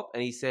K-pop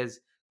and he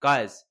says,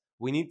 guys,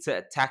 we need to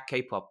attack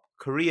K-pop.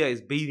 Korea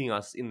is beating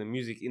us in the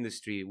music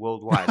industry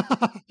worldwide.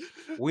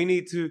 We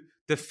need to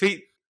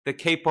defeat the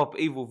K-pop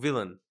evil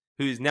villain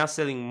who is now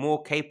selling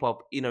more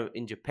K-pop,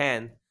 in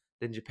Japan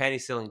then Japan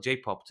is selling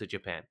J-pop to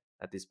Japan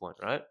at this point,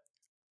 right?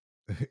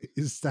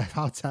 Is that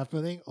how it's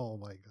happening? Oh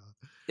my god.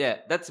 Yeah,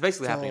 that's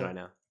basically happening So- right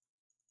now.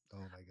 Oh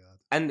my god.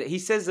 And he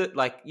says it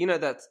like, you know,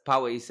 that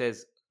part where he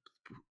says,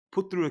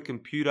 put through a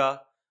computer,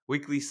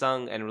 weekly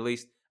sung and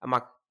released. I'm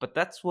like, but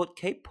that's what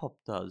K-pop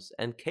does.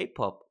 And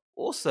K-pop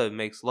also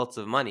makes lots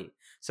of money.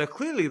 So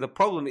clearly the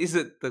problem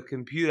isn't the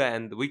computer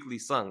and the weekly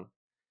sung.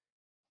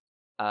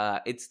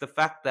 It's the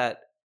fact that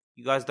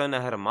you guys don't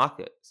know how to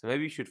market. So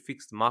maybe you should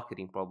fix the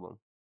marketing problem.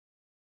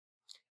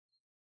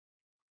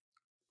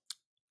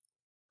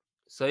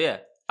 So yeah,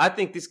 I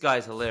think this guy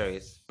is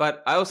hilarious.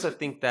 But I also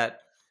think that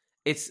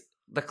it's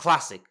the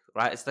classic,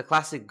 right? It's the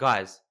classic,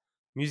 guys.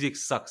 Music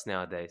sucks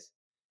nowadays.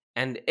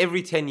 And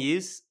every 10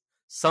 years,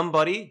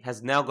 somebody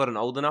has now gotten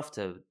old enough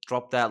to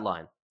drop that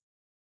line.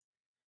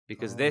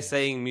 Because they're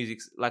saying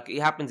music's like,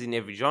 it happens in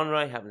every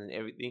genre, it happens in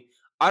everything.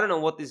 I don't know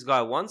what this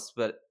guy wants,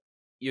 but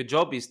your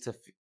job is to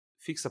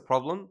fix a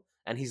problem.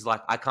 And he's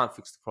like, I can't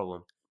fix the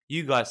problem.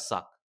 You guys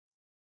suck.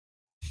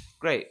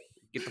 Great.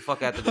 Get the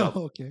fuck out the job.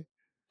 Okay.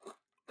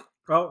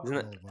 Well, Isn't Oh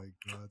it?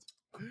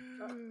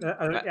 my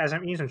god. as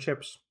I'm eating some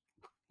chips,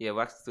 Yeah,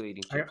 Wax is still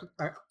eating I, chips.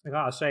 I, I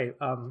gotta say,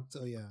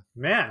 So yeah.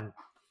 man,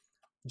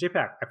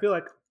 JPEG, I feel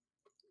like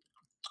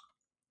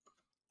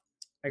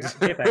I got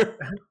JPEG.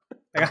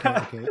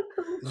 Okay.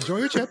 Enjoy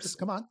your chips.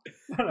 Come on.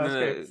 No, No, it's no,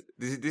 great.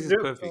 this is Dude,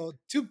 perfect.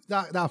 So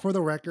now for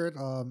the record,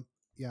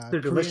 yeah, They're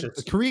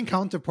delicious. The Korean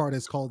counterpart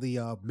is called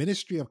the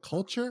Ministry of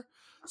Culture,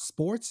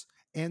 Sports,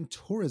 and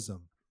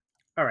Tourism.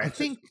 All right. I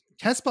think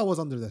TESPA was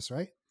under this,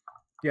 right?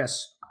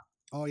 Yes.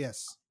 Oh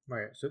yes.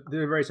 Right. So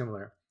they're very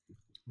similar.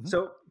 Mhm.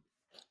 So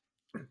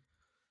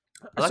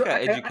I like so how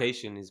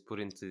education is put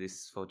into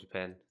this for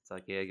Japan. It's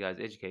like, yeah, guys,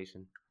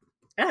 education.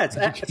 ads.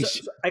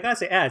 Education. So I gotta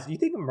say, ads. You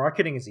think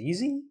marketing is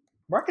easy?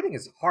 Marketing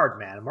is hard,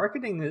 man.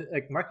 Marketing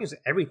is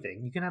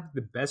everything. You can have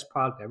the best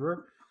product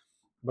ever,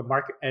 but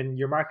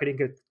your marketing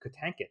could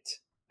tank it.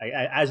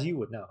 As you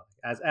would know,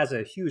 as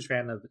a huge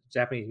fan of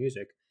Japanese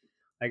music,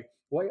 like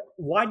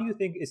why do you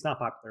think it's not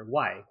popular?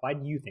 Why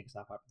do you think it's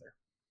not popular?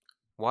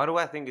 Why do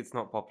I think it's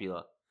not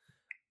popular?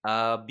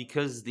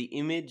 Because the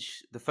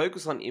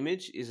focus on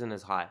image isn't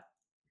as high.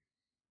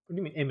 What do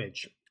you mean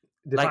image?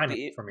 Define Like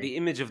it for me. the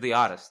image of the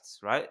artists,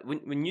 right?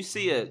 When you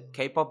see a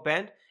K-pop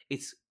band,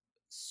 it's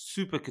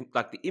super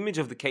like the image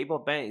of the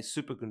K-pop band is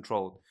super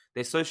controlled.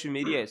 Their social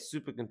media is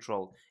super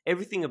controlled.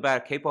 Everything about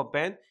a K-pop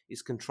band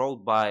is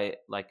controlled by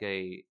like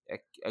a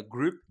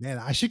group. Man,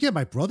 I should get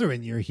my brother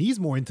in here. He's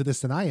more into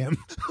this than I am.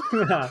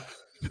 No.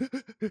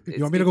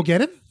 You want me to go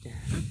get him?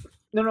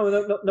 No.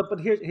 But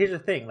here's the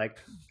thing. Like,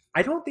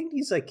 I don't think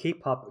these like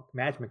K-pop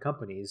management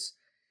companies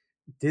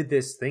did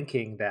this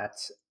thinking that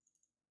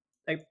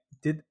like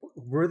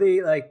were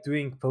they like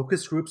doing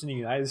focus groups in the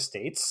United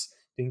States,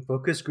 doing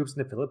focus groups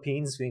in the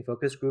Philippines, doing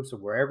focus groups or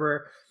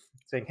wherever,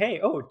 saying,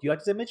 "Hey, oh, do you like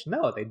this image?"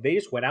 No, they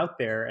just went out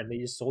there and they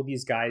just sold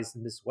these guys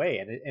in this way,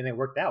 and it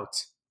worked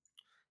out.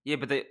 Yeah,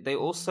 but they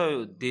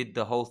also did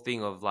the whole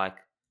thing of like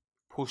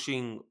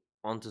pushing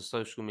onto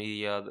social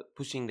media,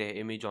 pushing their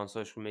image on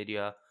social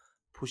media,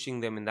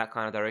 pushing them in that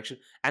kind of direction.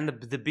 And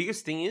the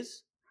biggest thing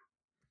is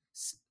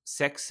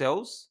sex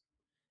sells.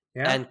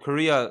 Yeah, And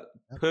Korea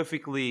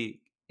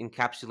perfectly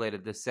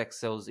encapsulated the sex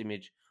sells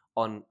image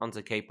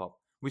onto K-pop,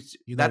 which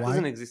You know that why?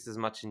 doesn't exist as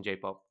much in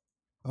J-pop.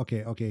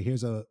 Okay.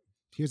 Here's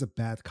a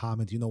bad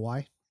comment. You know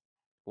why?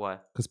 Why?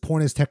 Because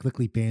porn is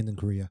technically banned in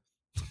Korea.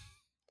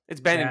 It's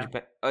banned in Yeah.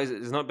 Japan. Oh, is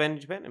it not banned in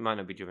Japan? It might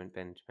not be banned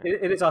in Japan.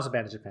 it is also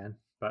banned in Japan,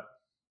 but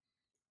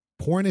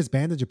Porn is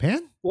banned in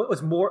Japan?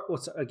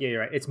 okay, you're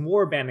right. It's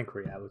more banned in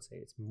Korea. I would say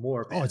it's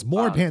more banned. Oh, it's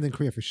more banned in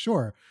Korea for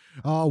sure.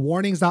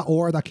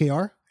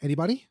 Warnings.or.kr.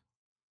 Anybody?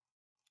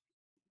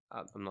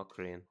 I'm not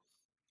Korean.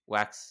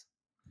 Wax.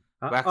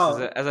 Uh, Wax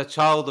oh, as a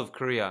child of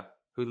Korea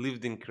who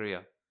lived in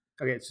Korea.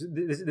 okay. So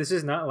this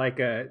is not like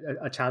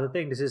a childhood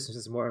thing. This is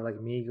just more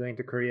like me going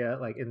to Korea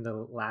like in the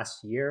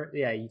last year.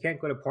 Yeah, you can't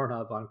go to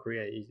Pornhub on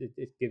Korea.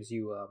 It gives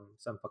you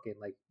some fucking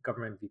like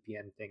government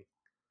VPN thing.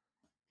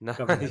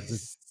 Government.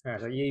 Nice. All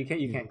right, so you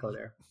can't go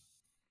there.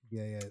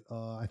 Yeah.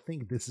 I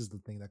think this is the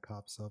thing that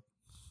pops up.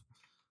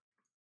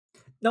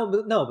 No,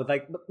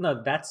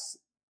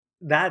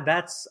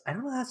 that's I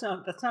don't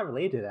know. That's not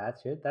related to that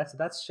shit.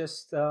 That's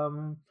just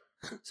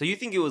So you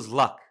think it was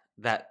luck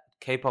that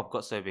K-pop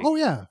got so big? Oh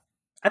yeah.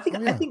 I think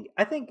Oh, yeah.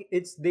 I think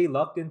it's they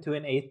lucked into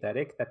an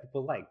aesthetic that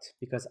people liked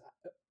because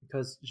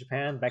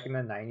Japan back in the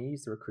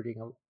 90s they were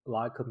creating a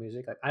lot of good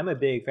music. Like I'm a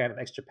big fan of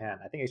X Japan.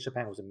 I think X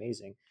Japan was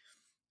amazing,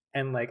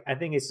 and like I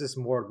think it's just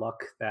more luck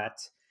that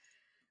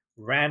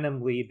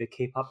randomly the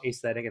K-pop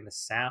aesthetic and the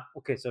sound.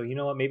 Okay, so you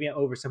know what? Maybe I'm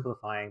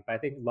oversimplifying, but I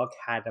think luck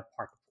had a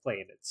part to play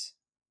in it.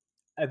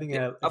 I think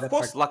Yeah, of that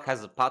course, part, luck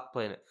has a part to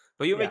play in it,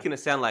 but you're Yeah. making it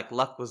sound like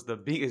luck was the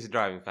biggest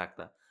driving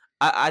factor.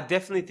 I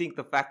definitely think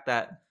the fact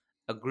that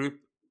a group,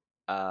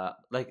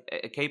 like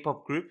a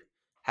K-pop group,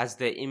 has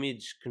their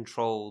image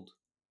controlled.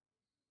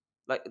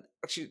 Like,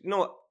 actually, you know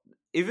what?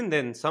 Even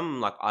then, some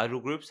like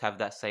idol groups have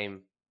that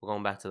same. We're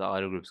going back to the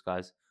idol groups,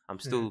 guys. I'm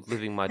still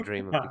living my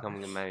dream of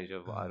becoming a manager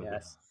of idol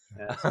groups.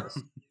 yes.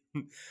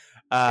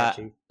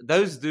 Sketchy.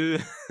 those do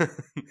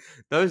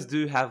those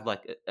do have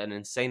like an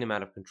insane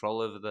amount of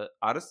control over the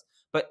artist.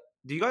 But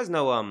do you guys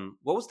know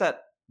what was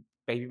that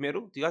Baby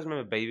Metal? Do you guys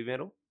remember Baby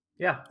Metal?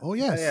 Yeah. Oh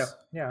Yeah. Yeah. yes.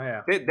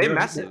 Yeah. Yeah. They're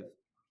massive.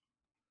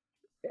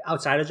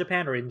 Outside of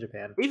Japan or in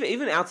Japan?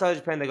 Even outside of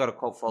Japan, they got a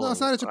cult No, following.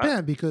 outside of right?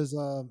 Japan because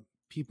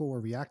people were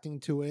reacting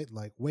to it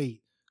like,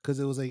 wait, because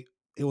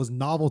it was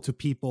novel to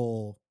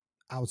people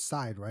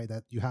outside, right?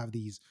 That you have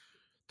these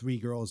three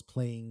girls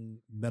playing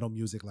metal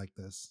music like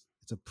this.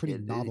 It's a pretty Yeah,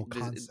 novel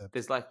concept,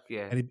 there's like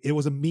and it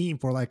was a meme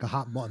for like a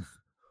hot month.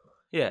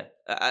 yeah.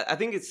 I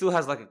think it still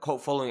has like a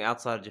cult following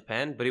outside of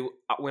Japan. But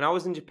when I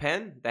was in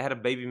Japan, they had a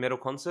Baby Metal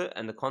concert,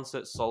 and the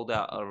concert sold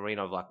out an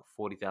arena of like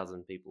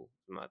 40,000 people,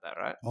 something like that,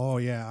 right? Oh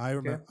yeah, I Okay.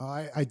 remember.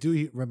 I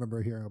do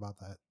remember hearing about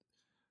that.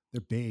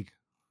 They're big.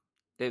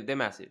 They're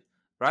massive,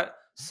 right?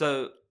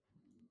 So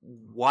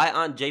why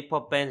aren't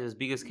J-pop bands as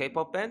big as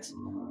K-pop bands?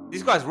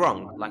 This guy's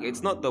wrong. Like,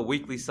 it's not the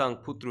weekly song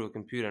put through a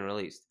computer and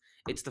released.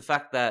 It's the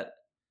fact that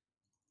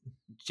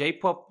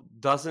J-pop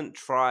doesn't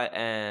try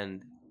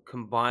and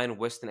combine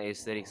Western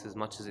aesthetics as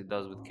much as it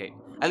does with K.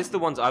 At least the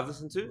ones I've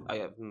listened to. I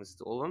haven't listened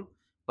to all of them,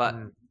 but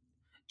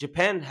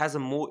Japan has a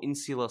more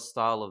insular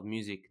style of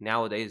music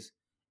nowadays,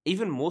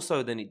 even more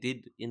so than it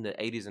did in the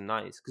 80s and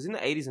 90s. Because in the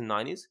 80s and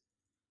 90s,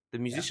 the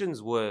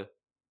musicians were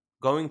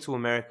going to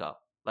America.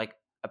 Like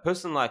a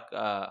person like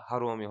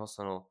Haruomi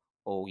Hosono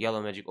or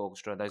Yellow Magic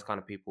Orchestra, those kind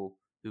of people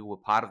who were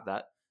part of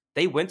that,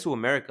 they went to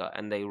America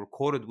and they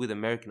recorded with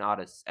American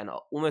artists, and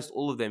almost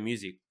all of their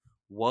music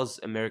was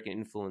American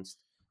influenced,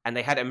 and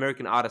they had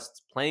American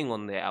artists playing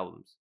on their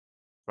albums,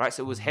 right?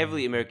 So it was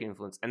heavily American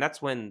influenced, and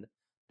that's when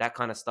that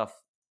kind of stuff.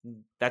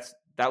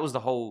 That was the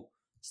whole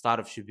start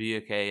of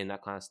Shibuya K and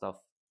that kind of stuff.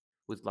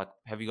 With like,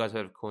 have you guys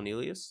heard of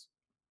Cornelius?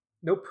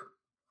 Nope.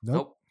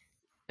 Nope.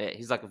 Yeah,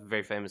 he's like a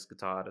very famous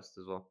guitar artist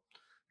as well.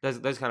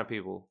 Those kind of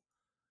people.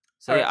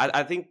 So All yeah, right.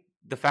 I think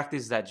the fact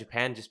is that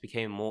Japan just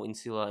became more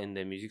insular in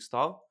their music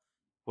style,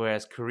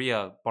 whereas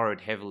Korea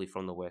borrowed heavily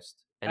from the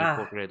West and Ah,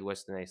 incorporated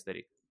Western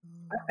aesthetic.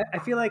 I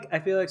feel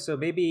like so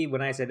maybe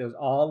when I said it was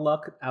all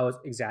luck, I was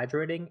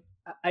exaggerating.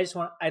 I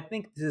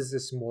think this is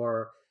just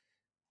more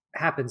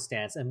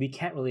happenstance, and we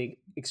can't really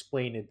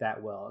explain it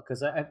that well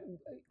because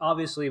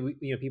obviously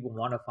people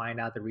want to find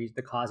out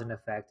the cause and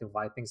effect of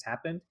why things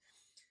happened.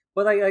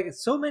 But like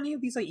so many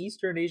of these like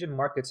Eastern Asian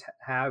markets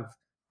have,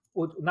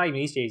 well, not even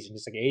East Asian,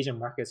 just like Asian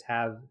markets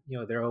have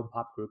their own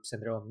pop groups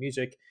and their own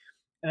music.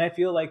 And I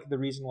feel like the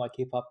reason why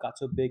K-pop got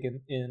so big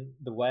in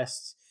the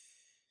West,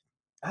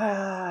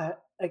 I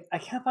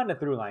can't find a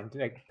through line.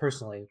 Like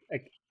personally,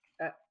 like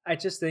I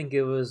just think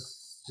it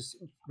was just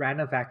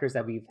random factors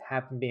that we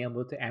haven't been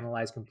able to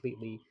analyze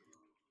completely.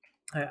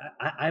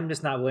 I'm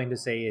just not willing to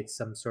say it's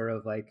some sort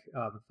of like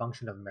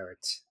function of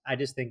merit. I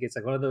just think it's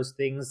like one of those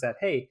things that,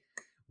 hey,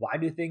 why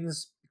do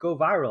things go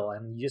viral?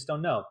 And you just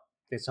don't know.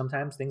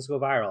 Sometimes things go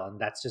viral, and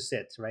that's just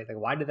it, right? Like,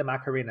 why did the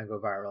Macarena go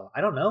viral?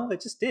 I don't know.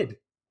 It just did.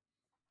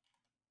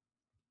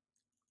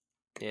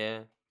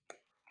 Yeah,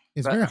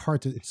 It's but very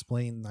hard to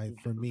explain.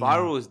 Like for me,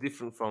 viral is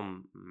different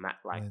from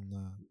and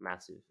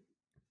massive.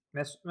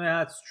 That's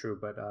true,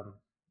 but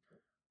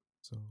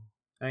so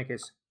in any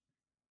case,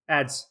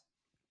 ads,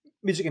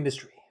 music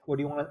industry. What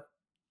do you want to?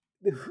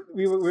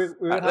 We were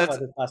talking about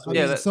this last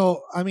week.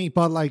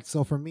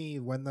 so for me,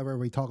 whenever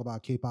we talk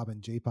about K-pop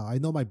and J-pop, I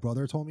know my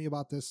brother told me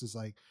about this. Is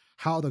like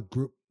how the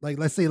group, like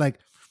let's say, like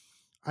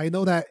I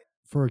know that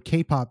for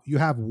K-pop, you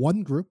have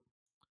one group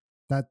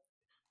that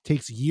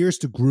takes years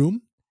to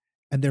groom,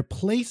 and they're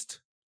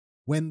placed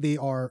when they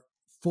are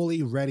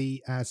fully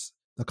ready as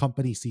the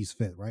company sees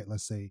fit. Right?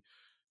 Let's say,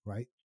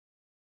 right?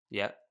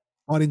 Yeah,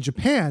 But in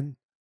Japan,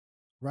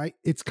 right?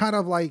 It's kind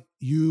of like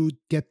you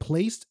get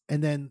placed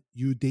and then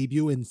you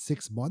debut in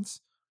 6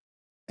 months.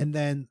 And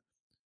then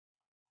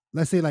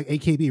let's say like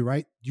AKB,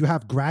 right? You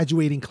have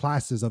graduating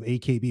classes of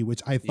AKB,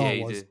 which I yeah, thought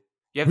you was do.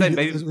 You have that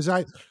baby. which You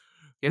have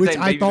which that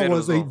I baby thought metal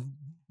was as a well.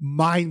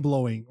 mind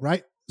blowing,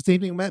 right?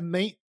 Same thing,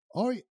 mate.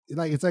 Or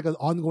like it's like an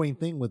ongoing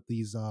thing with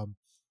these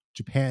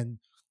Japan's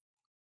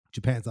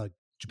like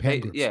Japan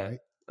groups, Yeah, right?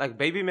 like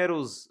baby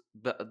metal's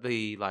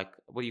the like,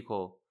 what do you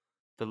call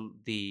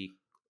the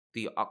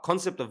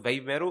concept of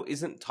baby metal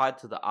isn't tied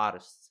to the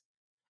artists.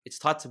 It's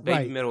tied to baby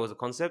Right. metal as a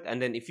concept,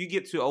 and then if you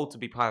get too old to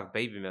be part of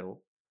baby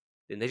metal,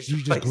 then they just You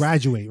just replace.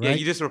 graduate, Yeah, right?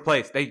 you just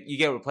replace. You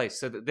get replaced.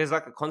 So there's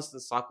like a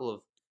constant cycle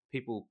of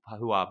people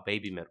who are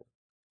baby metal,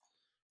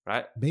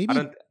 right? I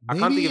can't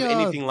think maybe of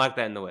anything like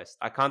that in the West.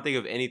 I can't think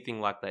of anything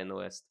like that in the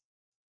West.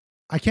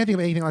 I can't think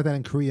of anything like that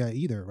in Korea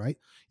either, right?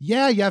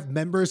 Yeah, you have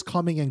members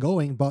coming and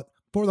going, but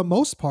for the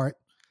most part,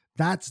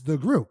 that's the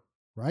group,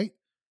 right?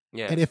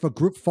 Yeah, And if a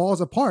group falls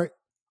apart,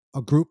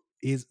 a group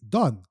is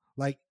done.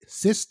 Like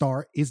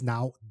Sistar is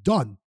now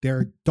done.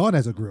 They're done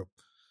as a group.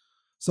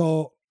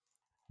 So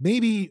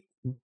maybe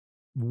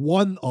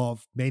one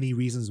of many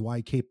reasons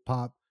why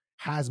K-pop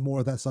has more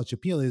of that such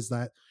appeal is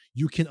that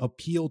you can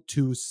appeal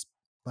to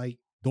like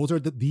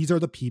these are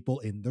the people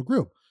in the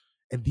group,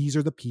 and these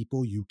are the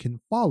people you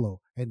can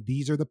follow, and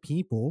these are the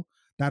people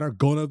that are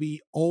gonna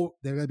be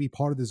they're gonna be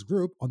part of this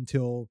group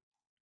until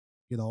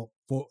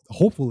for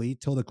hopefully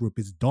till the group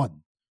is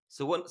done.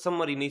 So what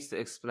somebody needs to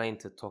explain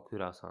to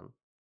Tokura-san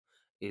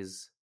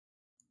is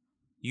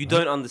you Right.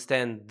 don't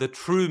understand the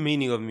true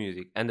meaning of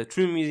music, and the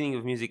true meaning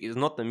of music is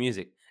not the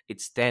music;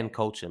 it's stan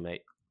culture,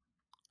 mate.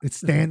 It's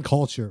stan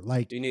culture.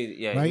 Like, You need,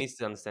 he right? needs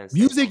to understand. Stan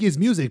Music culture. is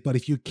music, but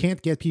if you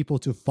can't get people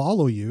to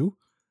follow you,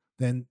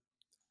 then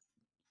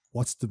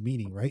what's the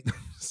meaning, right?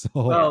 So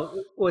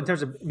Well, in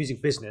terms of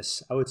music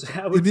business, I would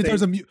in say,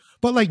 terms of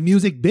but like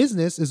music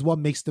business is what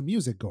makes the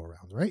music go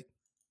around, right?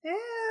 yeah,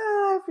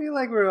 I feel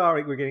like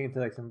we're getting into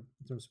like some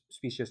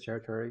specious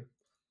territory.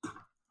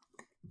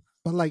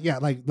 But like, yeah,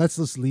 like let's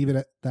just leave it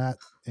at that.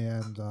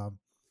 And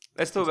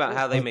Let's talk about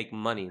how they make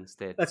money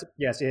instead. Let's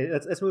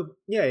move.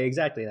 Yeah,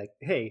 exactly. Like,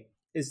 hey,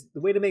 is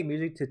the way to make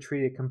music to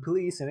treat it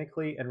completely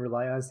cynically and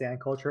rely on stan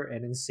culture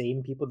and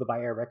insane people to buy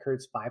our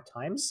records 5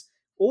 times,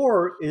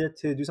 or is it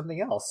to do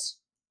something else?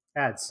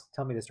 Ads,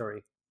 tell me the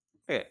story.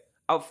 Okay.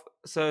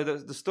 So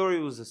the story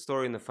was a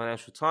story in the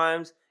Financial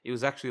Times. It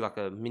was actually like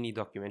a mini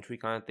documentary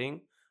kind of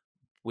thing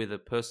with a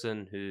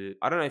person who,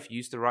 I don't know if he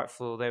used to write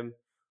for them,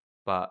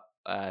 but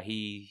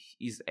he's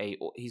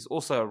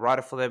also a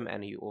writer for them,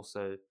 and he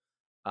also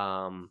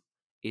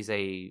is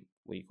a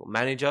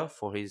manager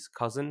for his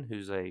cousin,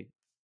 who's a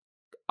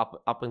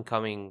up and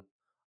coming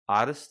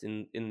artist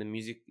in the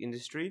music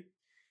industry,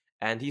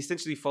 and he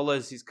essentially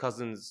follows his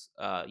cousin's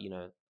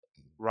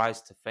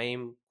rise to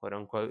fame, quote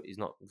unquote. Is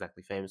not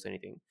exactly famous or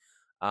anything,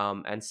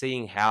 and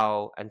seeing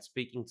how, and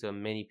speaking to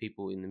many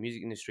people in the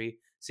music industry,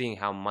 seeing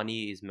how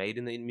money is made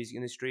in the music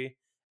industry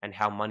and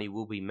how money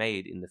will be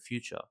made in the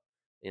future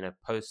in a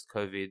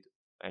post-COVID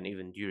and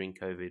even during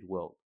COVID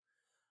world.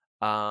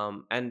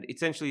 And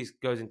essentially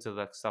goes into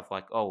like stuff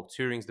like, oh,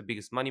 touring's the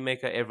biggest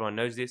moneymaker. Everyone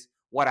knows this.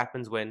 What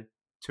happens when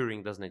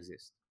touring doesn't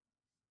exist?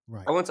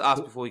 right. I want to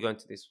ask before we go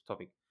into this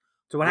topic.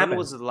 So what When happens?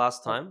 was the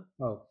last time?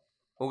 Oh,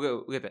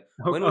 We'll get there.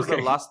 When was the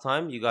okay. last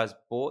time you guys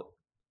bought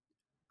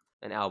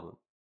an album?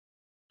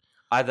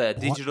 Either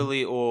Bought-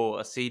 digitally or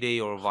a CD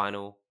or a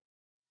vinyl?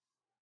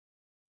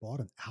 Bought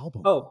an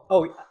album.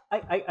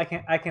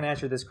 I can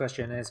answer this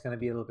question, and it's going to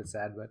be a little bit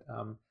sad,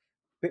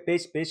 but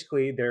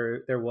basically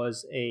there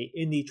was a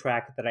indie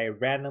track that I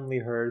randomly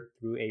heard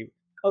through a.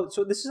 Oh,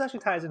 so this is actually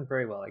ties in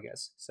very well, I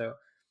guess. So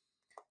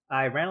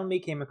I randomly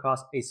came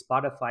across a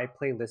Spotify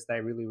playlist that I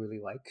really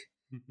really like,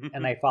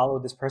 and I follow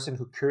this person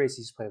who curates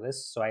these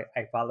playlists. So I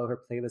follow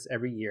her playlist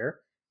every year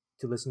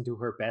to listen to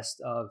her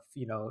best of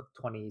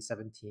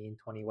 2017,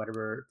 20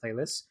 whatever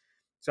playlists.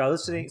 So I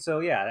was listening. So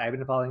yeah, I've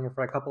been following her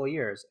for a couple of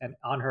years, and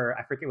on her,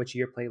 I forget which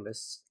year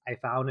playlists, I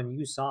found a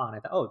new song. I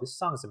thought, oh, this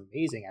song is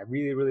amazing. I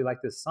really really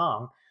like this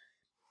song,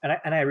 and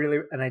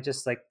I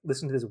just like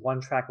listened to this one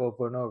track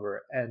over and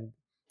over. And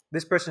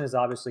this person is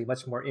obviously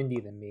much more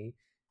indie than me,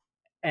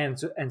 and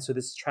so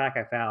this track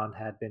I found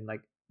had been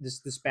like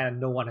this band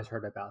no one has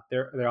heard about.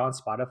 They're on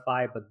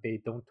Spotify, but they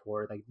don't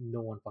tour. Like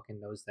no one fucking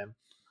knows them.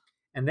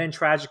 And then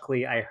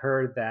tragically, I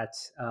heard that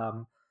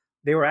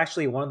they were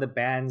actually one of the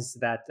bands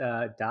that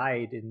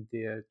died in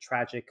the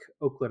tragic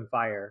Oakland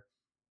fire.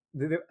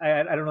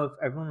 I don't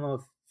know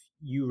if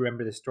you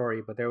remember the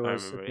story, but there I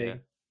was a remember,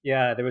 big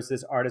yeah, there was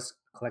this artist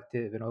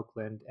collective in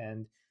Oakland,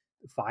 and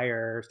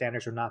fire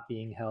standards were not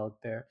being held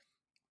there.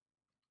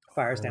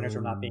 Fire standards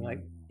were not being like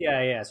Oh.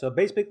 yeah. So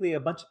basically, a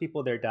bunch of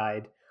people there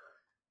died,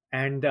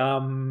 and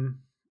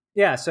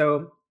yeah.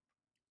 So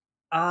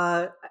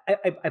I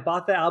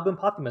bought the album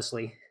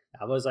posthumously.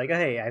 I was like,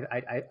 hey,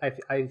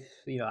 I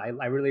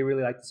really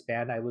really like this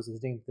band. I was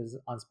listening to this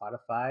on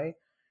Spotify,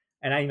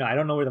 and I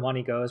don't know where the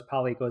money goes.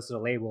 Probably goes to the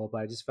label,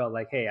 but I just felt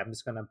like, hey, I'm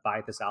just gonna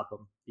buy this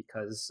album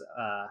because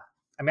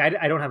I mean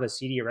I don't have a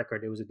CD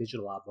record. It was a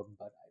digital album,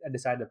 but I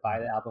decided to buy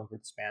the album for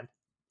this band.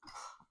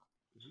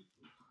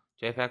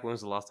 JPack, when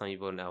was the last time you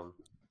bought an album?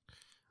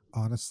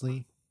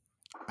 Honestly,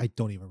 I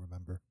don't even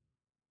remember.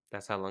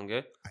 That's how long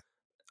ago?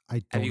 I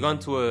don't Have you gone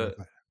even to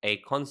remember. a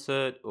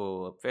concert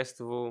or a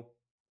festival?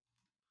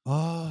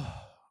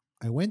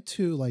 I went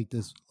to like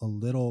this a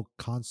little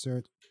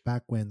concert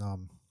back when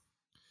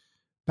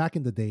back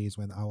in the days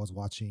when I was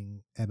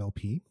watching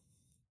MLP.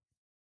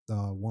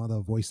 One of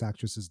the voice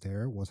actresses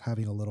there was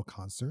having a little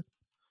concert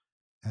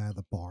at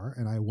the bar,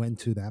 and I went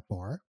to that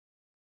bar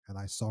and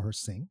I saw her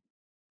sing.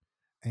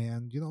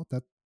 And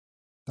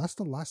that's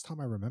the last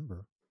time I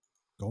remember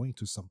going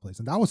to someplace,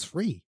 and that was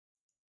free,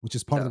 which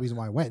is part of the reason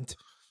why I went.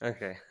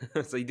 Okay,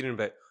 so you didn't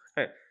bet.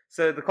 Right.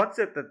 So the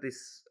concept that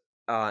this,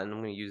 and I'm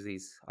going to use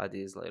these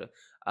ideas later.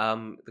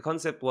 The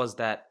concept was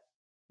that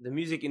the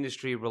music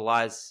industry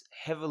relies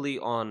heavily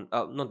on,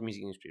 not the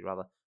music industry,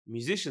 rather,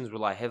 musicians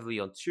rely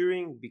heavily on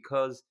touring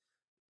because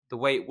the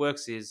way it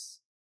works is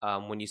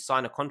when you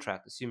sign a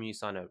contract, assuming you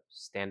sign a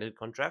standard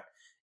contract,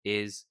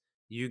 is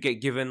you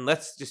get given,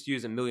 let's just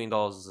use $1 million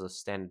as a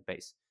standard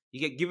base. You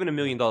get given $1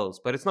 million,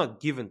 but it's not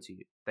given to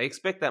you. They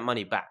expect that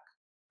money back,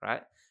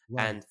 right?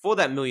 Right. And for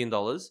that $1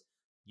 million,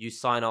 you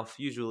sign off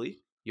usually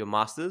your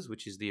masters,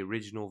 which is the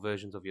original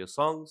versions of your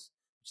songs,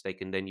 which they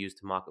can then use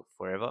to market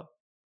forever,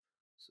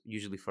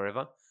 usually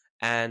forever.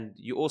 And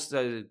you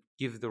also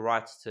give the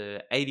rights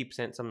to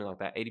 80%, something like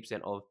that,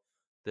 80% of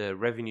the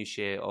revenue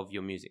share of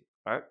your music,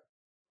 right?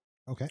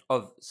 Okay.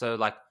 So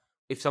like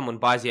if someone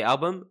buys your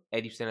album,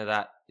 80% of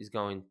that is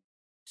going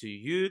to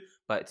you,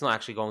 but it's not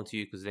actually going to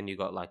you because then you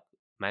got like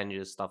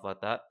managers, stuff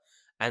like that,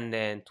 and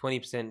then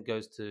 20%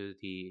 goes to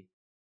the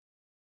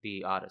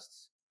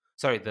artists.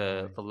 Sorry,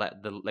 the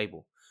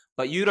label.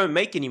 But you don't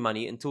make any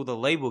money until the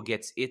label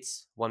gets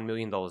its $1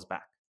 million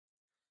back.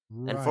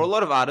 Right. And for a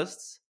lot of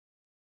artists,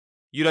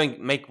 you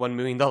don't make $1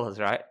 million,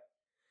 right?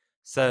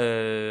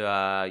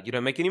 So you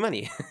don't make any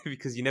money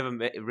because you never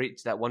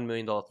reach that $1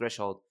 million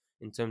threshold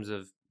in terms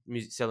of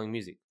selling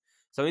music.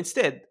 So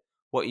instead,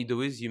 what you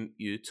do is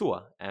you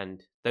tour,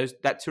 and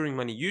that touring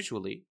money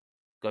usually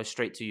goes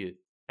straight to you.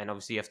 And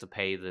obviously, you have to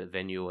pay the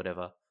venue or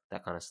whatever,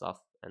 that kind of stuff,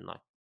 and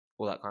like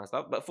all that kind of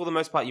stuff. But for the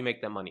most part, you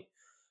make that money.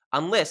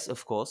 Unless,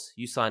 of course,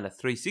 you sign a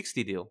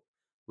 360 deal,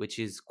 which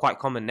is quite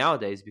common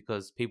nowadays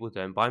because people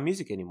don't buy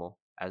music anymore,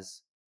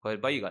 as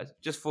quoted by you guys.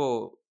 Just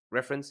for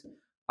reference,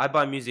 I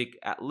buy music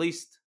at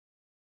least,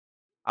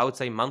 I would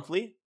say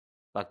monthly,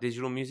 like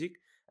digital music,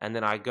 and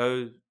then I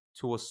go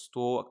to a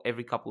store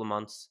every couple of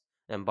months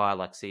and buy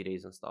like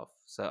CDs and stuff.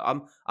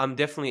 So I'm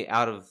definitely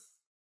out of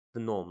the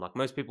norm. Like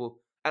most people,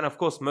 and of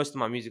course, most of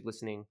my music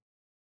listening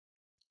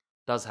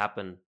does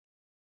happen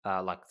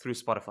like through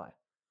Spotify.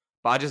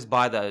 But I just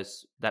buy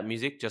that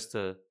music just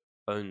to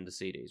own the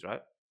CDs,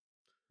 right?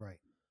 Right.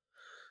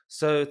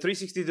 So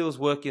 360 deals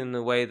work in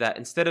the way that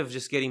instead of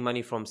just getting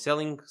money from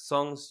selling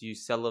songs,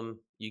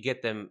 you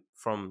get them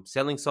from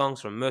selling songs,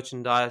 from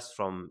merchandise,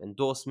 from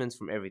endorsements,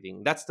 from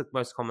everything. That's the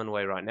most common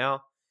way right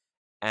now.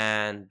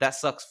 And that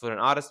sucks for an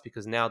artist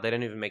because now they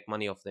don't even make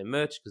money off their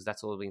merch because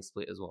that's all being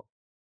split as well.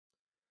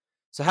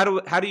 So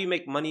how do you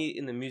make money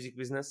in the music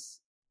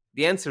business?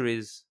 The answer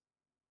is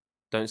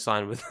don't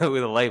sign with a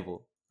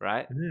label,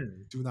 right?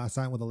 Do not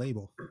sign with a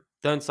label.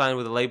 Don't sign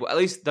with a label. At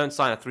least don't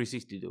sign a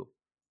 360 deal.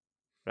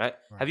 Right?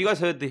 Have you guys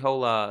heard the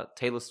whole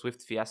Taylor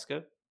Swift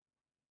fiasco?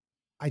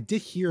 I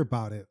did hear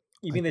about it.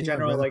 You mean the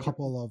general, like,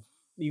 couple of...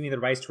 You mean the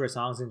rights to her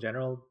songs in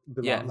general?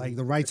 Yeah. Like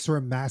the rights to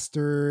her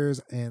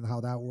masters and how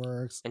that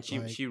works. And she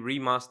like... she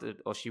remastered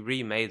or she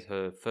remade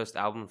her first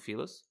album,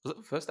 Fearless. Was it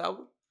the first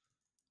album?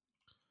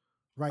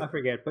 Right. I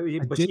forget, but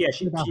yeah,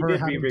 she did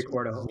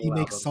re-record a whole remake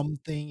album.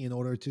 something in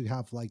order to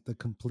have like the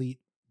complete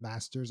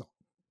masters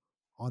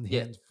on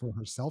hand for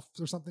herself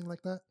or something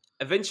like that.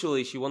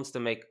 Eventually, she wants to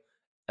make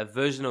a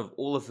version of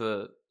all of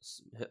her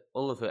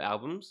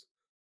albums,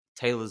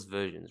 Taylor's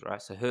versions,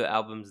 right? So her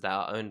albums that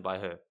are owned by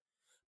her.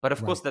 But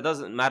of course, that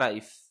doesn't matter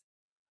if,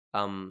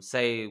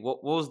 say,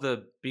 what was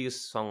the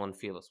biggest song on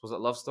Fearless? Was it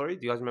Love Story?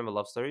 Do you guys remember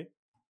Love Story?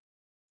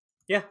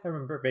 Yeah, I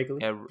remember vaguely.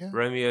 Yeah.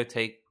 Romeo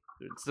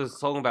it's a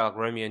song about like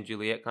Romeo and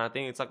Juliet kind of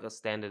thing. It's like a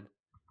standard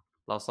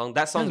love song.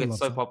 That song gets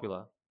so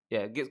popular. Yeah,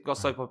 it got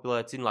so popular.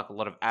 It's in like a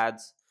lot of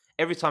ads.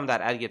 Every time that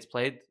ad gets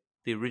played,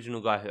 the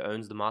original guy who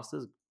owns the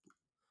masters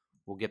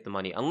will get the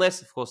money.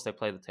 Unless, of course, they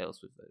play the Taylor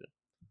Swift version.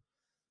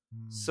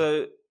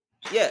 So,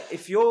 yeah,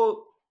 if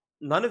you're...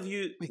 None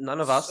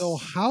of us... So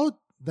how...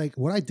 Like,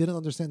 what I didn't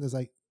understand is,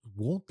 like,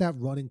 won't that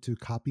run into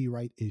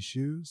copyright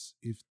issues?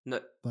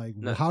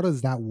 How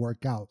does that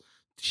work out?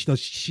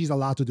 She's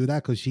allowed to do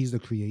that because she's the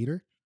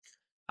creator?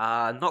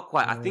 Not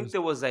quite. I think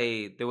there was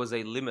a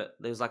limit.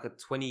 There was like a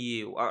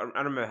 20-year. I don't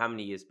remember how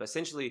many years, but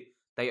essentially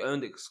they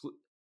owned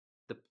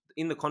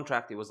in the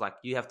contract. It was like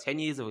you have 10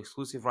 years of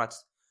exclusive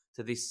rights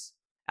to this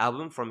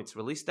album from its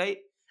release date,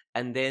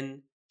 and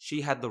then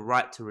she had the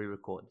right to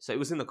re-record. So it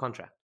was in the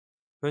contract.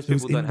 Most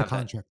people don't have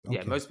that. Okay.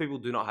 Yeah, most people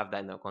do not have that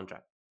in their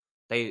contract.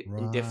 They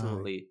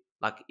indefinitely,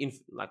 like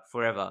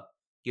forever,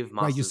 give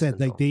masters. Right, you said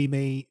control.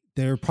 Like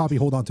they're probably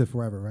hold on to it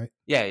forever, right?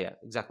 Yeah,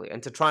 exactly.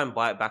 And to try and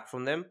buy it back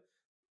from them,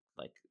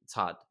 like it's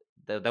hard.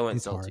 They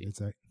won't sell to you. It's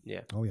like,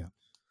 yeah. Oh yeah.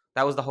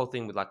 That was the whole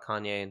thing with like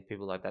Kanye and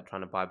people like that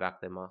trying to buy back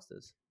their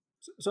masters.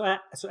 So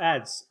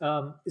ads.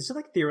 Is it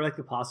like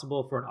theoretically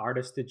possible for an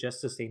artist to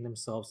just sustain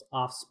themselves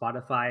off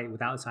Spotify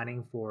without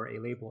signing for a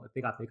label if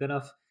they got big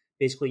enough?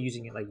 Basically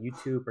using it like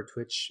YouTube or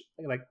Twitch,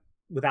 like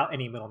without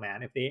any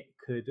middleman. If they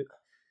could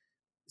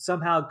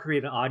somehow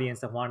create an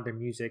audience that wanted their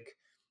music,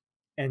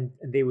 and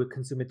they would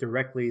consume it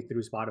directly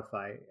through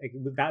Spotify, like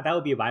that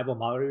would be a viable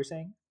model. You're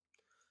saying?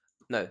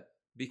 No,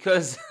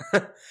 because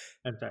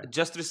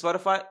just through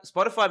Spotify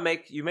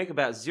you make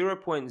about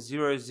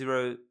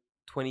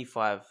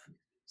 0.0025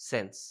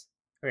 cents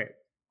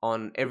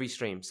on every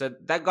stream. So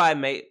that guy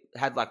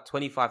had like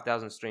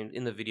 25,000 streams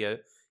in the video.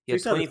 He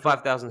had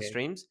 25,000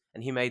 streams,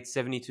 and he made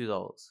 $72.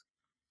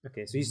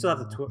 Okay, so you still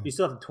have to tour. You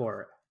still have to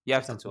tour. You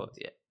have to tour,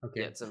 yeah.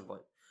 Okay, yeah, at some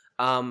point.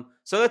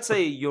 So let's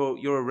say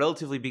you're a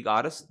relatively big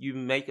artist. You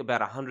make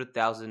about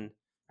 100,000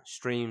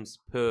 streams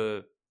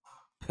per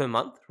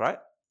month, right?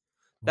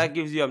 That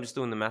gives you. I'm just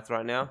doing the math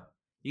right now.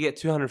 You get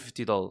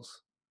 $250.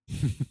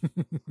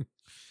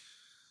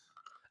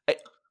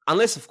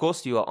 Unless, of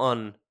course, you are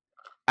on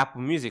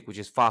Apple Music, which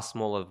is far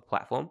smaller of a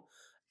platform.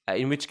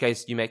 In which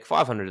case, you make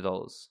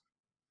 $500.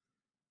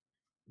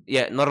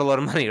 Yeah, not a lot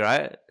of money,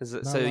 right?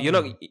 So you're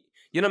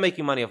not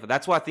making money off it.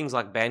 That's why things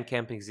like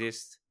Bandcamp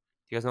exist.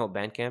 Do you guys know what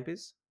Bandcamp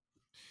is?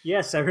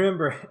 Yes, I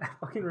remember. I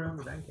fucking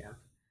remember Bandcamp.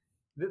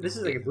 This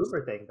is like a Yeah.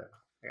 boomer thing, though.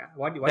 Yeah.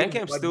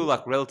 Bandcamp's still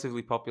like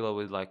relatively popular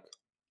with like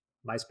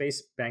MySpace,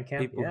 Bandcamp?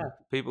 people Yeah.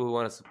 people who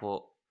want to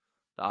support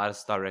the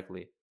artists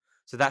directly.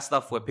 So that's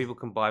stuff where people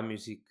can buy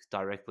music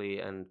directly,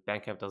 and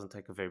Bandcamp doesn't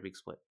take a very big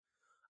split.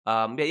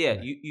 Yeah,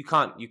 Right.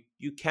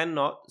 you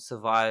cannot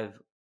survive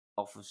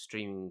off of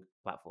streaming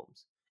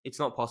platforms. It's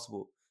not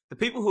possible. The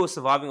people who are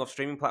surviving off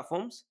streaming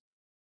platforms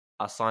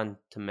are signed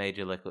to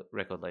major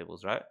record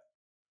labels, right?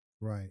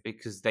 Right.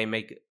 Because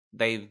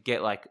they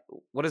get like,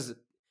 what is it?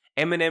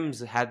 Eminem's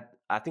had,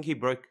 I think he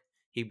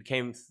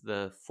became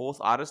the fourth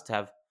artist to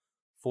have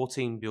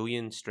 14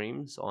 billion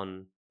streams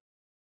on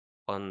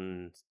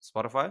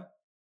Spotify.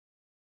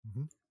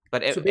 Mhm.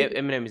 But So basically-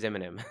 Eminem is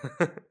Eminem.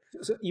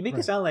 So you make it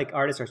Right. sound like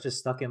artists are just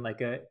stuck in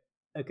like a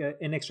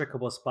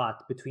inextricable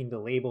spot between the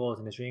labels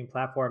and the streaming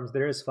platforms.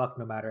 They're as fuck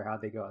no matter how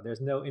they go.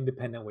 There's no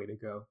independent way to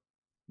go.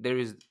 There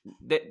is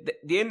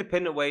the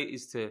independent way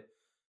is to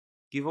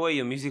give away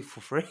your music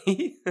for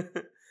free,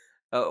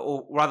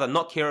 or rather,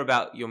 not care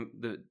about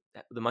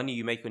the money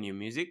you make on your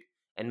music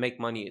and make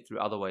money through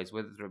other ways,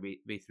 whether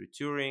it be through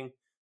touring,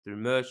 through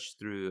merch,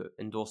 through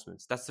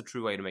endorsements. That's the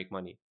true way to make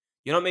money.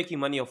 You're not making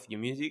money off your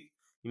music.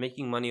 You're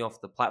making money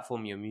off the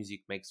platform your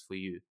music makes for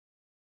you.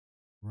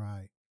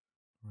 Right.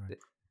 Right.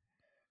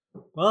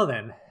 Well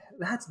then,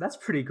 that's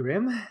pretty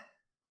grim.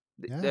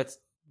 Yeah. That's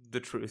the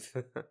truth.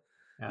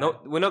 Uh,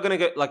 No, we're not gonna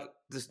go like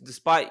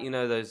despite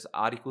those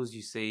articles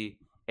you see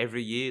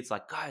every year. It's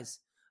like, guys,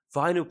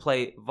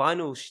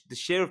 the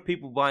share of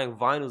people buying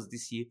vinyls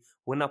this year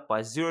went up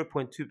by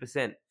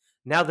 0.2%.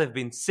 Now there've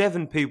been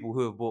 7 people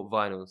who have bought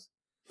vinyls.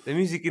 The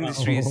music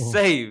industry Oh. is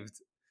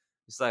saved.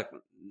 It's like,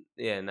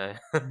 yeah, no,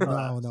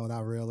 No,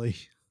 not really.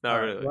 not all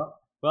right, really.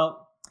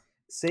 Well,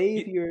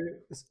 save your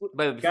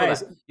But before guys.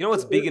 that, you know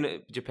what's big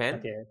in Japan?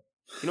 Okay.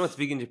 You know what's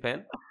big in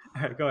Japan?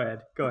 All right, go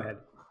ahead. Go ahead.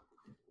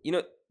 You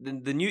know,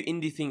 the new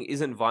indie thing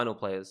isn't vinyl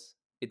players.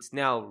 It's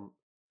now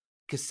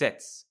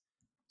cassettes.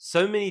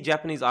 So many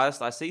Japanese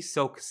artists I see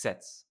sell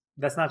cassettes.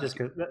 That's not just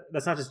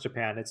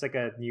Japan. It's like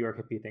a New York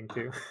hippie thing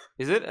too.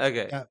 Is it?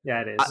 Okay. Yeah.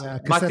 Yeah, it is. Yeah,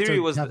 My cassettes theory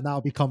was have that- now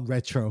become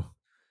retro.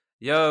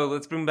 Yo,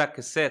 let's bring back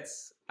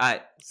cassettes.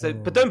 Alright, so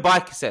but Oh. don't buy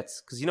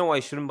cassettes, because you know why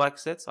you shouldn't buy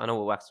cassettes? I know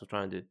what Wax was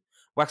trying to do.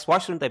 Wax, why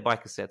shouldn't they buy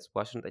cassettes?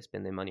 Why shouldn't they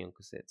spend their money on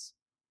cassettes?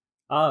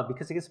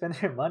 Because they can spend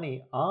their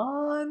money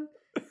on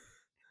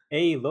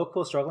a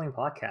local struggling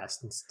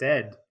podcast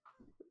instead.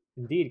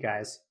 Indeed,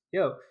 guys.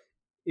 Yo,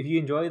 if you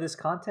enjoy this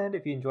content,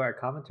 if you enjoy our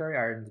commentary,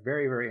 our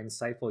very, very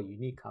insightful,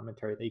 unique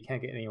commentary that you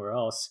can't get anywhere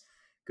else,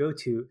 go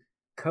to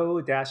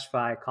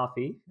ko-fi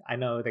coffee. I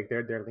know like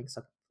their link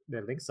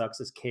sucks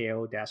is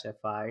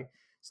ko-fi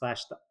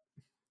slash.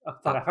 Oh,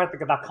 fuck, I forgot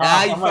the .com.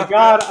 Ah, you Oh my fucked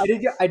god, up.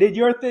 I did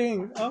your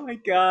thing. Oh my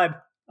god.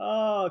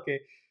 Oh, okay.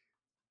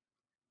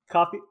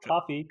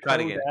 Coffee Try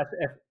it again.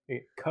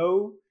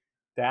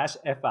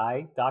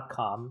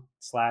 ko-fi.com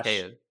slash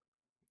KO.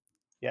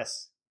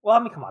 yes. Well, I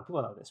mean, come on,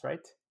 people know this, right?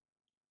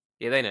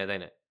 Yeah, they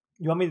know.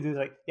 You want me to do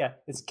like, yeah,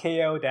 it's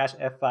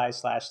ko-fi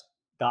slash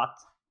dot.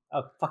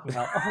 Oh, fucking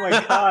hell. Oh my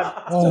god.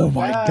 it's Oh so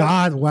my bad.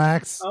 God,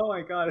 Wax. Oh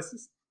my god. This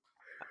is...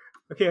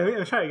 Okay, let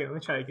me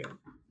try again.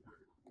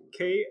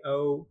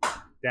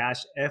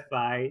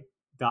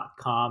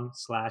 ko-fi.com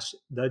slash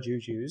the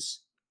Jujus.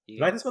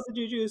 Did I just spell the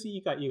Jujus?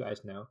 You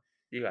guys know.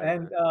 You got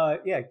And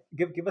yeah,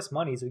 give us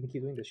money so we can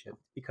keep doing this shit.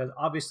 Because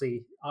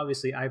obviously,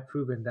 I've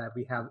proven that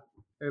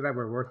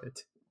we're worth it.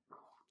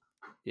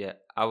 Yeah,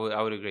 I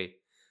would agree.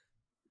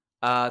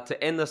 To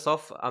end this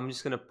off, I'm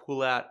just gonna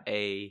pull out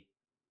a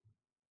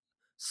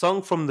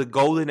song from the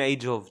golden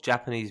age of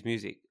Japanese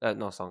music.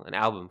 An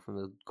album from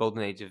the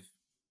golden age of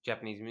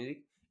Japanese music.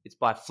 It's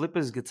by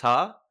Flipper's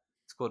Guitar.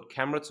 It's called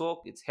Camera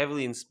Talk. It's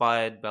heavily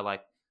inspired by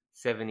like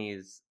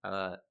 70s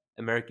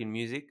American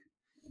music,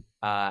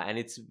 and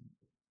it's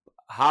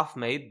half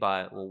made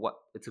by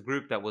it's a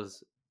group that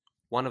was,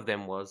 one of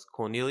them was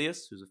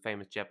Cornelius, who's a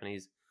famous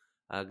Japanese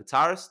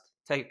guitarist.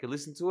 Take a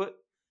listen to it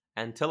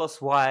and tell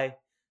us why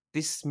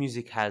this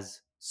music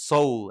has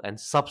soul and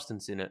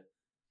substance in it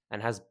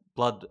and has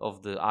blood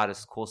of the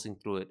artist coursing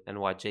through it, and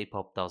why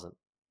J-pop doesn't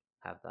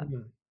have that.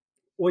 Mhm.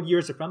 What year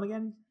is it from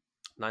again?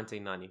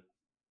 1990.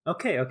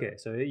 Okay.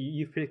 So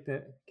you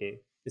predicted. Okay,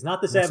 it's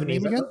not the What's the 70s.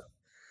 name again?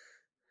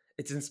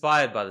 It's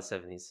inspired by the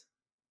 70s.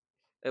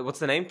 What's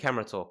the name?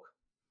 Camera Talk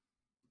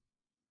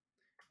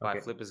by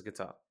Okay. Flipper's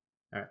Guitar.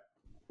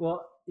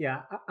 Well,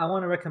 yeah, I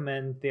want to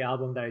recommend the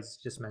album that I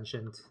just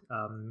mentioned.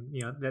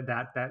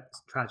 That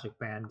tragic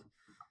band.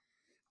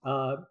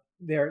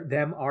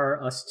 Them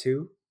are us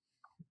too,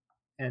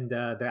 and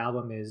the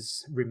album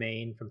is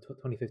Remain from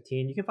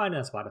 2015. You can find it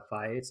on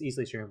Spotify. It's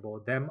easily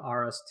streamable. Them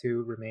are us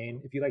too.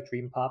 Remain. If you like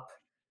dream pop,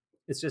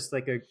 it's just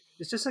like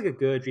a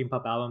good dream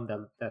pop album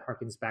that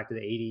harkens back to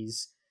the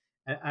 80s.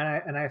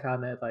 And I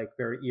found that like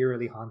very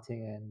eerily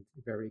haunting and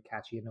very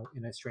catchy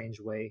in a strange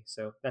way.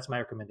 So that's my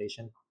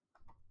recommendation.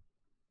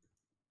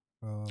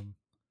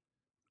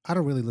 I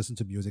don't really listen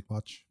to music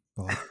much,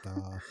 but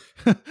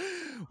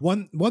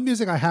one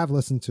music I have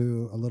listened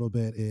to a little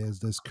bit is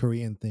this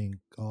Korean thing.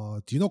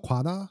 Do you know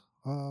Kwana,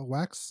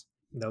 Wax?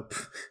 Nope.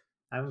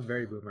 I'm a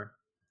very boomer.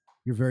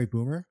 You're very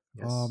boomer.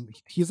 Yes.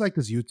 He's like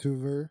this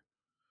YouTuber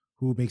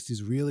who makes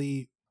these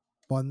really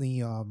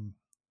funny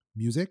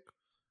music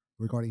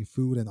regarding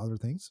food and other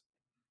things.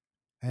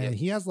 And Yep.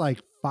 he has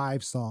like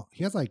 5 songs.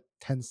 He has like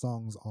 10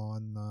 songs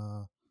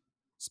on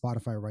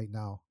Spotify right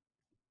now.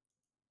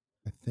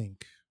 I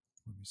think.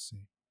 Let me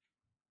see.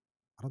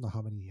 I don't know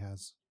how many he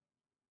has.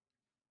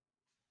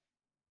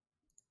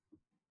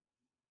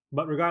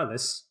 But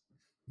regardless,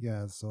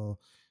 Yeah, so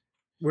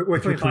we're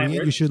if you're doing fine.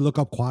 Korean, you should look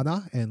up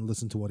Kwana and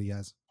listen to what he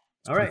has.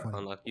 It's All pretty right. funny.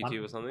 On like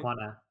YouTube or something.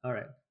 Kwana. All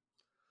right. On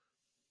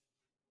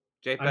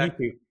JPEG,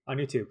 YouTube. On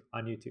YouTube.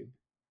 On YouTube.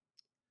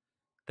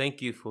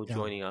 thank you for Yeah.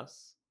 joining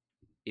us.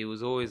 It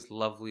was always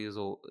lovely as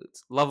all.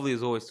 It's lovely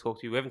as always to talk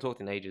to you. We haven't talked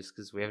in ages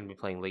because we haven't been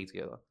playing League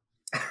together.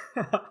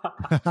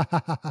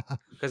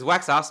 Because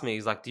Wax asked me,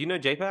 he's like, "Do you know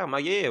JPEG?" I'm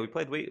like, "Yeah, we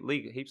played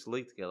League heaps of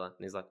League together." And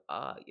he's like,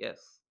 "Ah,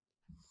 yes."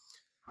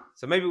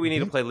 So maybe we need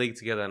to play League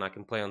together, and I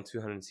can play on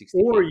 260.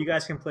 Or you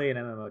guys can play an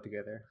MMO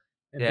together.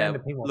 And Yeah. then the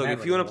ping won't Look, matter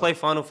if you want to anymore. play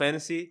Final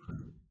Fantasy,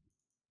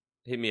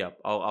 hit me up.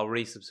 I'll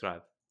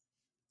resubscribe.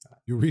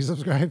 You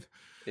resubscribe?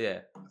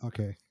 Yeah.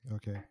 Okay. I'll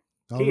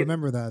Keith.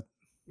 remember that.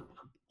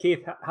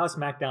 Keith, how's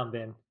SmackDown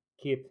been?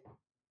 Keith,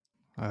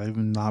 I've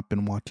not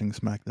been watching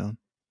SmackDown.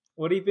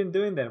 what have you been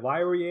doing then?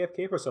 Why were you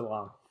AFK for so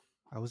long?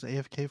 I was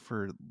AFK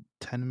for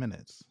 10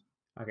 minutes.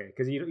 Okay,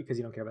 because you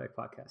don't care about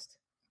the podcast.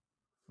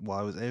 Well,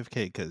 I was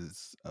AFK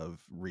because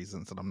of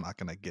reasons that I'm not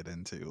going to get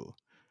into.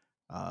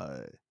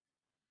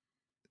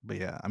 But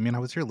yeah, I mean, I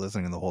was here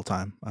listening the whole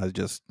time. I had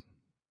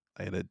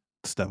to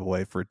step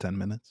away for 10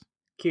 minutes.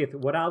 Keith,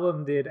 what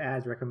album did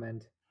Az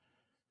recommend?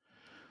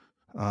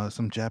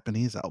 Some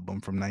Japanese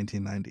album from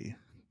 1990.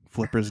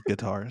 Flipper's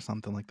Guitar,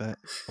 something like that.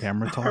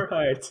 Camera All Talk,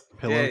 right,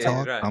 Pillow Yeah,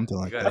 Talk, right. something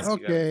You like got that.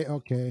 it.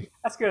 Okay.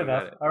 that's good You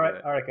got enough. it, All you right, got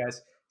it. all right,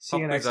 guys. See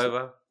you Pop next. quiz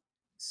over.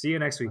 See you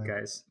next week,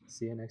 guys.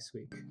 See you next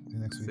week.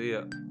 Next week. See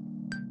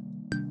ya.